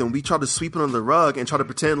about something, we try to sweep it under the rug and try to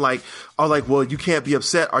pretend well, you can't be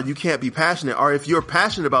upset or you can't be passionate, or if you're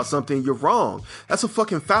passionate about something, you're wrong. That's a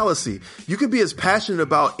fucking fallacy. You can be as passionate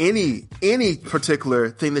about any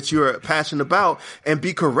particular thing that you're passionate about and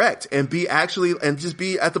be correct and and just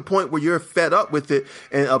be at the point where you're fed up with it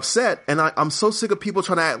and upset. And I'm so sick of people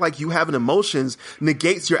trying to act like you having emotions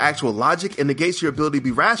negates your actual logic and negates your ability to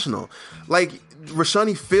be rational. Like,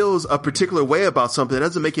 Rashani feels a particular way about something. It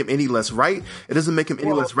doesn't make him any less right. It doesn't make him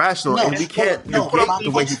any less rational. And we can't negate the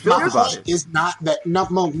way he feels about it. My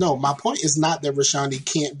point is not that Rashani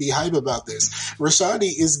can't be hype about this. Rashani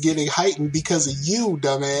is getting heightened because of you,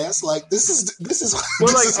 dumbass. Like, this is.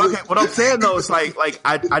 Okay. What I'm saying though is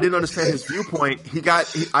I didn't understand his viewpoint. I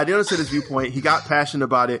didn't understand his viewpoint. He got passionate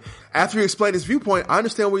about it. After he explained his viewpoint, I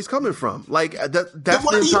understand where he's coming from. Like that's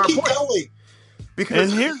the entire point. Going?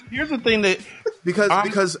 Because here's the thing that because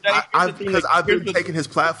I've been taking his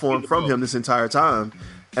platform from him this entire time,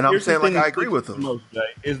 and I'm saying like I agree with him. Most,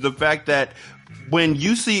 is the fact that when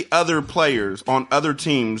you see other players on other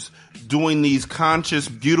teams doing these conscious,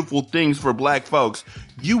 beautiful things for black folks,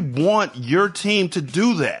 you want your team to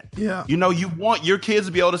do that. Yeah. You know, you want your kids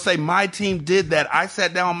to be able to say, my team did that. I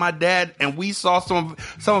sat down with my dad and we saw some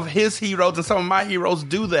of his heroes and some of my heroes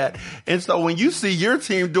do that. And so when you see your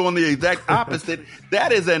team doing the exact opposite,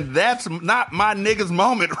 that's not my niggas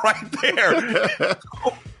moment right there.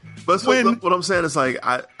 But what I'm saying is like,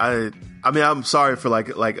 I mean, I'm sorry for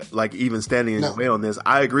like even standing in your way on this.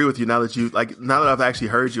 I agree with you now that I've actually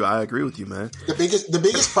heard you. I agree with you, man. The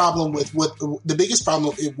biggest problem with what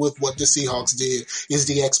the Seahawks did is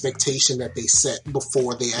the expectation that they set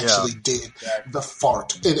before they actually did the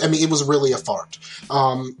fart. It was really a fart.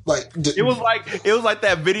 It was like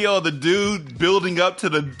that video of the dude building up to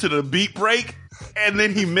the beat break, and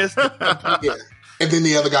then he missed it. Yeah. And then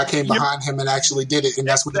the other guy came behind him and actually did it, and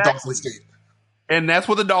that's what the Dolphins did. And that's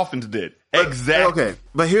what the Dolphins did. Exactly. Okay,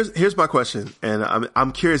 but here's my question, and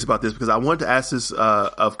I'm curious about this because I wanted to ask this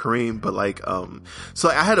of Kareem, but so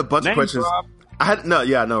I had a bunch of questions. I had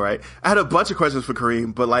a bunch of questions for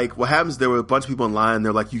Kareem, but what happens? There were a bunch of people in line.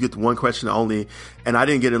 They're like, you get one question only, and I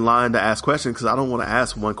didn't get in line to ask questions because I don't want to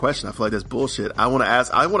ask one question. I feel like that's bullshit. I want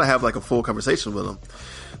to have a full conversation with him.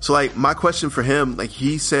 So my question for him,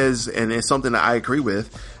 he says, and it's something that I agree with,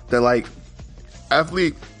 that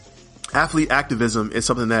athlete activism is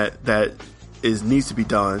something that needs to be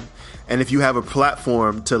done. And if you have a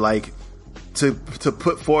platform to to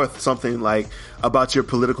put forth something about your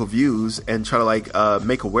political views and try to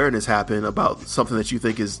make awareness happen about something that you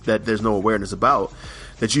think is that there's no awareness about,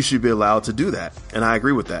 that you should be allowed to do that. And I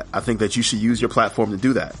agree with that. I think that you should use your platform to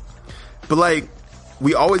do that. But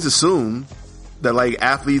we always assume that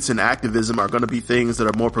athletes and activism are going to be things that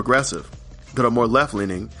are more progressive, that are more left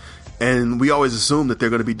leaning. And we always assume that they're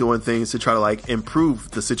going to be doing things to try to improve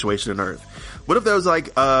the situation on Earth. What if there was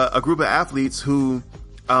a group of athletes who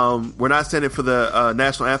were not standing for the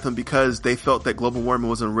national anthem because they felt that global warming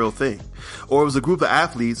wasn't a real thing? Or it was a group of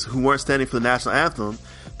athletes who weren't standing for the national anthem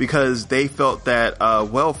because they felt that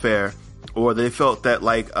welfare, or they felt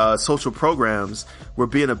that social programs were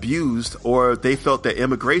being abused, or they felt that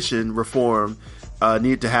immigration reform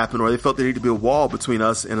needed to happen, or they felt there needed to be a wall between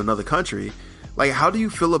us and another country. How do you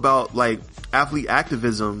feel about athlete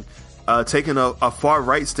activism taking a far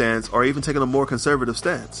right stance, or even taking a more conservative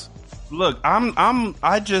stance? Look, my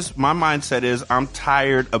mindset is I'm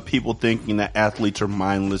tired of people thinking that athletes are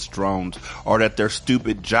mindless drones, or that they're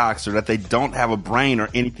stupid jocks, or that they don't have a brain or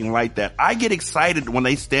anything like that. I get excited when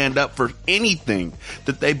they stand up for anything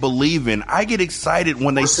that they believe in. I get excited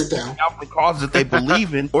when they stand out for causes that they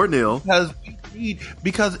believe in. Or Neil.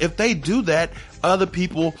 Because if they do that, other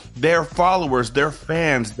people, their followers, their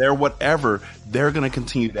fans, their whatever, they're going to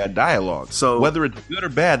continue that dialogue. So whether it's good or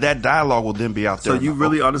bad, that dialogue will then be out there. So you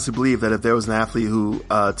really honestly believe that if there was an athlete who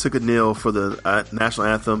took a kneel for the national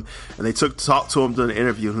anthem, and they talked to him during an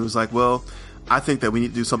interview, and he was like, well, I think that we need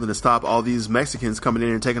to do something to stop all these Mexicans coming in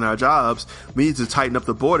and taking our jobs. We need to tighten up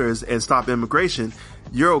the borders and stop immigration.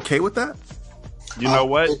 You're okay with that? You know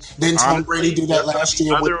what? Didn't Tom Brady do that last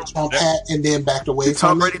year with the Trump hat and then backed away from it? Did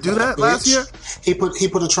Tom Brady do that last year? He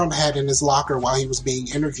put a Trump hat in his locker while he was being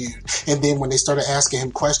interviewed, and then when they started asking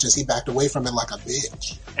him questions, he backed away from it like a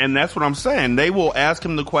bitch. And that's what I'm saying. They will ask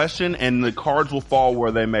him the question, and the cards will fall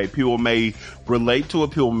where they may. People may relate to it,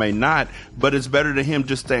 people may not, but it's better than him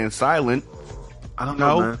just staying silent. I don't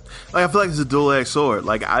know, man. I feel like it's a dual-edged sword.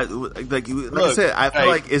 Look, I said, I feel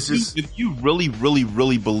like it's just... If you really, really,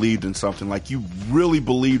 really believed in something, you really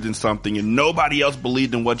believed in something and nobody else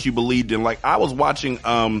believed in what you believed in. I was watching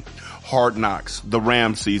Hard Knocks, the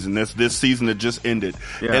Rams season, this season that just ended.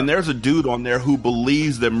 Yeah. And there's a dude on there who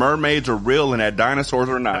believes that mermaids are real and that dinosaurs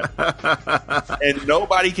are not. And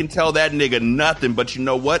nobody can tell that nigga nothing. But you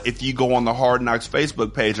know what? If you go on the Hard Knocks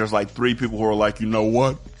Facebook page, there's 3 people who are like, you know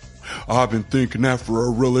what? I've been thinking that for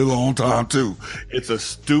a really long time too. It's a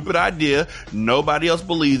stupid idea. Nobody else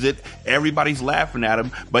believes it. Everybody's laughing at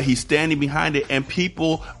him, but he's standing behind it, and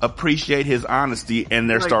people appreciate his honesty, and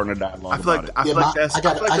they're starting to dialogue about it. I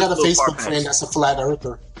got a Facebook friend that's a flat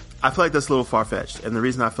earther. I feel like that's a little far-fetched. And the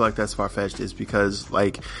reason I feel like that's far-fetched is because,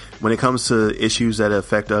 when it comes to issues that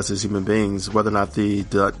affect us as human beings, whether or not the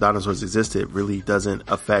dinosaurs existed really doesn't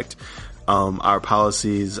affect our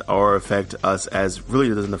policies or affect us really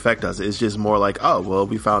doesn't affect us. It's just more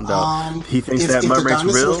we found out he thinks that mermaids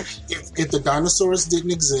real. If the dinosaurs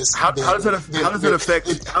didn't exist, how does it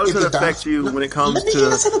affect you when it comes to? Let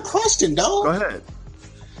me answer the question, dog. Go ahead.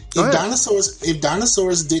 If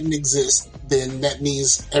dinosaurs didn't exist, then that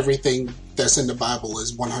means everything that's in the Bible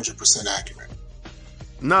is 100% accurate.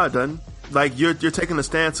 No, it doesn't. You're taking a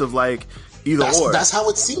stance of either or. That's how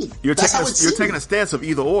it's seen. You're taking a stance of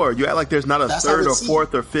either or. You act like there's not a third or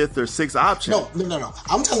fourth or fifth or sixth option. No.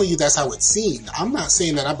 I'm telling you that's how it's seen. I'm not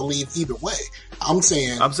saying that I believe either way. I'm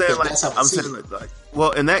saying that's how it's seen.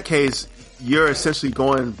 Well, in that case, you're essentially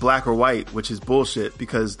going black or white, which is bullshit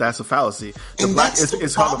because that's a fallacy.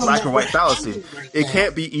 It's called the black or white fallacy. It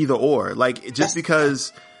can't be either or.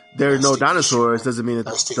 Because there are no That's the dinosaurs issue. doesn't mean that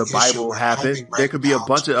That's the the issue Bible we're happened. having There right could be a now,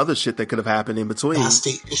 bunch Jay. of other shit that could have happened in between. That's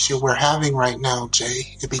the issue we're having right now, Jay.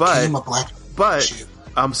 It But became a black but issue.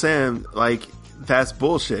 I'm saying like that's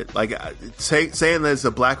bullshit. Like saying that it's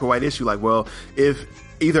a black or white issue. Like, well, if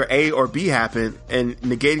either A or B happened, and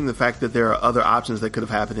negating the fact that there are other options that could have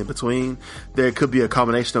happened in between. There could be a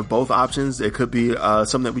combination of both options. It could be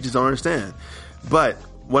something that we just don't understand. But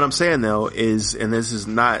what I'm saying though is, and this is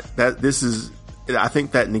not that this is, I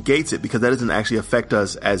think that negates it because that doesn't actually affect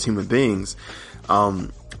us as human beings.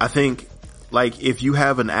 I think like if you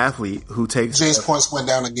have an athlete who takes Jay's points went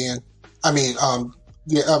down again.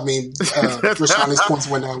 Rashani's points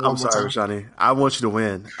went down one I'm sorry, more time. Rashani. I want you to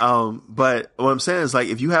win. But what I'm saying is like,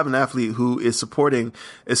 if you have an athlete who is supporting,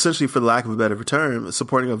 essentially for the lack of a better term,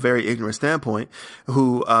 supporting a very ignorant standpoint,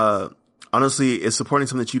 who, honestly is supporting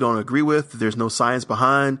something that you don't agree with, there's no science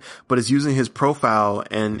behind, but is using his profile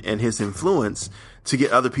and his influence to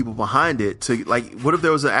get other people behind it. To like, what if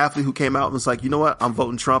there was an athlete who came out and was like, you know what, I'm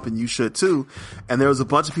voting Trump and you should too. And there was a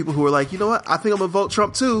bunch of people who were like, you know what, I think I'm gonna vote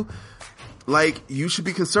Trump too. Like, you should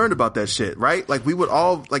be concerned about that shit, right? Like, we would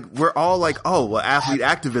all, like, we're all like, oh, well, athlete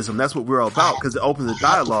activism, that's what we're all about, because it opens a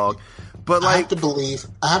dialogue. But like, I have to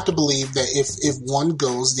believe that if one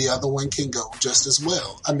goes, the other one can go just as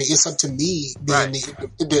well. I mean, it's up to me, being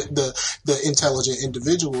the intelligent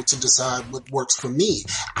individual, to decide what works for me.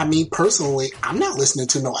 I mean, personally, I'm not listening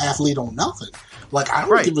to no athlete on nothing. Like, I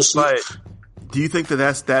don't give a shit. But do you think that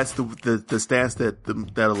that's the stance that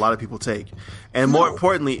a lot of people take? And more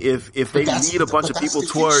importantly, if they lead a bunch of people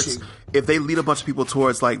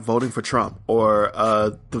towards like voting for Trump, or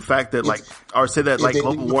the fact that like, or say that like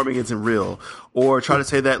global warming isn't real, or try to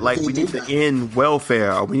say that like we need to end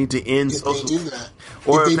welfare, or we need to end social,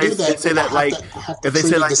 or if they say that like, if they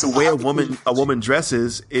say like the way a woman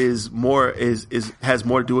dresses has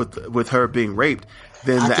more to do with her being raped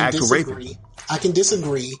than the actual rape. I can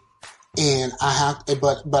disagree. And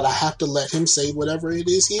but I have to let him say whatever it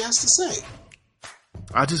is he has to say.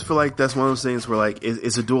 I just feel like that's one of those things where like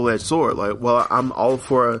it's a dual-edged sword. Like, well, I'm all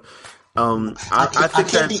for. I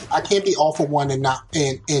can't be all for one and not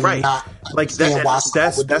not like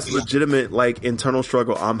that's legitimate like internal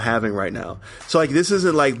struggle I'm having right now. So like, this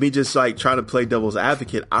isn't like me just like trying to play devil's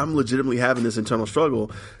advocate. I'm legitimately having this internal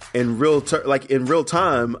struggle in real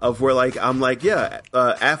time of where like I'm like, yeah,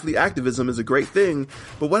 athlete activism is a great thing,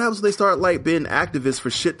 but what happens when they start like being activists for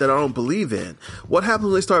shit that I don't believe in? What happens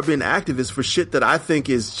when they start being activists for shit that I think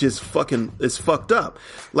is just fucked up?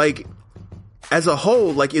 Like, as a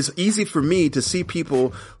whole, like, it's easy for me to see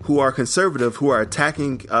people who are conservative, who are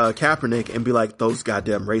attacking Kaepernick and be like, those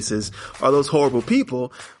goddamn racists are those horrible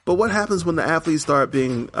people. But what happens when the athletes start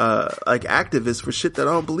being like activists for shit that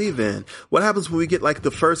I don't believe in? What happens when we get like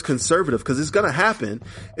the first conservative? Because it's gonna happen.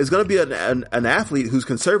 It's gonna be an athlete who's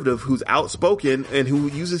conservative, who's outspoken, and who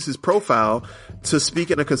uses his profile to speak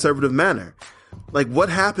in a conservative manner. Like, what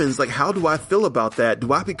happens? Like, how do I feel about that?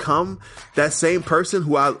 Do I become that same person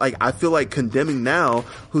who I feel like condemning now,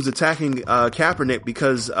 who's attacking Kaepernick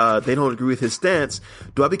because they don't agree with his stance?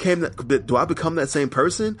 Do I become that same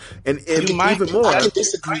person? And even more, I can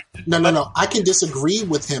disagree. No. I can disagree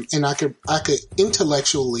with him, and I could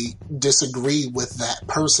intellectually disagree with that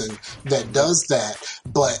person that does that.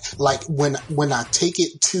 But like, when I take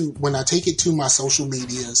it to my social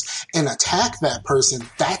medias and attack that person,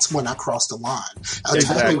 that's when I cross the line.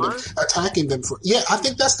 Attacking them for, I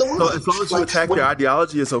think that's the line. So as long as you attack their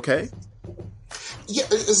ideology, it's okay? Yeah,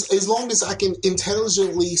 as long as I can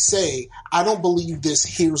intelligently say, I don't believe this,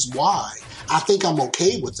 here's why, I think I'm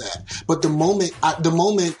okay with that. But the moment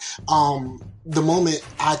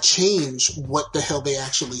I change what the hell they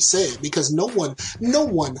actually said, because no one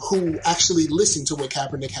who actually listened to what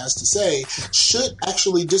Kaepernick has to say should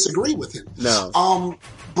actually disagree with him. No.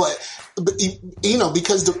 But you know,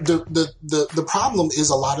 because the problem is,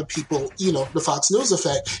 a lot of people, you know, the Fox News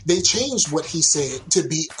effect, they changed what he said to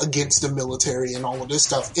be against the military and all of this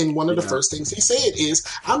stuff. And one of the first things he said is,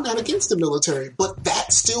 I'm not against the military, but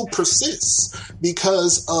that still persists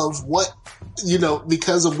because of what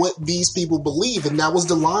these people believe. And that was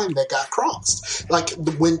the line that got crossed. Like,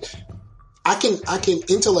 when I can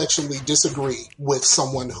intellectually disagree with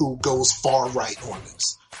someone who goes far right on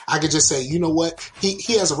this. I could just say, you know what?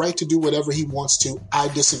 He has a right to do whatever he wants to. I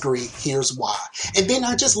disagree. Here's why. And then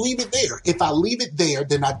I just leave it there. If I leave it there,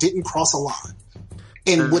 then I didn't cross a line.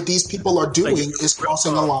 And what these people are doing is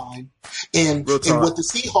crossing a line. And what the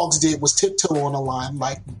Seahawks did was tiptoe on a line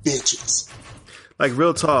like bitches. Like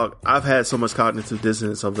real talk, I've had so much cognitive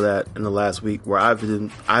dissonance over that in the last week where I've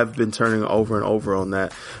been turning over and over on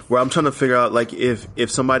that, where I'm trying to figure out like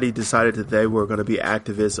if somebody decided that they were going to be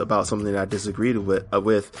activists about something that I disagreed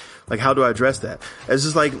with, like how do I address that? It's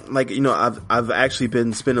just like I've actually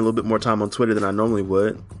been spending a little bit more time on Twitter than I normally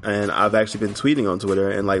would, and I've actually been tweeting on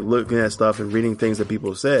Twitter and like looking at stuff and reading things that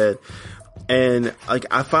people have said. And like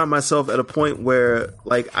I find myself at a point where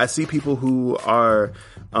like I see people who are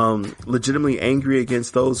legitimately angry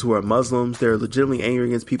against those who are Muslims. They're legitimately angry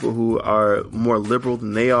against people who are more liberal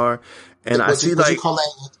than they are. And would you call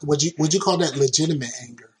that legitimate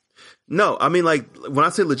anger? No, I mean like when I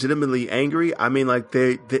say legitimately angry, I mean like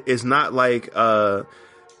it's not like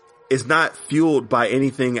it's not fueled by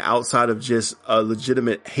anything outside of just a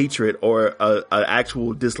legitimate hatred or an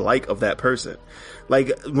actual dislike of that person.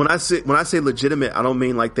 Like when I say legitimate, I don't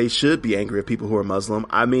mean like they should be angry at people who are Muslim.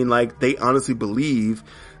 I mean like they honestly believe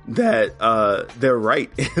that they're right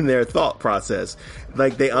in their thought process.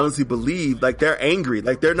 Like they honestly believe, like they're angry.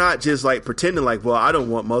 Like they're not just like pretending like, well, I don't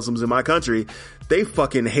want Muslims in my country. They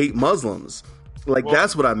fucking hate Muslims. Like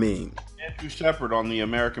that's what I mean. Andrew Shepard on the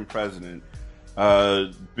American President.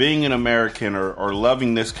 Being an American or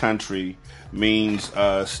loving this country means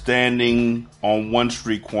standing on one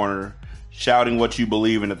street corner, shouting what you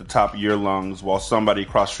believe in at the top of your lungs while somebody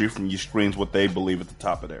across the street from you screams what they believe at the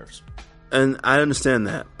top of theirs. And I understand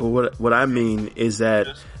that, but what I mean is that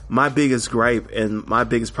my biggest gripe and my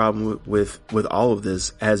biggest problem with all of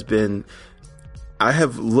this has been I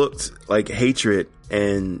have looked like hatred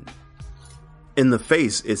and in the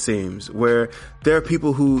face, it seems, where there are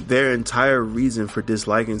people who their entire reason for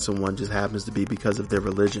disliking someone just happens to be because of their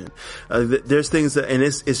religion. There's things that, and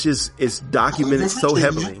it's documented so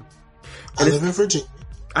heavily. I live in Virginia.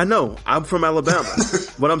 I know. I'm from Alabama.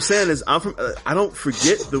 What I'm saying is I don't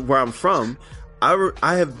forget where I'm from.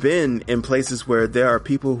 I have been in places where there are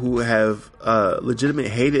people who have legitimately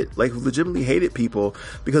hated people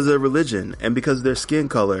because of their religion and because of their skin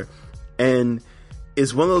color. And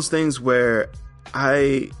it's one of those things where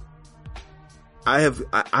I've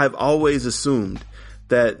always assumed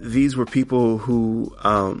that these were people who,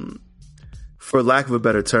 for lack of a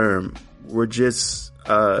better term, were just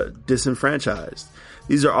disenfranchised.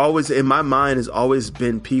 These are always, in my mind, has always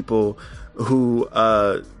been people who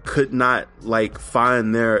could not like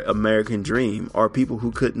find their American dream, or people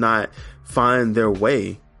who could not find their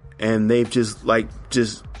way, and they've just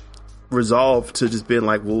resolved to just being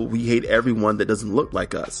like, well, we hate everyone that doesn't look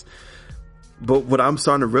like us. But what I'm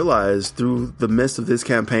starting to realize through the midst of this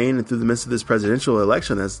campaign and through the midst of this presidential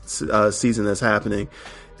election season that's happening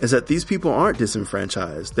is that these people aren't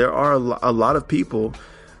disenfranchised. There are a lot of people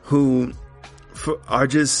who are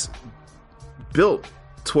just built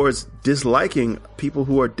towards disliking people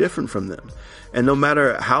who are different from them. And no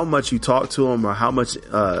matter how much you talk to them or how much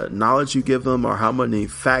knowledge you give them or how many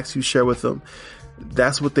facts you share with them,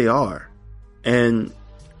 that's what they are. And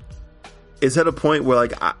it's at a point where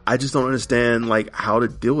like I just don't understand like how to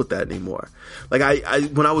deal with that anymore. Like I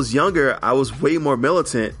when I was younger, I was way more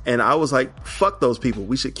militant and I was like, fuck those people,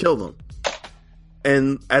 we should kill them.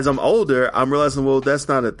 And as I'm older, I'm realizing, well, that's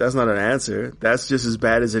not an answer. That's just as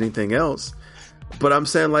bad as anything else. But I'm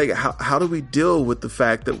saying like how do we deal with the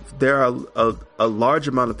fact that there are a large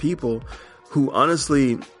amount of people who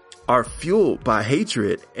honestly are fueled by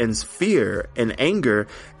hatred and fear and anger,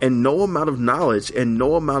 and no amount of knowledge and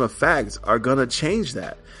no amount of facts are gonna change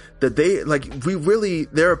that. That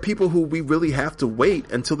there are people who we really have to wait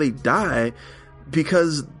until they die,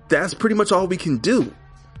 because that's pretty much all we can do.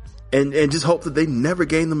 And just hope that they never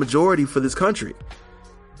gain the majority for this country.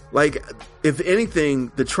 Like, if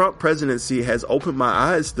anything, the Trump presidency has opened my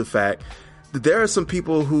eyes to the fact that there are some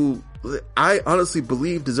people who I honestly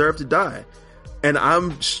believe deserve to die. And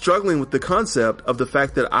I'm struggling with the concept of the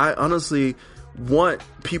fact that I honestly want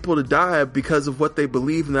people to die because of what they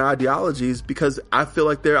believe in their ideologies, because I feel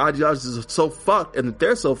like their ideologies are so fucked and that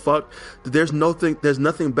they're so fucked that there's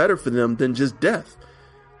nothing better for them than just death.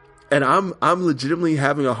 And I'm legitimately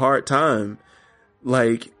having a hard time.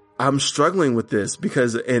 Like, I'm struggling with this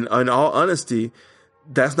because in all honesty,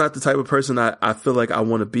 that's not the type of person I feel like I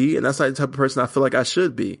want to be. And that's not the type of person I feel like I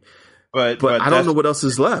should be. But I don't know what else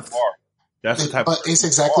is left. That's the type but it's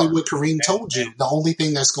exactly what Kareem told you. The only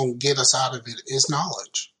thing that's going to get us out of it is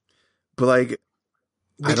knowledge. But like,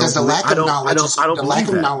 because the lack of knowledge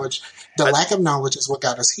is what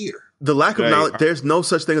got us here. The lack of knowledge, there's no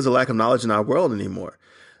such thing as a lack of knowledge in our world anymore.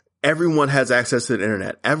 Everyone has access to the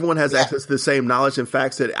internet. Everyone has access to the same knowledge and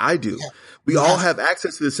facts that I do. Yeah. We all have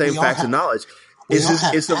access to the same facts and knowledge. It's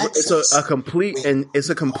just it's a complete and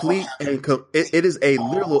it is a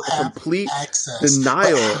literal complete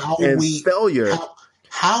denial and failure.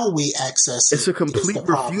 How we access it's a complete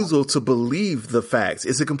refusal to believe the facts.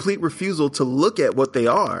 It's a complete refusal to look at what they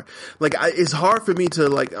are. Like it's hard for me to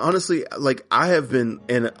like honestly like I have been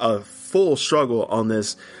in a full struggle on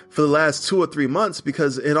this for the last 2 or 3 months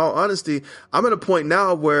because in all honesty, I'm at a point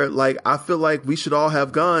now where like I feel like we should all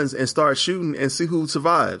have guns and start shooting and see who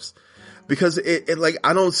survives. Because it like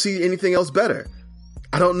I don't see anything else better.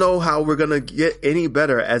 I don't know how we're gonna get any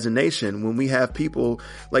better as a nation when we have people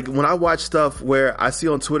like when I watch stuff where I see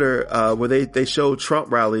on Twitter where they show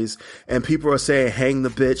Trump rallies and people are saying hang the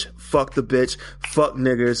bitch, fuck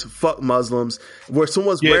niggers, fuck Muslims, where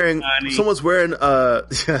someone's wearing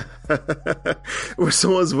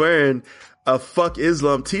a fuck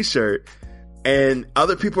Islam t-shirt. And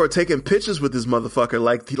other people are taking pictures with this motherfucker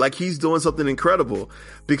like he's doing something incredible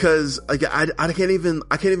because like I can't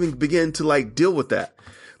even begin to like deal with that.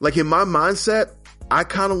 Like in my mindset, I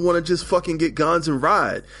kind of want to just fucking get guns and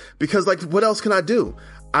ride because like what else can I do?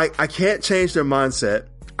 I can't change their mindset.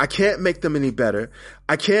 I can't make them any better.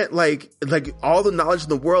 I can't like all the knowledge in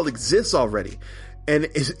the world exists already. And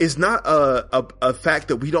it's not a fact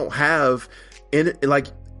that we don't have in like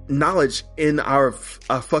knowledge in our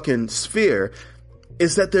fucking sphere.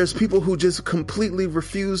 Is that there's people who just completely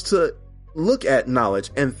refuse to look at knowledge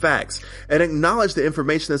and facts and acknowledge the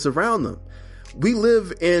information that's around them. We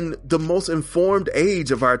live in the most informed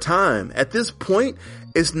age of our time. At this point,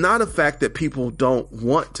 it's not a fact that people don't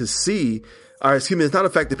want to see, or excuse me, it's not a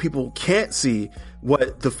fact that people can't see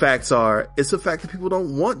what the facts are. It's a fact that people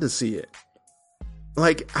don't want to see it.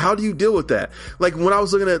 Like, how do you deal with that? Like, when I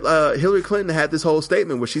was looking at, Hillary Clinton had this whole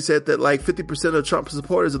statement where she said that like 50% of Trump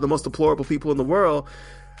supporters are the most deplorable people in the world.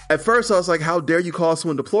 At first I was like, how dare you call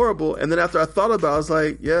someone deplorable? And then after I thought about it, I was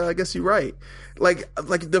like, yeah, I guess you're right. Like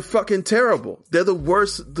they're fucking terrible. They're the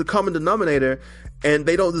worst, the common denominator, and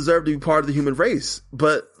they don't deserve to be part of the human race.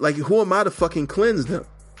 But like, who am I to fucking cleanse them?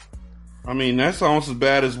 I mean, that's almost as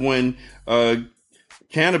bad as when,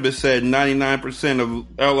 Cannabis said 99% of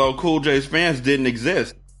LL Cool J's fans didn't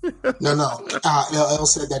exist. No. LL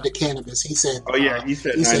said that to Cannabis. He said, "Oh yeah, he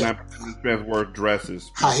said 99% of his fans wore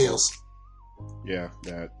dresses, high heels." Yeah,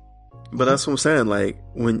 that. But that's what I'm saying. Like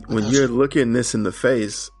when you're looking this in the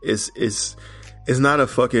face, it's not a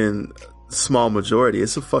fucking small majority.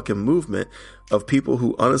 It's a fucking movement of people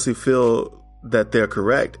who honestly feel that they're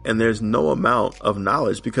correct, and there's no amount of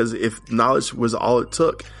knowledge because if knowledge was all it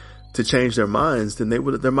took to change their minds, then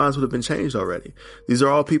their minds would have been changed already. These are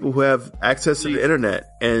all people who have access to the internet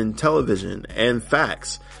and television and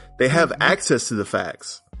facts. They have access to the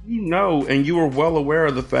facts. You know, and you are well aware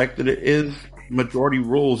of the fact that it is majority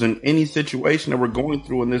rules in any situation that we're going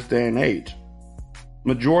through in this day and age.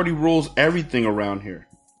 Majority rules everything around here.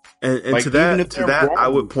 And like, to that, I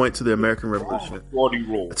would point to the American Revolution. Majority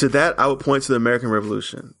rules. To that, I would point to the American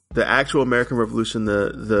Revolution. The actual American Revolution,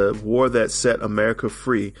 the war that set America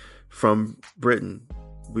free from Britain.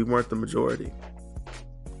 We weren't the majority.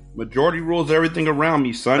 Majority rules everything around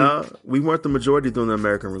me, son. We weren't the majority during the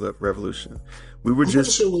American Revolution. We were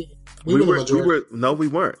just. Sure we were. No, we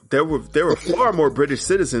weren't. There were far more British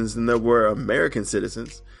citizens than there were American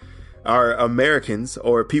citizens, or Americans,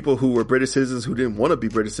 or people who were British citizens who didn't want to be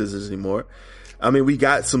British citizens anymore. I mean, we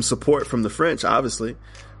got some support from the French, obviously,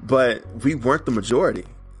 but we weren't the majority.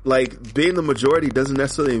 Like, being the majority doesn't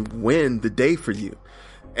necessarily win the day for you.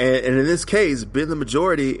 And in this case, being the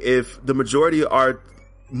majority, if the majority are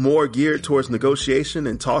more geared towards negotiation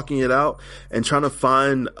and talking it out and trying to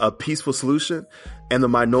find a peaceful solution, and the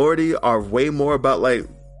minority are way more about like,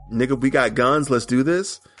 nigga, we got guns, let's do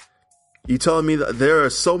this. You telling me that there are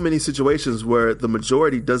so many situations where the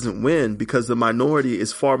majority doesn't win because the minority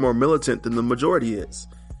is far more militant than the majority is.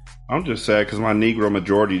 I'm just sad because my Negro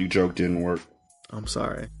majority joke didn't work. I'm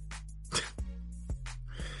sorry.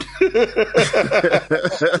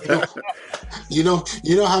 You know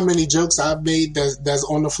how many jokes I've made that's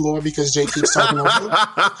on the floor because Jay keeps talking over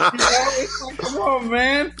it? Come on,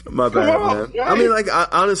 man. My bad, man. Guys. I mean, like,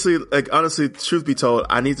 honestly, truth be told,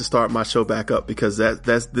 I need to start my show back up because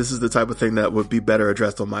this is the type of thing that would be better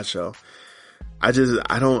addressed on my show.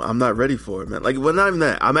 I'm not ready for it, man. Like, well, not even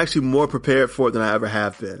that. I'm actually more prepared for it than I ever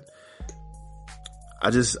have been.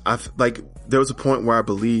 There was a point where I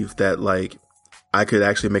believed that, like, I could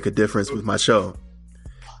actually make a difference with my show.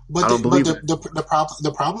 But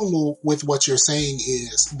the problem with what you're saying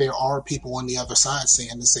is there are people on the other side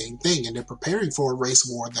saying the same thing, and they're preparing for a race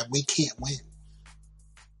war that we can't win.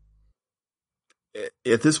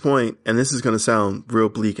 At this point, and this is going to sound real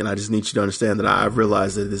bleak, and I just need you to understand that I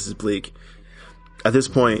realize that this is bleak. At this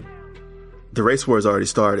point, The race war has already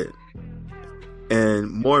started.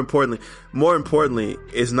 And more importantly,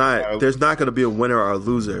 it's not, there's not going to be a winner or a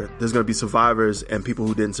loser. There's going to be survivors and people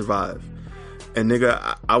who didn't survive. And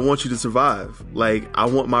nigga, I want you to survive. Like, I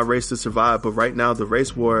want my race to survive. But right now, the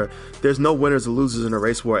race war, there's no winners or losers in a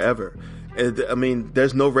race war ever. I mean,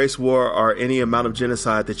 there's no race war or any amount of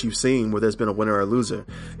genocide that you've seen where there's been a winner or a loser.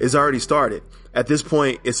 It's already started. At this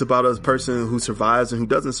point, it's about a person who survives and who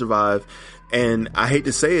doesn't survive. And I hate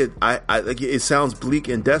to say it, like, it sounds bleak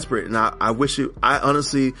and desperate. And I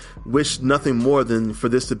honestly wish nothing more than for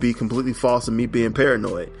this to be completely false and me being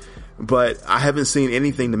paranoid. But I haven't seen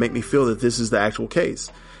anything to make me feel that this is the actual case.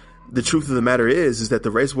 The truth of the matter is that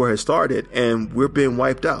the race war has started and we're being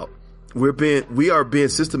wiped out. We are being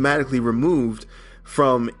systematically removed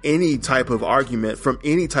from any type of argument, from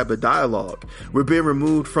any type of dialogue. We're being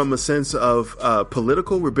removed from a sense of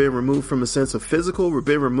political. We're being removed from a sense of physical. We're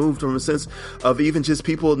being removed from a sense of even just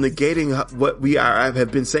people negating what I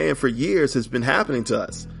have been saying for years has been happening to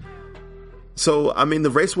us. So, I mean, the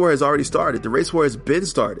race war has already started. The race war has been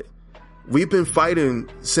started. We've been fighting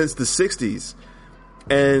since the 60s.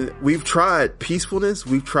 And we've tried peacefulness,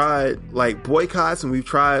 we've tried like boycotts, and we've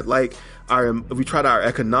tried our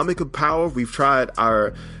economic power, we've tried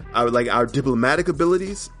our diplomatic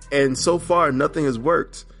abilities, and so far nothing has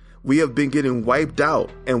worked. We have been getting wiped out,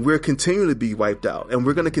 and we're continuing to be wiped out, and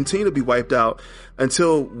we're going to continue to be wiped out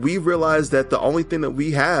until we realize that the only thing that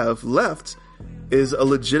we have left is a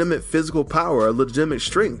legitimate physical power, a legitimate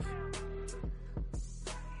strength.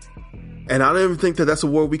 And I don't even think that that's a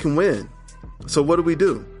war we can win. So what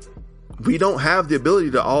do? We don't have the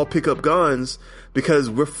ability to all pick up guns because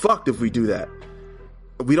we're fucked if we do that.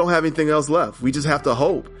 We don't have anything else left. We just have to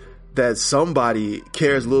hope that somebody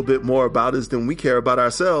cares a little bit more about us than we care about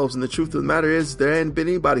ourselves. And the truth of the matter is there ain't been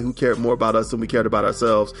anybody who cared more about us than we cared about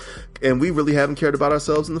ourselves. And we really haven't cared about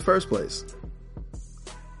ourselves in the first place.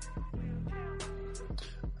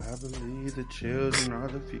 I believe the children are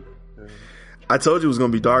the future. I told you it was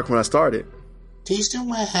going to be dark when I started. Teach them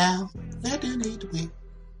well. Let them need to be.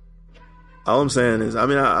 All I'm saying is, I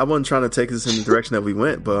mean, I wasn't trying to take this in the direction that we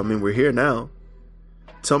went, but I mean, we're here now.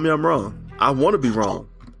 Tell me I'm wrong. I want to be wrong.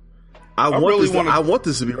 I want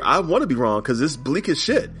to be wrong because it's bleak as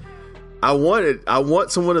shit. I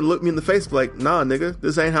want someone to look me in the face and be like, nah, nigga,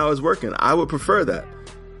 this ain't how it's working. I would prefer that.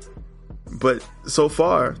 But so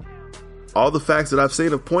far, all the facts that I've seen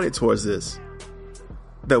have pointed towards this.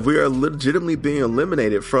 That we are legitimately being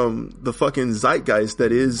eliminated from the fucking zeitgeist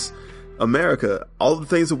that is America. All the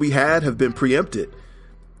things that we had have been preempted.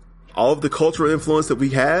 All of the cultural influence that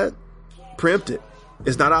we had, preempted.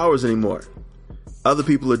 It's not ours anymore. Other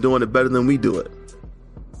people are doing it better than we do it.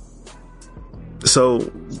 So,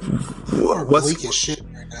 what's bleak as shit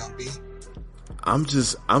right now, B? I'm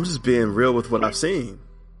just being real with what I've seen.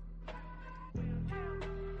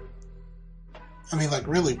 I mean, like,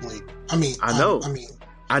 really bleak. I mean, I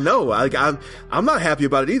know. Like, I'm not happy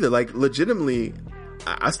about it either. Like, legitimately,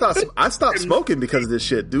 I stopped smoking because of this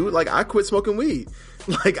shit, dude. Like, I quit smoking weed.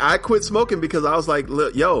 Like, I quit smoking because I was like,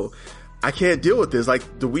 look, yo, I can't deal with this.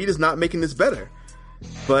 Like, the weed is not making this better.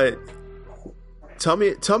 But tell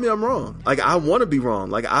me I'm wrong. Like, I want to be wrong.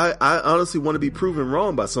 Like, I honestly want to be proven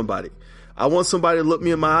wrong by somebody. I want somebody to look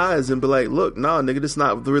me in my eyes and be like, look, nah, nigga, this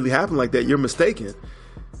not really happening like that. You're mistaken.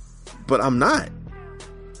 But I'm not.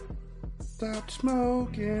 Stop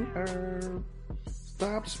smoking herb.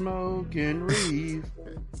 Stop smoking reef.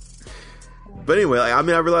 But anyway, I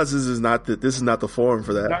mean, I realize this is not the forum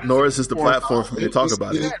for that, nor is this the platform for me to talk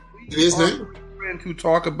about it. It is not. To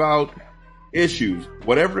talk about issues,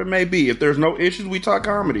 whatever it may be. If there's no issues, we talk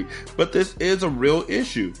comedy. But this is a real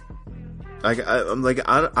issue. I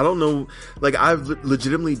don't know. Like, I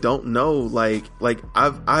legitimately don't know. Like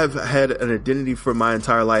I've had an identity for my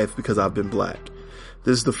entire life because I've been black.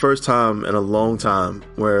 This is the first time in a long time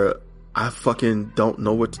where I fucking don't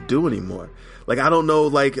know what to do anymore. Like, I don't know.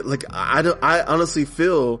 I honestly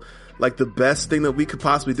feel like the best thing that we could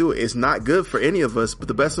possibly do is not good for any of us, but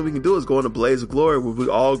the best thing we can do is go in a blaze of glory where we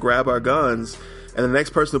all grab our guns and the next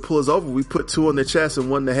person to pull us over, we put 2 on their chest and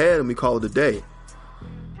 1 in the head and we call it a day.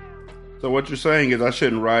 So what you're saying is I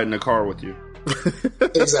shouldn't ride in the car with you.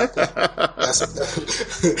 Exactly.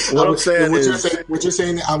 What I'm saying is, what you're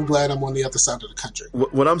saying, I'm glad I'm on the other side of the country.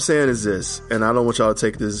 What I'm saying is this, and I don't want y'all to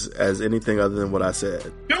take this as anything other than what I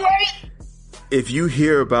said. You're right. If you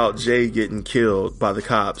hear about Jay getting killed by the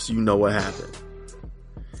cops, you know what happened.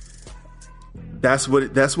 That's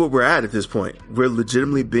what we're at this point. We're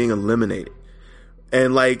legitimately being eliminated.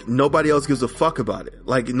 And like, nobody else gives a fuck about it.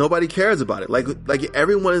 Like, nobody cares about it. Like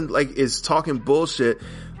everyone like is talking bullshit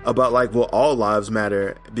about like, well, all lives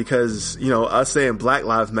matter, because, you know, us saying Black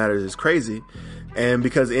Lives Matter is crazy. And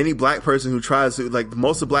because any black person who tries to, like,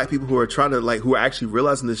 most of black people who are trying to, like, who are actually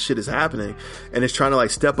realizing this shit is happening and is trying to, like,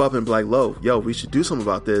 step up and be like, yo, we should do something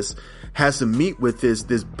about this, has to meet with this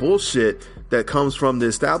bullshit that comes from the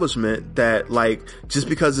establishment that, like, just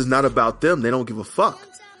because it's not about them, they don't give a fuck.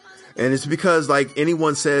 And it's because, like,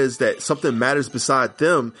 anyone says that something matters beside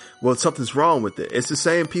them, well, something's wrong with it. It's the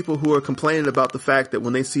same people who are complaining about the fact that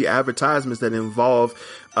when they see advertisements that involve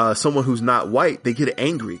someone who's not white, they get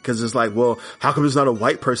angry because it's like, well, how come there's not a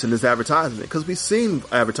white person in this advertisement? Because we've seen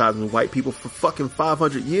advertisements with white people for fucking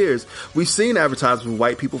 500 years. We've seen advertisements with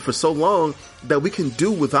white people for so long that we can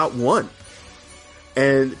do without one.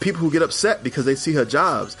 And people who get upset because they see her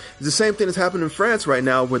jobs. It's the same thing that's happening in France right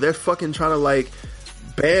now, where they're fucking trying to, like,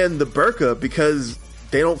 ban the burqa because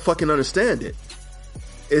they don't fucking understand it.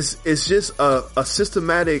 It's just a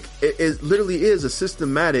systematic, it literally is a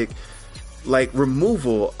systematic, like,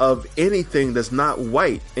 removal of anything that's not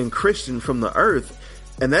white and Christian from the earth.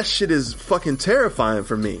 And that shit is fucking terrifying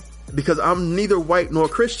for me because I'm neither white nor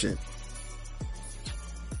Christian.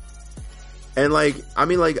 And, like, I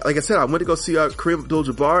mean, like I said, I went to go see Kareem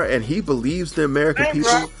Abdul-Jabbar, and he believes the American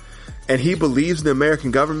people, and he believes the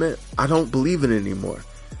American government. I don't believe in it anymore.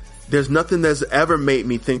 There's nothing that's ever made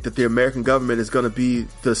me think that the American government is going to be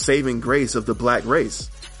the saving grace of the black race.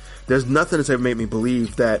 There's nothing that's ever made me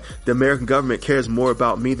believe that the American government cares more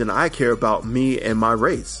about me than I care about me and my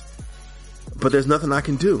race. But there's nothing I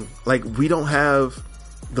can do. Like, we don't have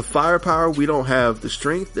the firepower. We don't have the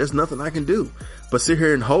strength. There's nothing I can do but sit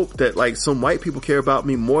here and hope that, like, some white people care about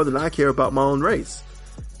me more than I care about my own race.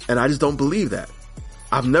 And I just don't believe that.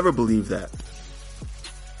 I've never believed that.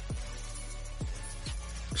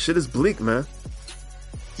 Shit is bleak, man.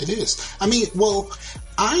 It is. I mean, well,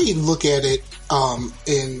 I look at it,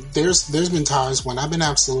 and there's been times when I've been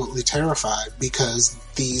absolutely terrified because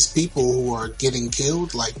these people who are getting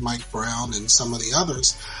killed, like Mike Brown and some of the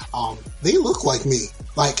others, they look like me.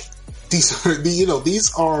 Like, these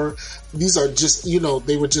are just, you know,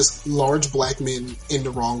 they were just large black men in the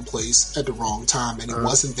wrong place at the wrong time, and it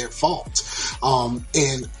wasn't their fault.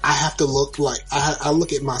 And I have to look like, I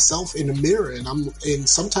look at myself in the mirror, and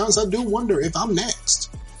sometimes I do wonder if I'm next.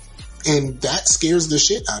 And that scares the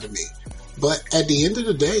shit out of me. But at the end of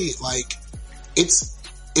the day, like, it's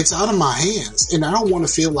out of my hands, and I don't want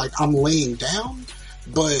to feel like I'm laying down,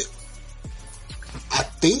 but I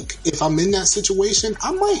think if I'm in that situation,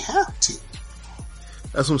 I might have to.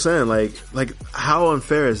 That's what I'm saying. Like how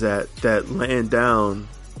unfair is that laying down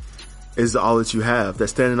is all that you have? That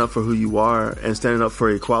standing up for who you are and standing up for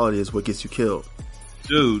equality is what gets you killed.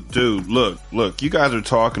 Dude, look, you guys are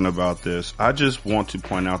talking about this. I just want to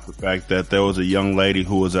point out the fact that there was a young lady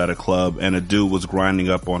who was at a club and a dude was grinding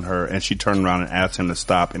up on her, and she turned around and asked him to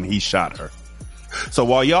stop, and he shot her. So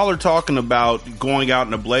while y'all are talking about going out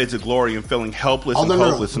in a blaze of glory and feeling helpless and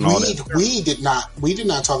hopeless and all that, we did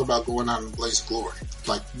not talk about going out in a blaze of glory.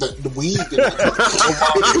 Like we did not talk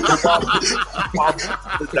about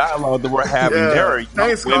the dialogue that we're having there.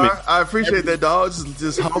 Thanks, Scar. I appreciate that, dog.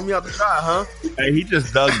 Just hold me out the shot, huh? Hey, he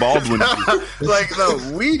just Doug Baldwin. Like, no,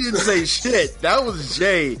 we didn't say shit. That was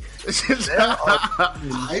Jay.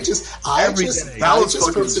 I just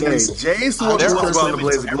Jay's the one who talks about the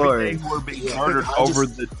blaze of glory. We're being murdered over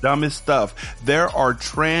the dumbest stuff. There are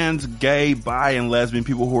trans, gay, bi, and lesbian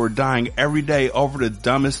people who are dying every day over the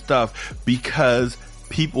dumbest stuff because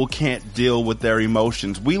people can't deal with their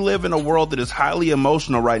emotions. We live in a world that is highly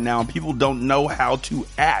emotional right now, and people don't know how to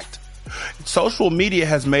act. Social media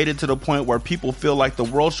has made it to the point where people feel like the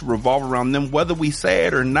world should revolve around them, whether we say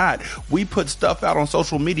it or not. We put stuff out on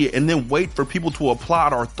social media and then wait for people to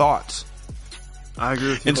applaud our thoughts. I agree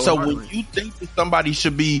with you. And so when you think that somebody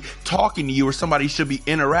should be talking to you or somebody should be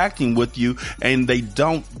interacting with you and they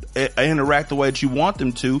don't interact the way that you want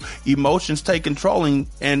them to, emotions take control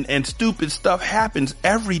and stupid stuff happens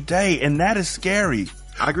every day, and that is scary.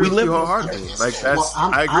 I agree with you wholeheartedly. Like, that's, well,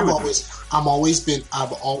 I agree with you.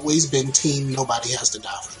 I've always been team nobody has to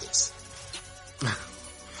die for this.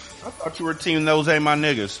 I thought you were team those ain't my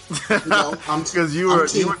niggas. Because you were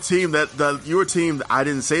team you were team. I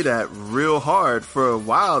didn't say that real hard for a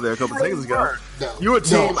while there, a couple seconds ago. No, you were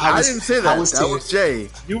team. I didn't say that. That was Jay.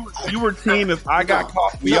 You were team. If I got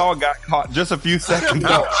caught, we all got caught. Just a few seconds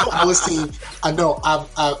ago. I was team. I know.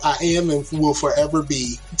 I am and will forever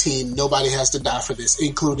be team. Nobody has to die for this,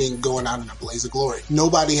 including going out in a blaze of glory.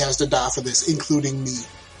 Nobody has to die for this, including me.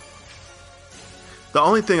 The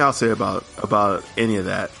only thing I'll say about any of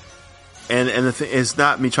that. And the thing, it's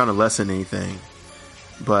not me trying to lessen anything,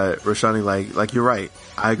 but Rashani, like you're right.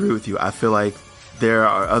 I agree with you. I feel like there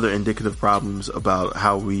are other indicative problems about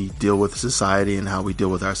how we deal with society and how we deal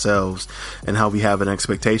with ourselves, and how we have an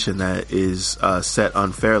expectation that is set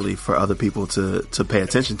unfairly for other people to pay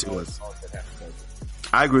attention to us.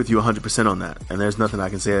 I agree with you 100% on that, and there's nothing I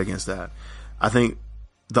can say against that. I think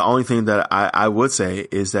the only thing that I would say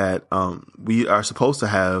is that we are supposed to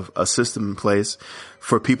have a system in place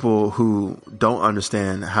for people who don't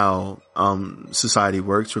understand how society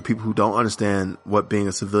works, for people who don't understand what being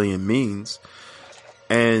a civilian means.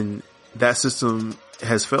 And that system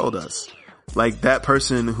has failed us. Like that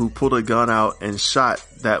person who pulled a gun out and shot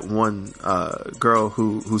that one girl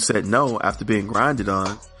who said no after being grinded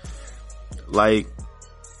on, like,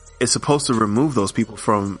 it's supposed to remove those people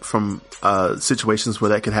from situations where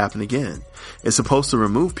that could happen again. It's supposed to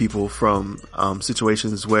remove people from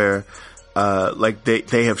situations where like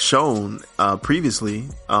they have shown previously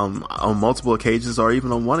on multiple occasions, or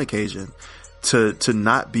even on one occasion, to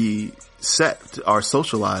not be set or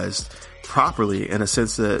socialized properly in a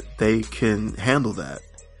sense that they can handle that.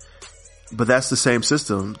 But that's the same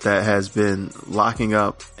system that has been locking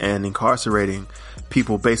up and incarcerating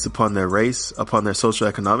people based upon their race, upon their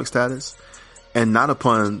socioeconomic status, and not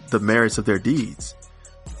upon the merits of their deeds.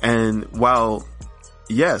 And while,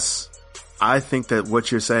 yes, I think that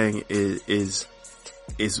what you're saying is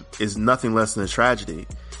nothing less than a tragedy,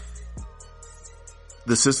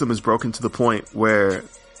 the system is broken to the point where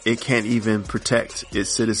it can't even protect its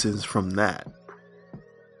citizens from that.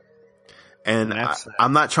 And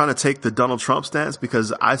I'm not trying to take the Donald Trump stance,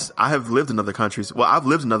 because I have lived in other countries. Well, I've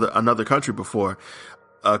lived in another country before.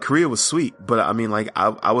 Korea was sweet, but I mean, like,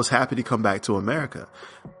 I was happy to come back to America.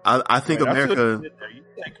 I think America. You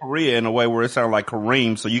said Korea in a way where it sounded like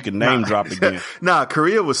Kareem, so you can name drop again. Nah,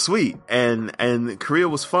 Korea was sweet, and Korea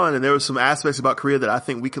was fun, and there were some aspects about Korea that I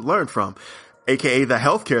think we could learn from, aka the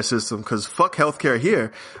healthcare system, because fuck healthcare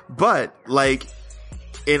here. But like,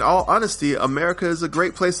 in all honesty, America is a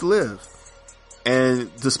great place to live. And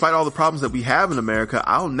despite all the problems that we have in America,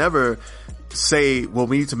 I'll never say, well,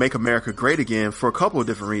 we need to make America great again, for a couple of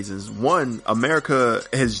different reasons. One, America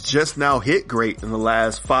has just now hit great in the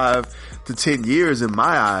last 5 to 10 years in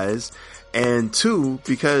my eyes. And two,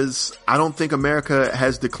 because I don't think America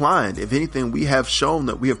has declined. If anything, we have shown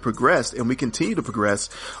that we have progressed, and we continue to progress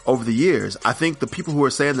over the years. I think the people who are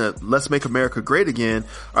saying that let's make America great again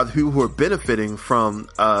are the people who are benefiting from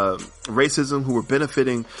racism, who are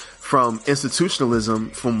benefiting from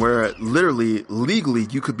institutionalism, from where literally, legally,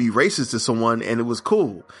 you could be racist to someone and it was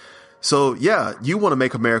cool. So yeah, you want to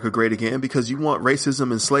make America great again because you want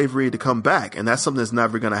racism and slavery to come back, and that's something that's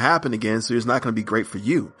never going to happen again, so it's not going to be great for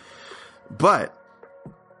you. But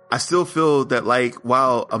I still feel that, like,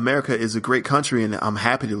 while America is a great country and I'm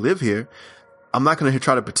happy to live here, I'm not going to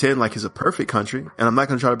try to pretend like it's a perfect country, and I'm not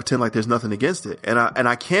going to try to pretend like there's nothing against it. And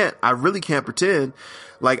I really can't pretend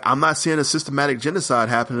like I'm not seeing a systematic genocide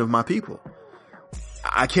happening of my people.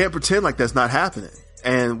 I can't pretend like that's not happening.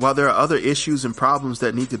 And while there are other issues and problems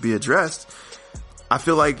that need to be addressed, I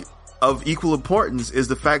feel like of equal importance is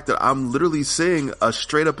the fact that I'm literally seeing a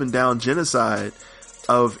straight up and down genocide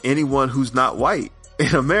of anyone who's not white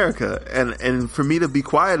in America. And for me to be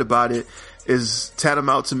quiet about it is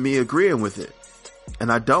tantamount to me agreeing with it.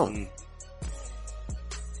 And I don't.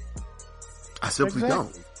 I simply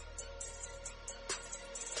don't.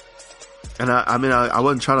 And I mean, I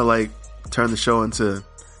wasn't trying to like turn the show into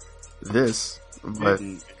this, but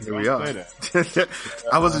here we are.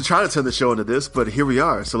 I wasn't trying to turn the show into this, but here we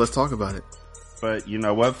are. So let's talk about it. But you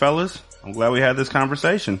know what, fellas? I'm glad we had this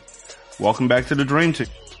conversation. Welcome back to the Dream Team.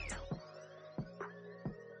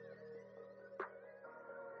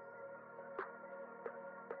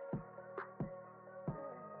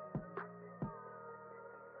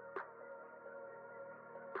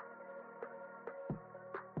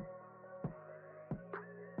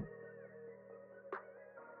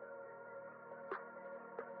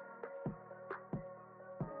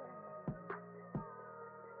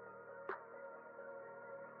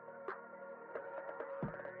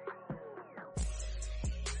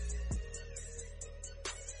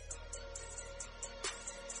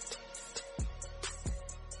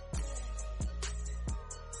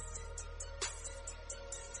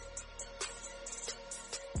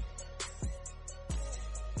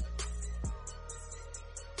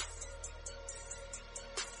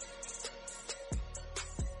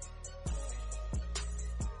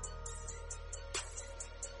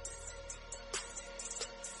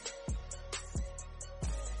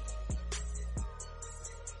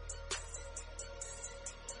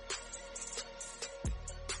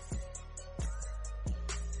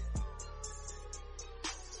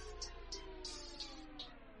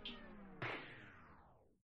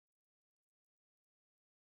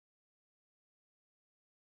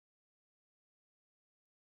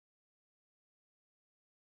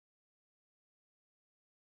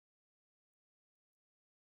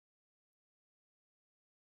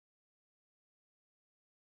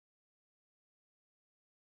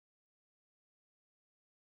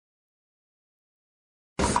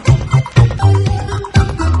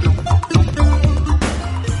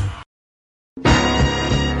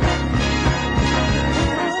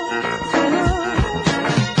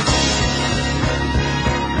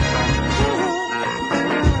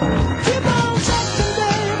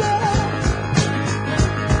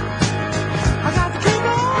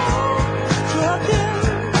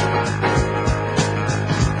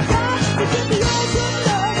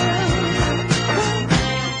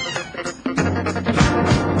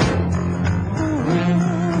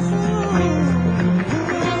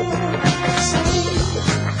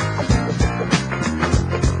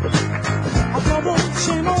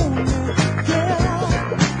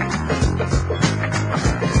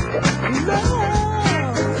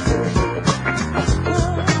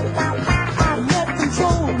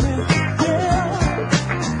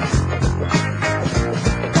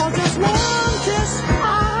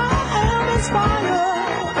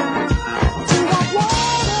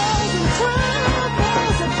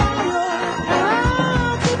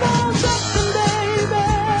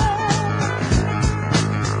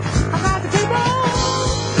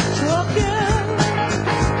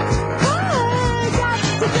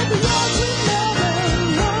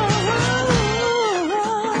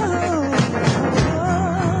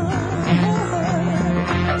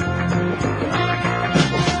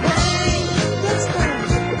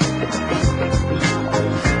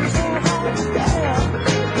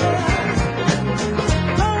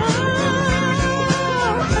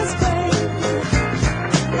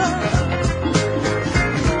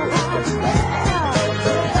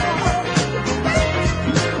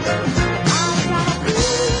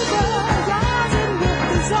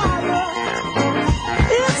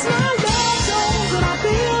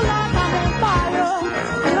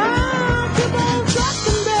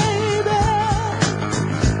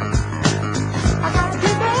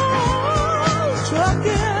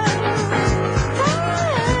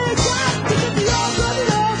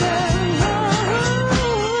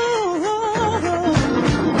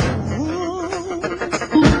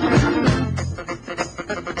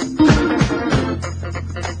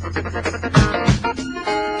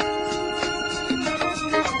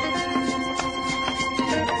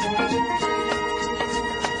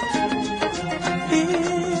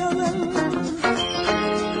 feeling.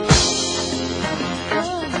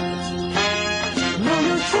 No,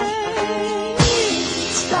 you can't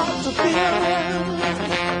stop the feeling.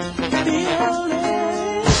 No,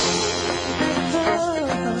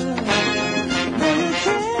 you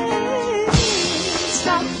can't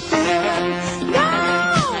stop the feeling. No,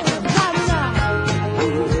 not now.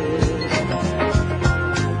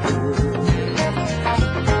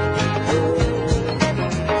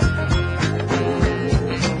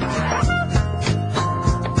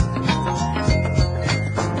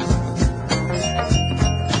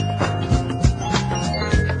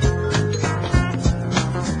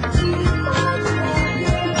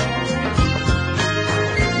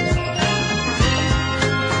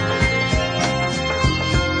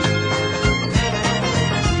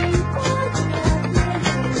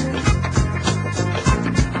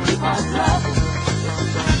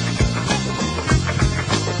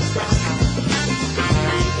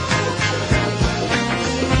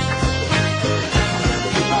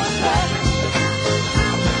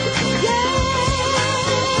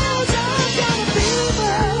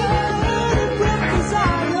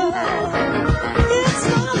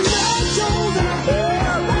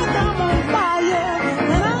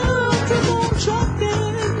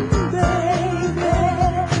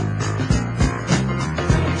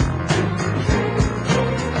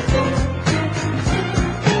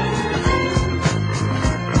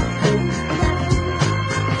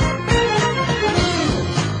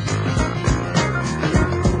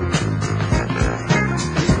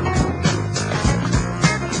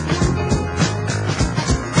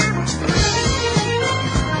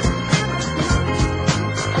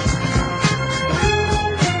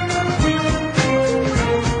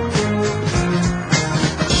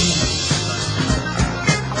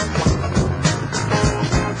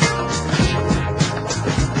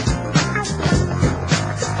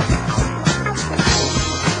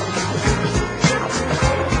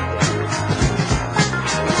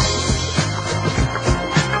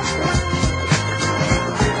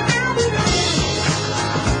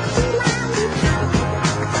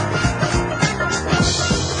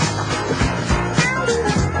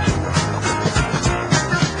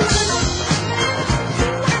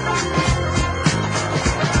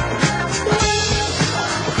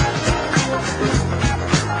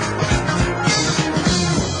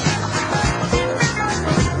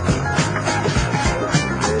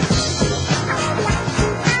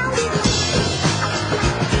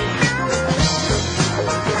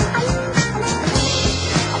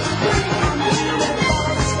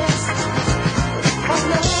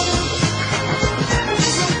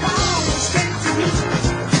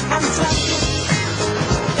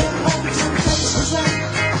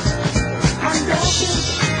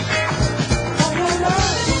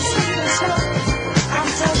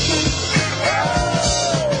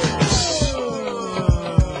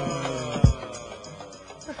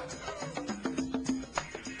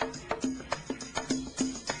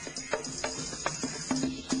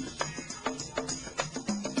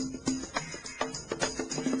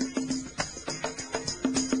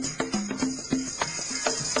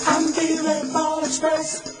 Express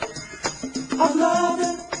of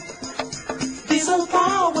loving, diesel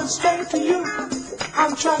power straight to you.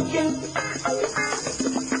 I'm trucking.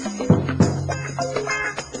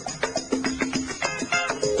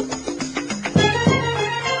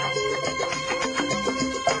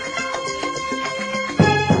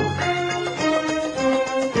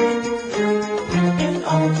 In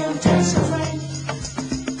Oakland, Texas rain,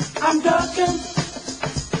 I'm ducking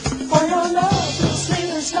for your love to sweet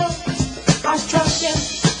and slow. I'm trucking.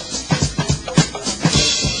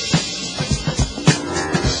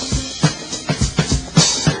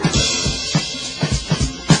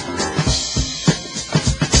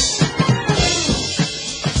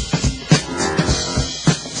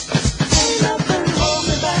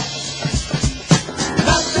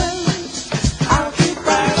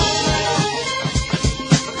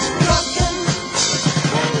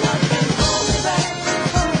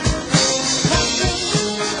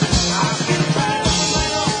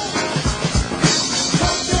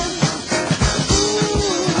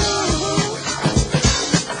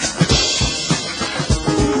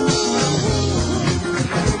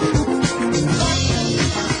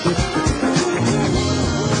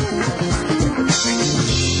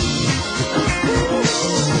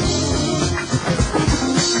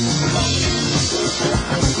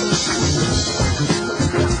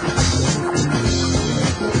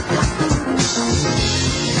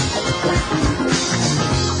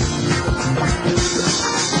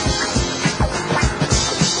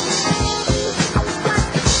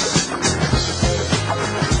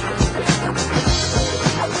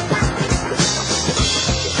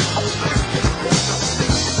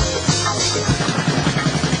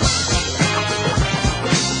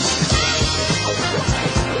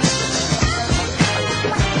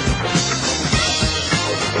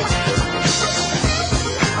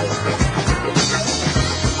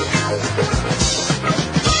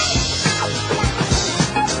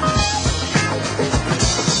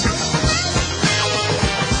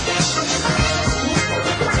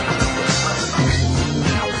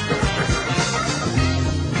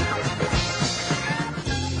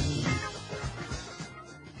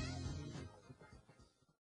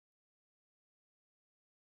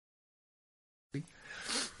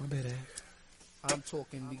 My bad, I'm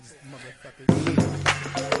talking these motherfuckers.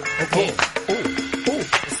 Okay. Ooh.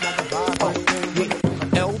 It's not a vibe.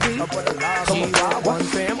 LB. Come on, one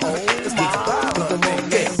fam. Let's get the vibe.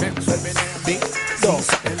 Big dog,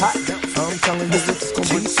 something hot. I'm telling you, it's gonna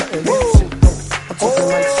be something else. I'm talking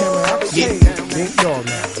like camera. Yeah. Big dog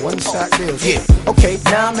now. One shot deals. Yeah. Okay,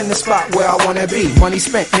 now I'm in the spot where I wanna be. Money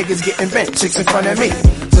spent, niggas getting bent, chicks in front of me.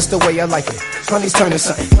 Just the way I like it. Money's turning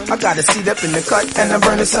something. I got a seat up in the cut and I'm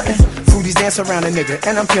burning something. Fruities dance around a nigga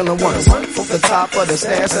and I'm peeling ones. Off the top of the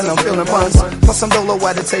stairs and I'm feeling buns. Plus some dolo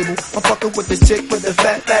at the table. I'm fucking with this chick with the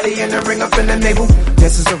fat fatty and the ring up in the navel.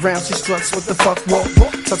 Dances around, she struts with the fuck walk.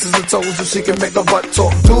 Touches her toes so she can make her butt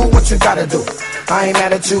talk. Do what you gotta do. I ain't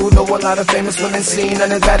mad at you. Know a lot of famous women seen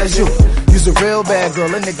none as bad as you. You's a real bad girl,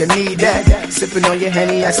 a nigga need that. Sipping on your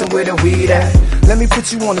Henny, asking where the weed at. Let me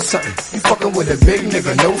put you on to something. You fucking with a big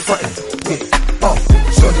nigga, no frontin'. Yeah.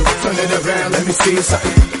 Shorty, turn it around, let me see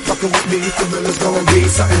something. Fucking with me, for real it's gonna be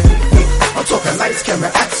something. Yeah. I'm talking lights,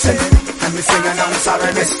 camera, action. Let me sing, I'm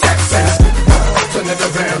sorry, Miss Jackson. Turn it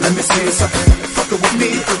around, let me see something. Fucking with me,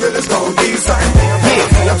 for real it's gonna be something.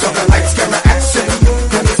 Yeah, I'm talking lights, camera, action.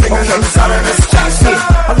 Let me sing, I'm sorry, Miss Jackson.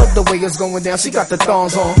 I love the way it's going down, she got the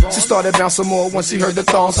thongs on. She started bouncing more when she heard the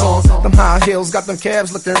thong song. Them high heels got them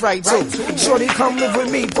calves looking right too. Shorty, come live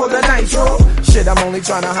with me for the nitro. Shit, I'm only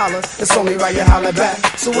trying to holler, it's only right you holler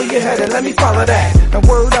back. So where you headed, let me follow that. And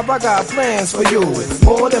word up, I got plans for you. It's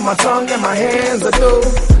more than my tongue and my hands will do.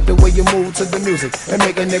 The way you move to the music and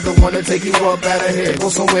make a nigga wanna take you up out of here, go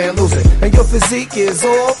somewhere and lose it. And your physique is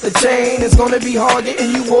off the chain. It's gonna be hard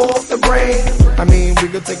getting you off the brain. I mean, we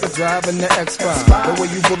could take a drive in the X5. The way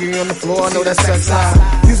you boogie on the floor, I know that's sex high.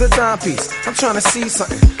 Use a timepiece, I'm trying to see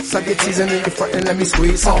something. Suck your teasing in your front and let me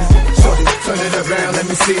squeeze something. Shorty, turn it around, let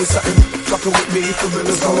me see something. Fucking with me, for real,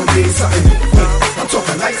 it's gonna be something. I'm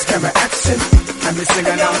talking lights, camera, action. I'm just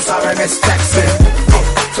singing, I'm sorry, Miss Jackson.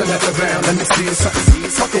 Turn it around, let me see something.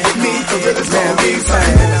 Fucking with me, for real, it's gonna be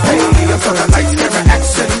something. Hey, I'm talking lights, camera,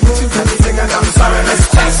 action. Let me sing, I'm sorry,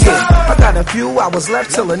 Miss Jackson. I got a few hours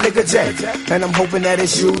left till a nigga jet. And I'm hoping that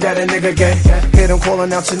it's you that a nigga get. Hear them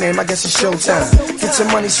calling out your name, I guess it's showtime. Get your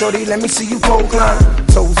money, shorty, let me see you pole climb.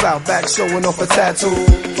 Toes out, back showing off a tattoo.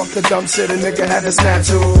 Fuck the dumb shit, a nigga had to snatch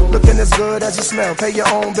you. Looking as good as you smell, pay your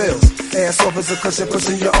own bills. Ass off as a cushion,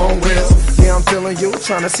 pushing your own wheels. Yeah, I'm feeling you,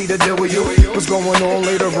 trying to see the deal with you. What's going on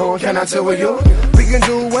later on, can I chill with you? We can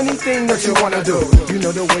do anything that you wanna do. You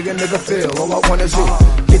know the way a nigga feel, all I want is you.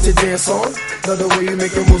 Get your dance on, love the way you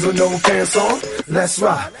make your moves with no pants on. Let's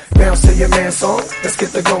rock, bounce to your man song. Let's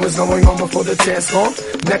get the goings going on before the chance gone.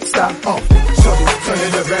 Next stop, shorty, turn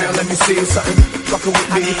it around, let me see something. Fucking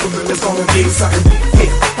with me, for real, it's gonna be something.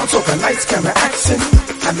 Yeah, I'm talking lights, camera, action.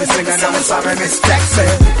 I've been singing, I'm sorry, Miss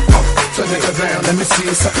Jackson. Turn it around, let me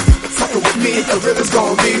see something. Fucking with me, for real, it's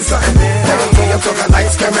gonna be something. Hey, I'm talking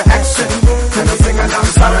lights, camera, action. Let me sing,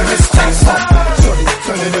 I'm sorry, Miss Jackson. Shorty,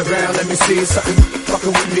 turn it around, let me see something.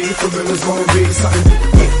 Fucking with me, for real, it's gonna be something.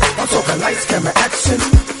 Yeah, I'm talking lights, camera, action.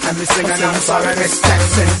 Let me sing, I'm sorry, Miss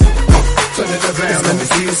Jackson. Turn it around, let me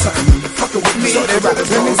see something. Fucking with me, so they rather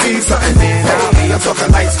let me see something. Hey, I'm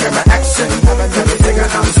talking lights, camera, action. Let me sing,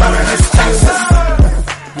 I'm sorry, Miss Jackson.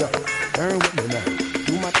 Yo, earn with me now.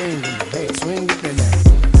 Do my thing with me. Hey, swing with me now.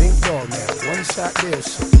 Think dog now. One shot deal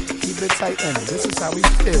shit. Keep it tight and this is how we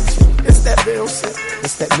feel shit. It's that real shit.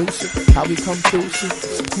 It's that new shit. How we come through shit.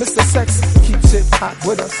 Mr. Sex, keep shit hot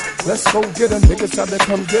with us. Let's go get them. Niggas try to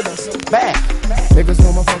come get us. Back. Niggas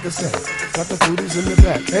know my fucking set. Got the foodies in the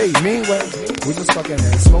back. Hey, meanwhile, we just fucking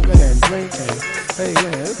and smoking and drinking. Hey,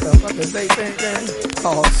 yeah, it's the fucking day thinking.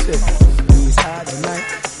 Oh shit. He's high tonight.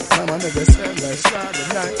 My nigga said let's try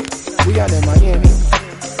tonight. We out in Miami.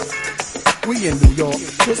 We in New York.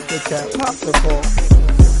 Twist the cap, pop the cork.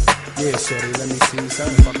 Yeah, shorty, let me see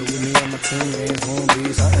something. Fucking with me on my team. It's gonna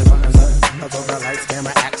be something. I'm talking lights,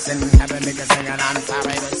 camera, action. Have a nigga singing, I'm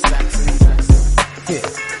sorry, Miss Jackson. Yeah.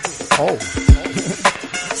 Oh.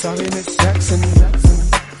 Sorry, Miss Jackson.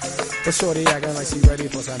 But shorty acting like she ready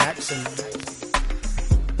for some action.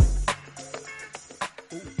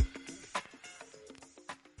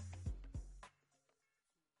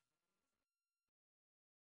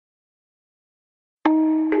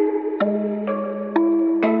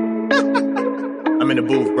 I'm in the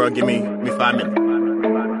booth, bro. Give me 5 minutes.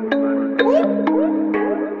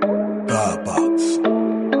 God box.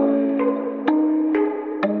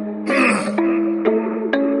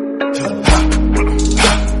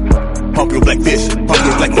 Pump your black fist. Pump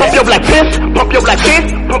your black fist. Pump your black fist. Pump your black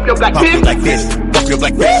fist. Pump your black Pump your fist. black fist. Pump your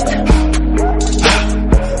black fist.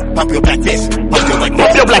 Pump your black fist. Pump your black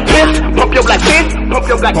Pump your black fist. Pump your black fist. Pump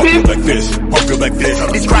your black fist. Pump your black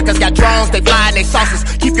fist. These crackers got drones, they flying they saucers.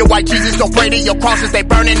 Keep your white Jesus, don't pray to your crosses. They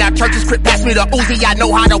burning our churches, quit pass me the Uzi. I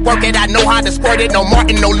know how to work it, I know how to squirt it. No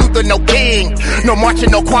Martin, no Luther, no King. No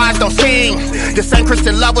marching, no choirs, don't sing. The same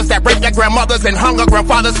Christian lovers that raped their grandmothers and hung our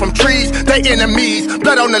grandfathers from trees. They enemies,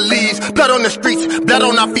 blood on the leaves, blood on the streets, blood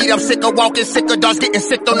on our feet. I'm sick of walking, sick of dogs getting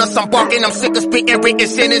sick on us. I'm barking, I'm sick of spitting written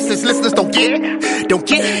sentences. Listeners don't get it, don't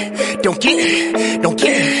get it, don't get it, don't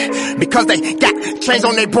get it. Because they got chains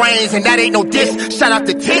on their brains and that ain't no diss. Shout out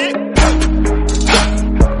to Tick.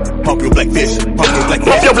 Pump your black fist. Pump your black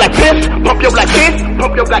fist. Pump your black fist. Pump your black fist.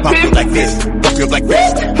 Pump your black fist. Pump your black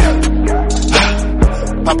fist.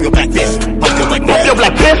 Pump your black fist. Pump your black fist. Pump your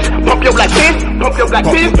black fist. Pump your black fist. Pump your black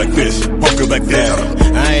fist. Pump your black fist. Pump your black fist.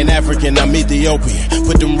 I ain't African, I'm Ethiopian.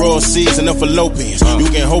 Put them raw seeds in the fallopians. You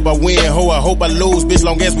can hope I win, I hope I lose, bitch,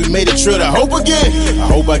 long as we made it true to hope again. I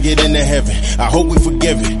hope I get into heaven. I hope we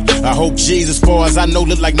forgiven. I hope Jesus, far as I know,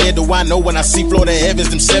 look like near do I know when I see Florida heavens,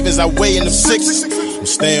 them sevens, I weigh in them sixes. I'm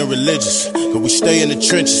staying religious, cause we stay in the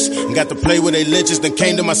trenches. And got to play with they lynches, then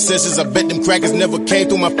came to my senses. I bet them crackers never came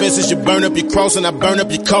through my fences. You burn up your cross and I burn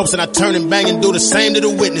up your corpse. And I turn and bang and do the same to the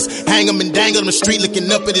witness. Hang them and dangle them the street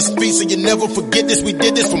looking up at his feet. So you never forget this, we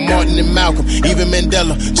did this for Martin and Malcolm. Even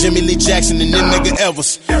Mandela, Jimmy Lee Jackson and them nigga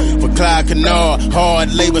Elvis. For Clyde Kennard,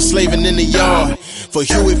 hard labor slaving in the yard. For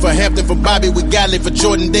Huey, for Hampton, for Bobby, we got it. For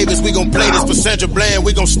Jordan Davis, we gon' play this. For Sandra Bland,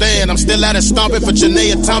 we gon' stand. I'm still out of stomping. For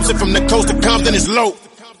Janaea Thompson, from the coast to Compton, it's low.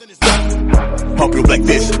 Pump your black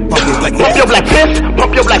fist. Pump your black fist. Pump your black fist.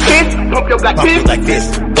 Pump your black fist. Pump your black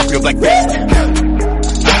fist. Pump your black fist.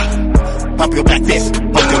 Pump your black fist.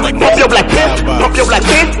 Pump your black fist. Pump your black fist. Pump your black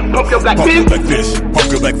fist. Pump your black fist.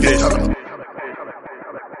 Pump your black fist.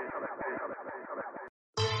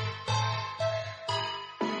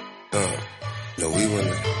 No, we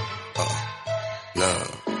wouldn't.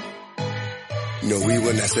 No, we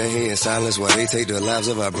will not stand here in silence while they take the lives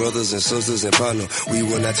of our brothers and sisters and partner. We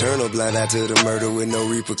will not turn a blind eye to the murder with no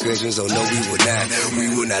repercussions. Oh no, we will not. We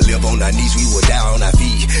will not live on our knees. We will die on our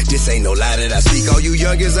feet. This ain't no lie that I speak. All you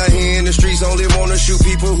youngins out here in the streets only wanna shoot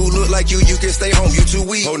people who look like you. You can stay home. You too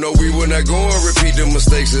weak. Oh no, we will not go and repeat the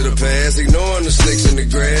mistakes of the past. Ignoring the snakes in the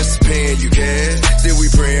grass. Paying you cash. Still we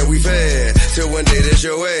praying we fast. Till one day that's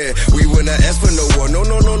your ass. We will not ask for no war.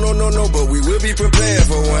 No, but we will be prepared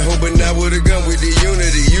for one. Hoping not with a gun with the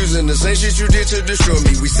unity, using the same shit you did to destroy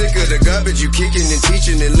me. We sick of the garbage you kicking and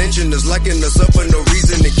teaching and lynching us, locking us up for no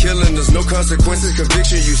reason and killing us. No consequences,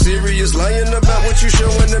 conviction. You serious? Lying about what you show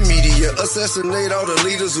in the media. Assassinate all the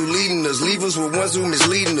leaders who leading us. Leave us with ones who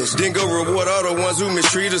misleading us. Then go reward all the ones who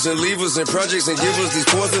mistreat us and leave us in projects and give us these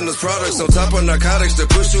poisonous products on top of narcotics to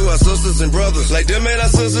push to our sisters and brothers. Like them ain't our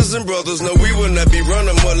sisters and brothers. No, we will not be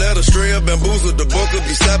running more led astray or bamboozled. The book will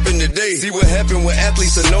be stopping today. See what happened when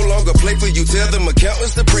athletes are no longer play for you. Tell them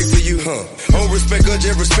accountants to pray for you. On respect or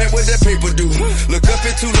just respect what that paper do. Look up,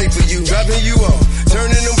 it's too late for you. Dropping you off,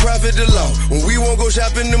 turning them profit to law. When we won't go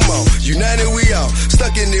shopping the mall. United we all,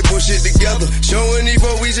 stuck in this bullshit together. Showing these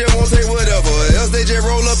folks we just won't take whatever. Else they just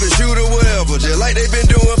roll up and shoot or whatever. Just like they been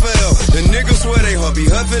doing forever. The niggas swear they hard, be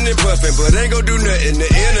huffing and puffing, but ain't gon' do nothing. The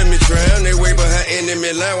enemy trying, they way behind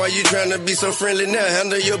enemy line. Why you trying to be so friendly now?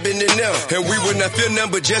 Handle your business now. And we would not feel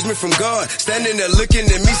nothing but judgment from God. Standing there looking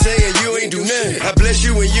at me saying you ain't do nothing. I bless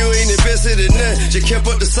you and you ain't invested in nothing. Just kept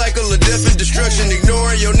up the cycle of death and destruction.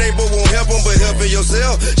 Ignoring your neighbor won't help them, but helping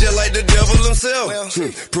yourself. Just like the devil himself.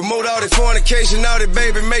 Promote all the fornication, all the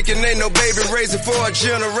baby making. Ain't no baby raising for a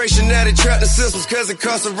generation. Now they trapped in systems cause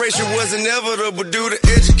incarceration was inevitable due to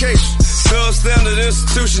education. Substandard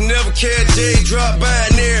institution never cared. J drop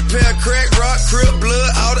binary, pair crack, rock, crib,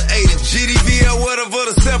 blood, all the 80s. GDVL, whatever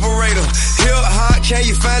the separator. Hip hop, can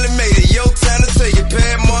you finally made it? Your time to take it,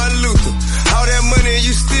 Pat Martin Luther. All that money and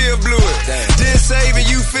you still blew it. Didn't save and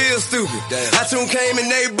you feel stupid. I soon came and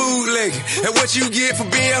they bootlegging. And what you get for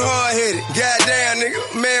being hard-headed? Goddamn, nigga.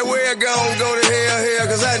 Man, where gon' go to hell,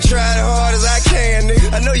 cause I done tried as hard as I can, nigga.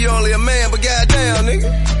 I know you only a man, but goddamn,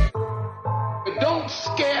 nigga. Don't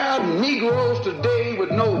scare Negroes today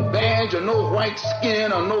with no badge or no white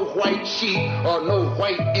skin or no white sheep or no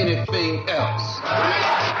white anything else.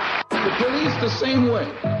 The police the same way.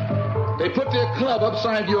 They put their club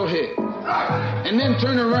upside your head and then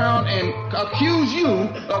turn around and accuse you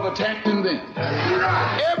of attacking them.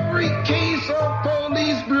 Every case of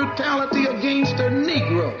police brutality against a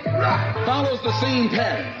Negro follows the same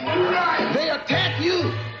pattern. They attack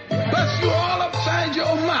you, bust you all upside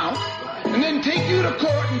your mouth, and then take you to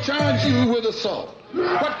court and charge you with assault.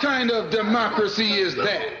 What kind of democracy is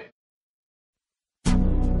that?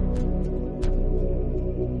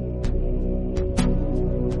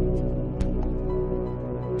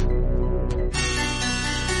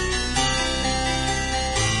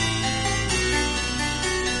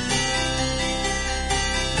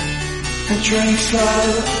 I drink slow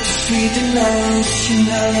to feed the nose. You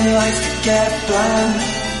know he likes to get blown.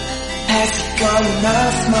 Has he got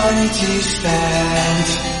enough money to spend?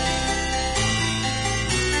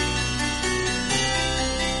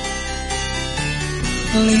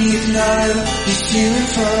 Leave now, he's to and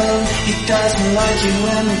from. He doesn't like you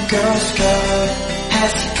when the girls go.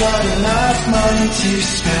 Has he got enough money to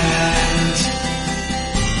spend?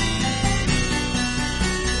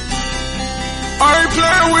 I ain't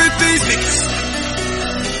playing with these niggas.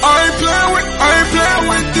 I ain't playing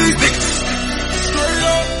with these niggas. Straight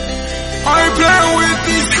up. I ain't playing with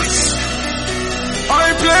these niggas. I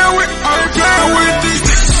ain't playing with these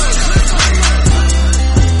niggas.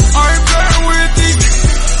 I ain't playing with these niggas.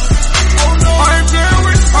 Oh no. I ain't playing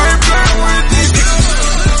with these niggas.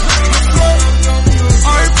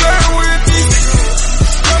 I ain't playing with these niggas.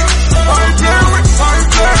 I ain't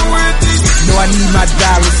playing with these niggas. No, I need my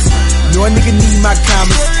dollars. No, a nigga need my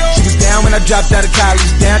comments. She was down when I dropped out of college.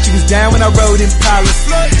 Down, she was down when I rode in Palos.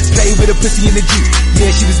 Played with a pussy in the Jeep.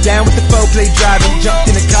 Yeah, she was down with the four-play driving.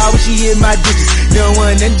 Jumped in the car when she hit my digits. No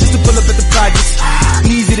one then just to pull up at the projects.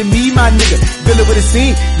 Easy to me, my nigga. Villa with a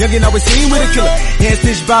scene. Youngin' always seen with a killer. Hand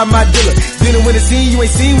stitched by my dealer. Dinner with a scene, you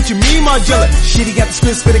ain't seen what you mean, Margella. Shit, he got the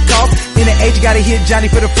scripts for the cough. In the age, gotta hit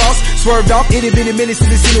Johnny for the frost. Swerved off, it had been a minute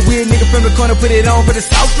since I seen a weird nigga from the corner put it on for the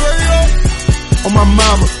south. On my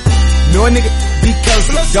mama. No nigga, be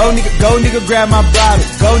close. Go nigga, grab my bottle.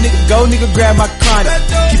 Go nigga, grab my condom.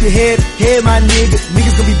 Keep your head, my nigga.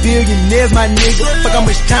 Niggas gonna be billionaires, my nigga. Fuck how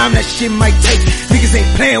much time that shit might take. Niggas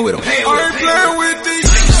ain't playing with them. I ain't playing with these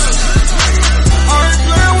niggas. I ain't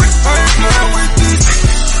playing with these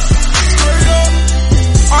niggas. Straight up.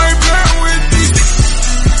 I ain't playing with these niggas.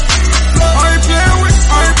 I ain't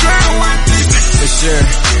playing with these niggas. For sure.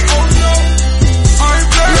 Oh no. I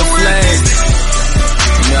ain't playing with these niggas.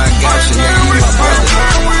 You know I got you, nigga, you my brother.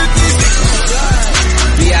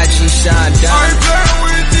 B.I.G. Sean Don.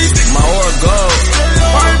 My aura gold.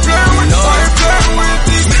 You know it.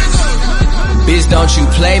 Bitch, don't you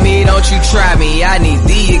play me, don't you try me. I need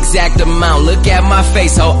the exact amount. Look at my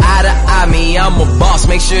face, oh, eye to eye me. I'm a boss,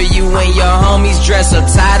 make sure you and your homies dress up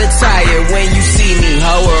tie to tie when you see me.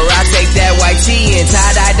 Ho, or I take that white tee and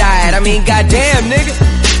tie-dye-dye. I mean, goddamn, nigga.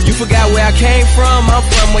 You forgot where I came from? I'm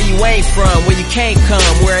from where you ain't from, where you can't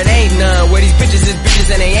come, where it ain't none, where these bitches is bitches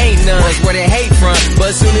and they ain't none, where they hate from. But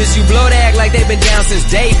as soon as you blow, they act like they been down since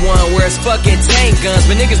day one, where it's fucking tank guns.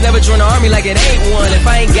 But niggas never join the army like it ain't one. If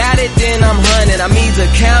I ain't got it, then I'm hunting. I'm either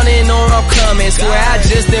counting or I'm coming. Swear I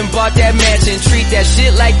just done bought that mansion, treat that shit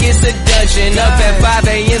like it's a dungeon. Up at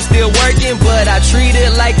 5 a.m. still working, but I treat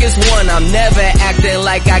it like it's one. I'm never acting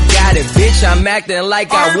like I got it, bitch. I'm acting like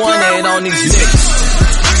I want it on these niggas.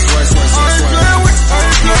 I ain't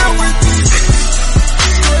playing with these niggas.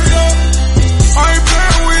 Straight up. I ain't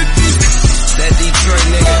playing with these niggas. That Detroit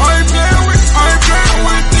nigga. I ain't playing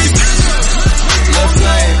with these niggas. Lil'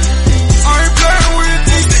 Flame. I ain't playing with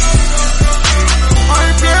these niggas. I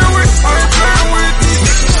ain't playing with these niggas.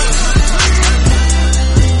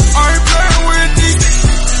 I ain't playing with these niggas.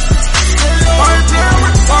 Straight up.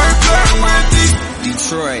 I ain't playing with these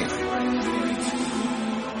Detroit.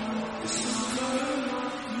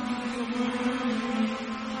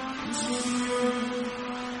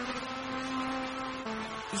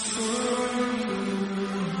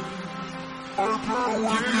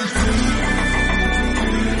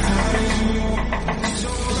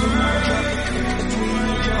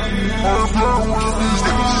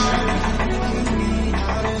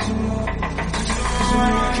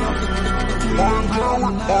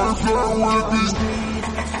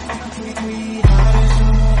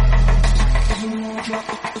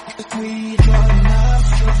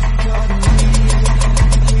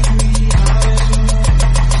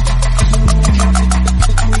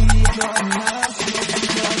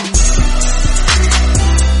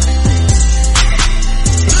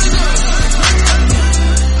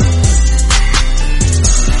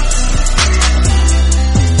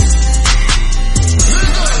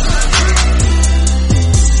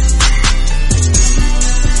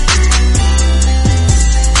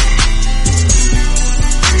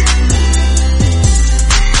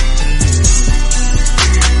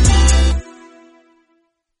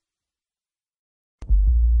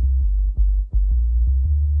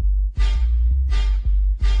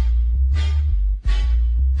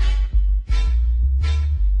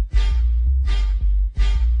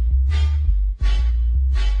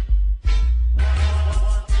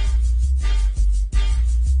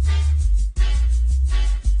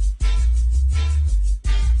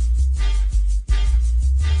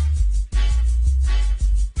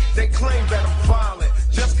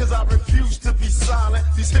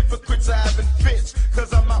 These hypocrites are having fits,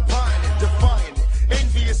 cause I'm not buying it, defying it.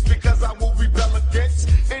 Envious because I will rebel against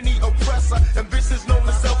any oppressor, and this is known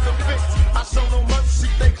as self-defense. I show no mercy,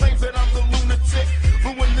 they claim that I'm the lunatic,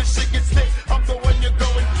 but when this shit gets thick,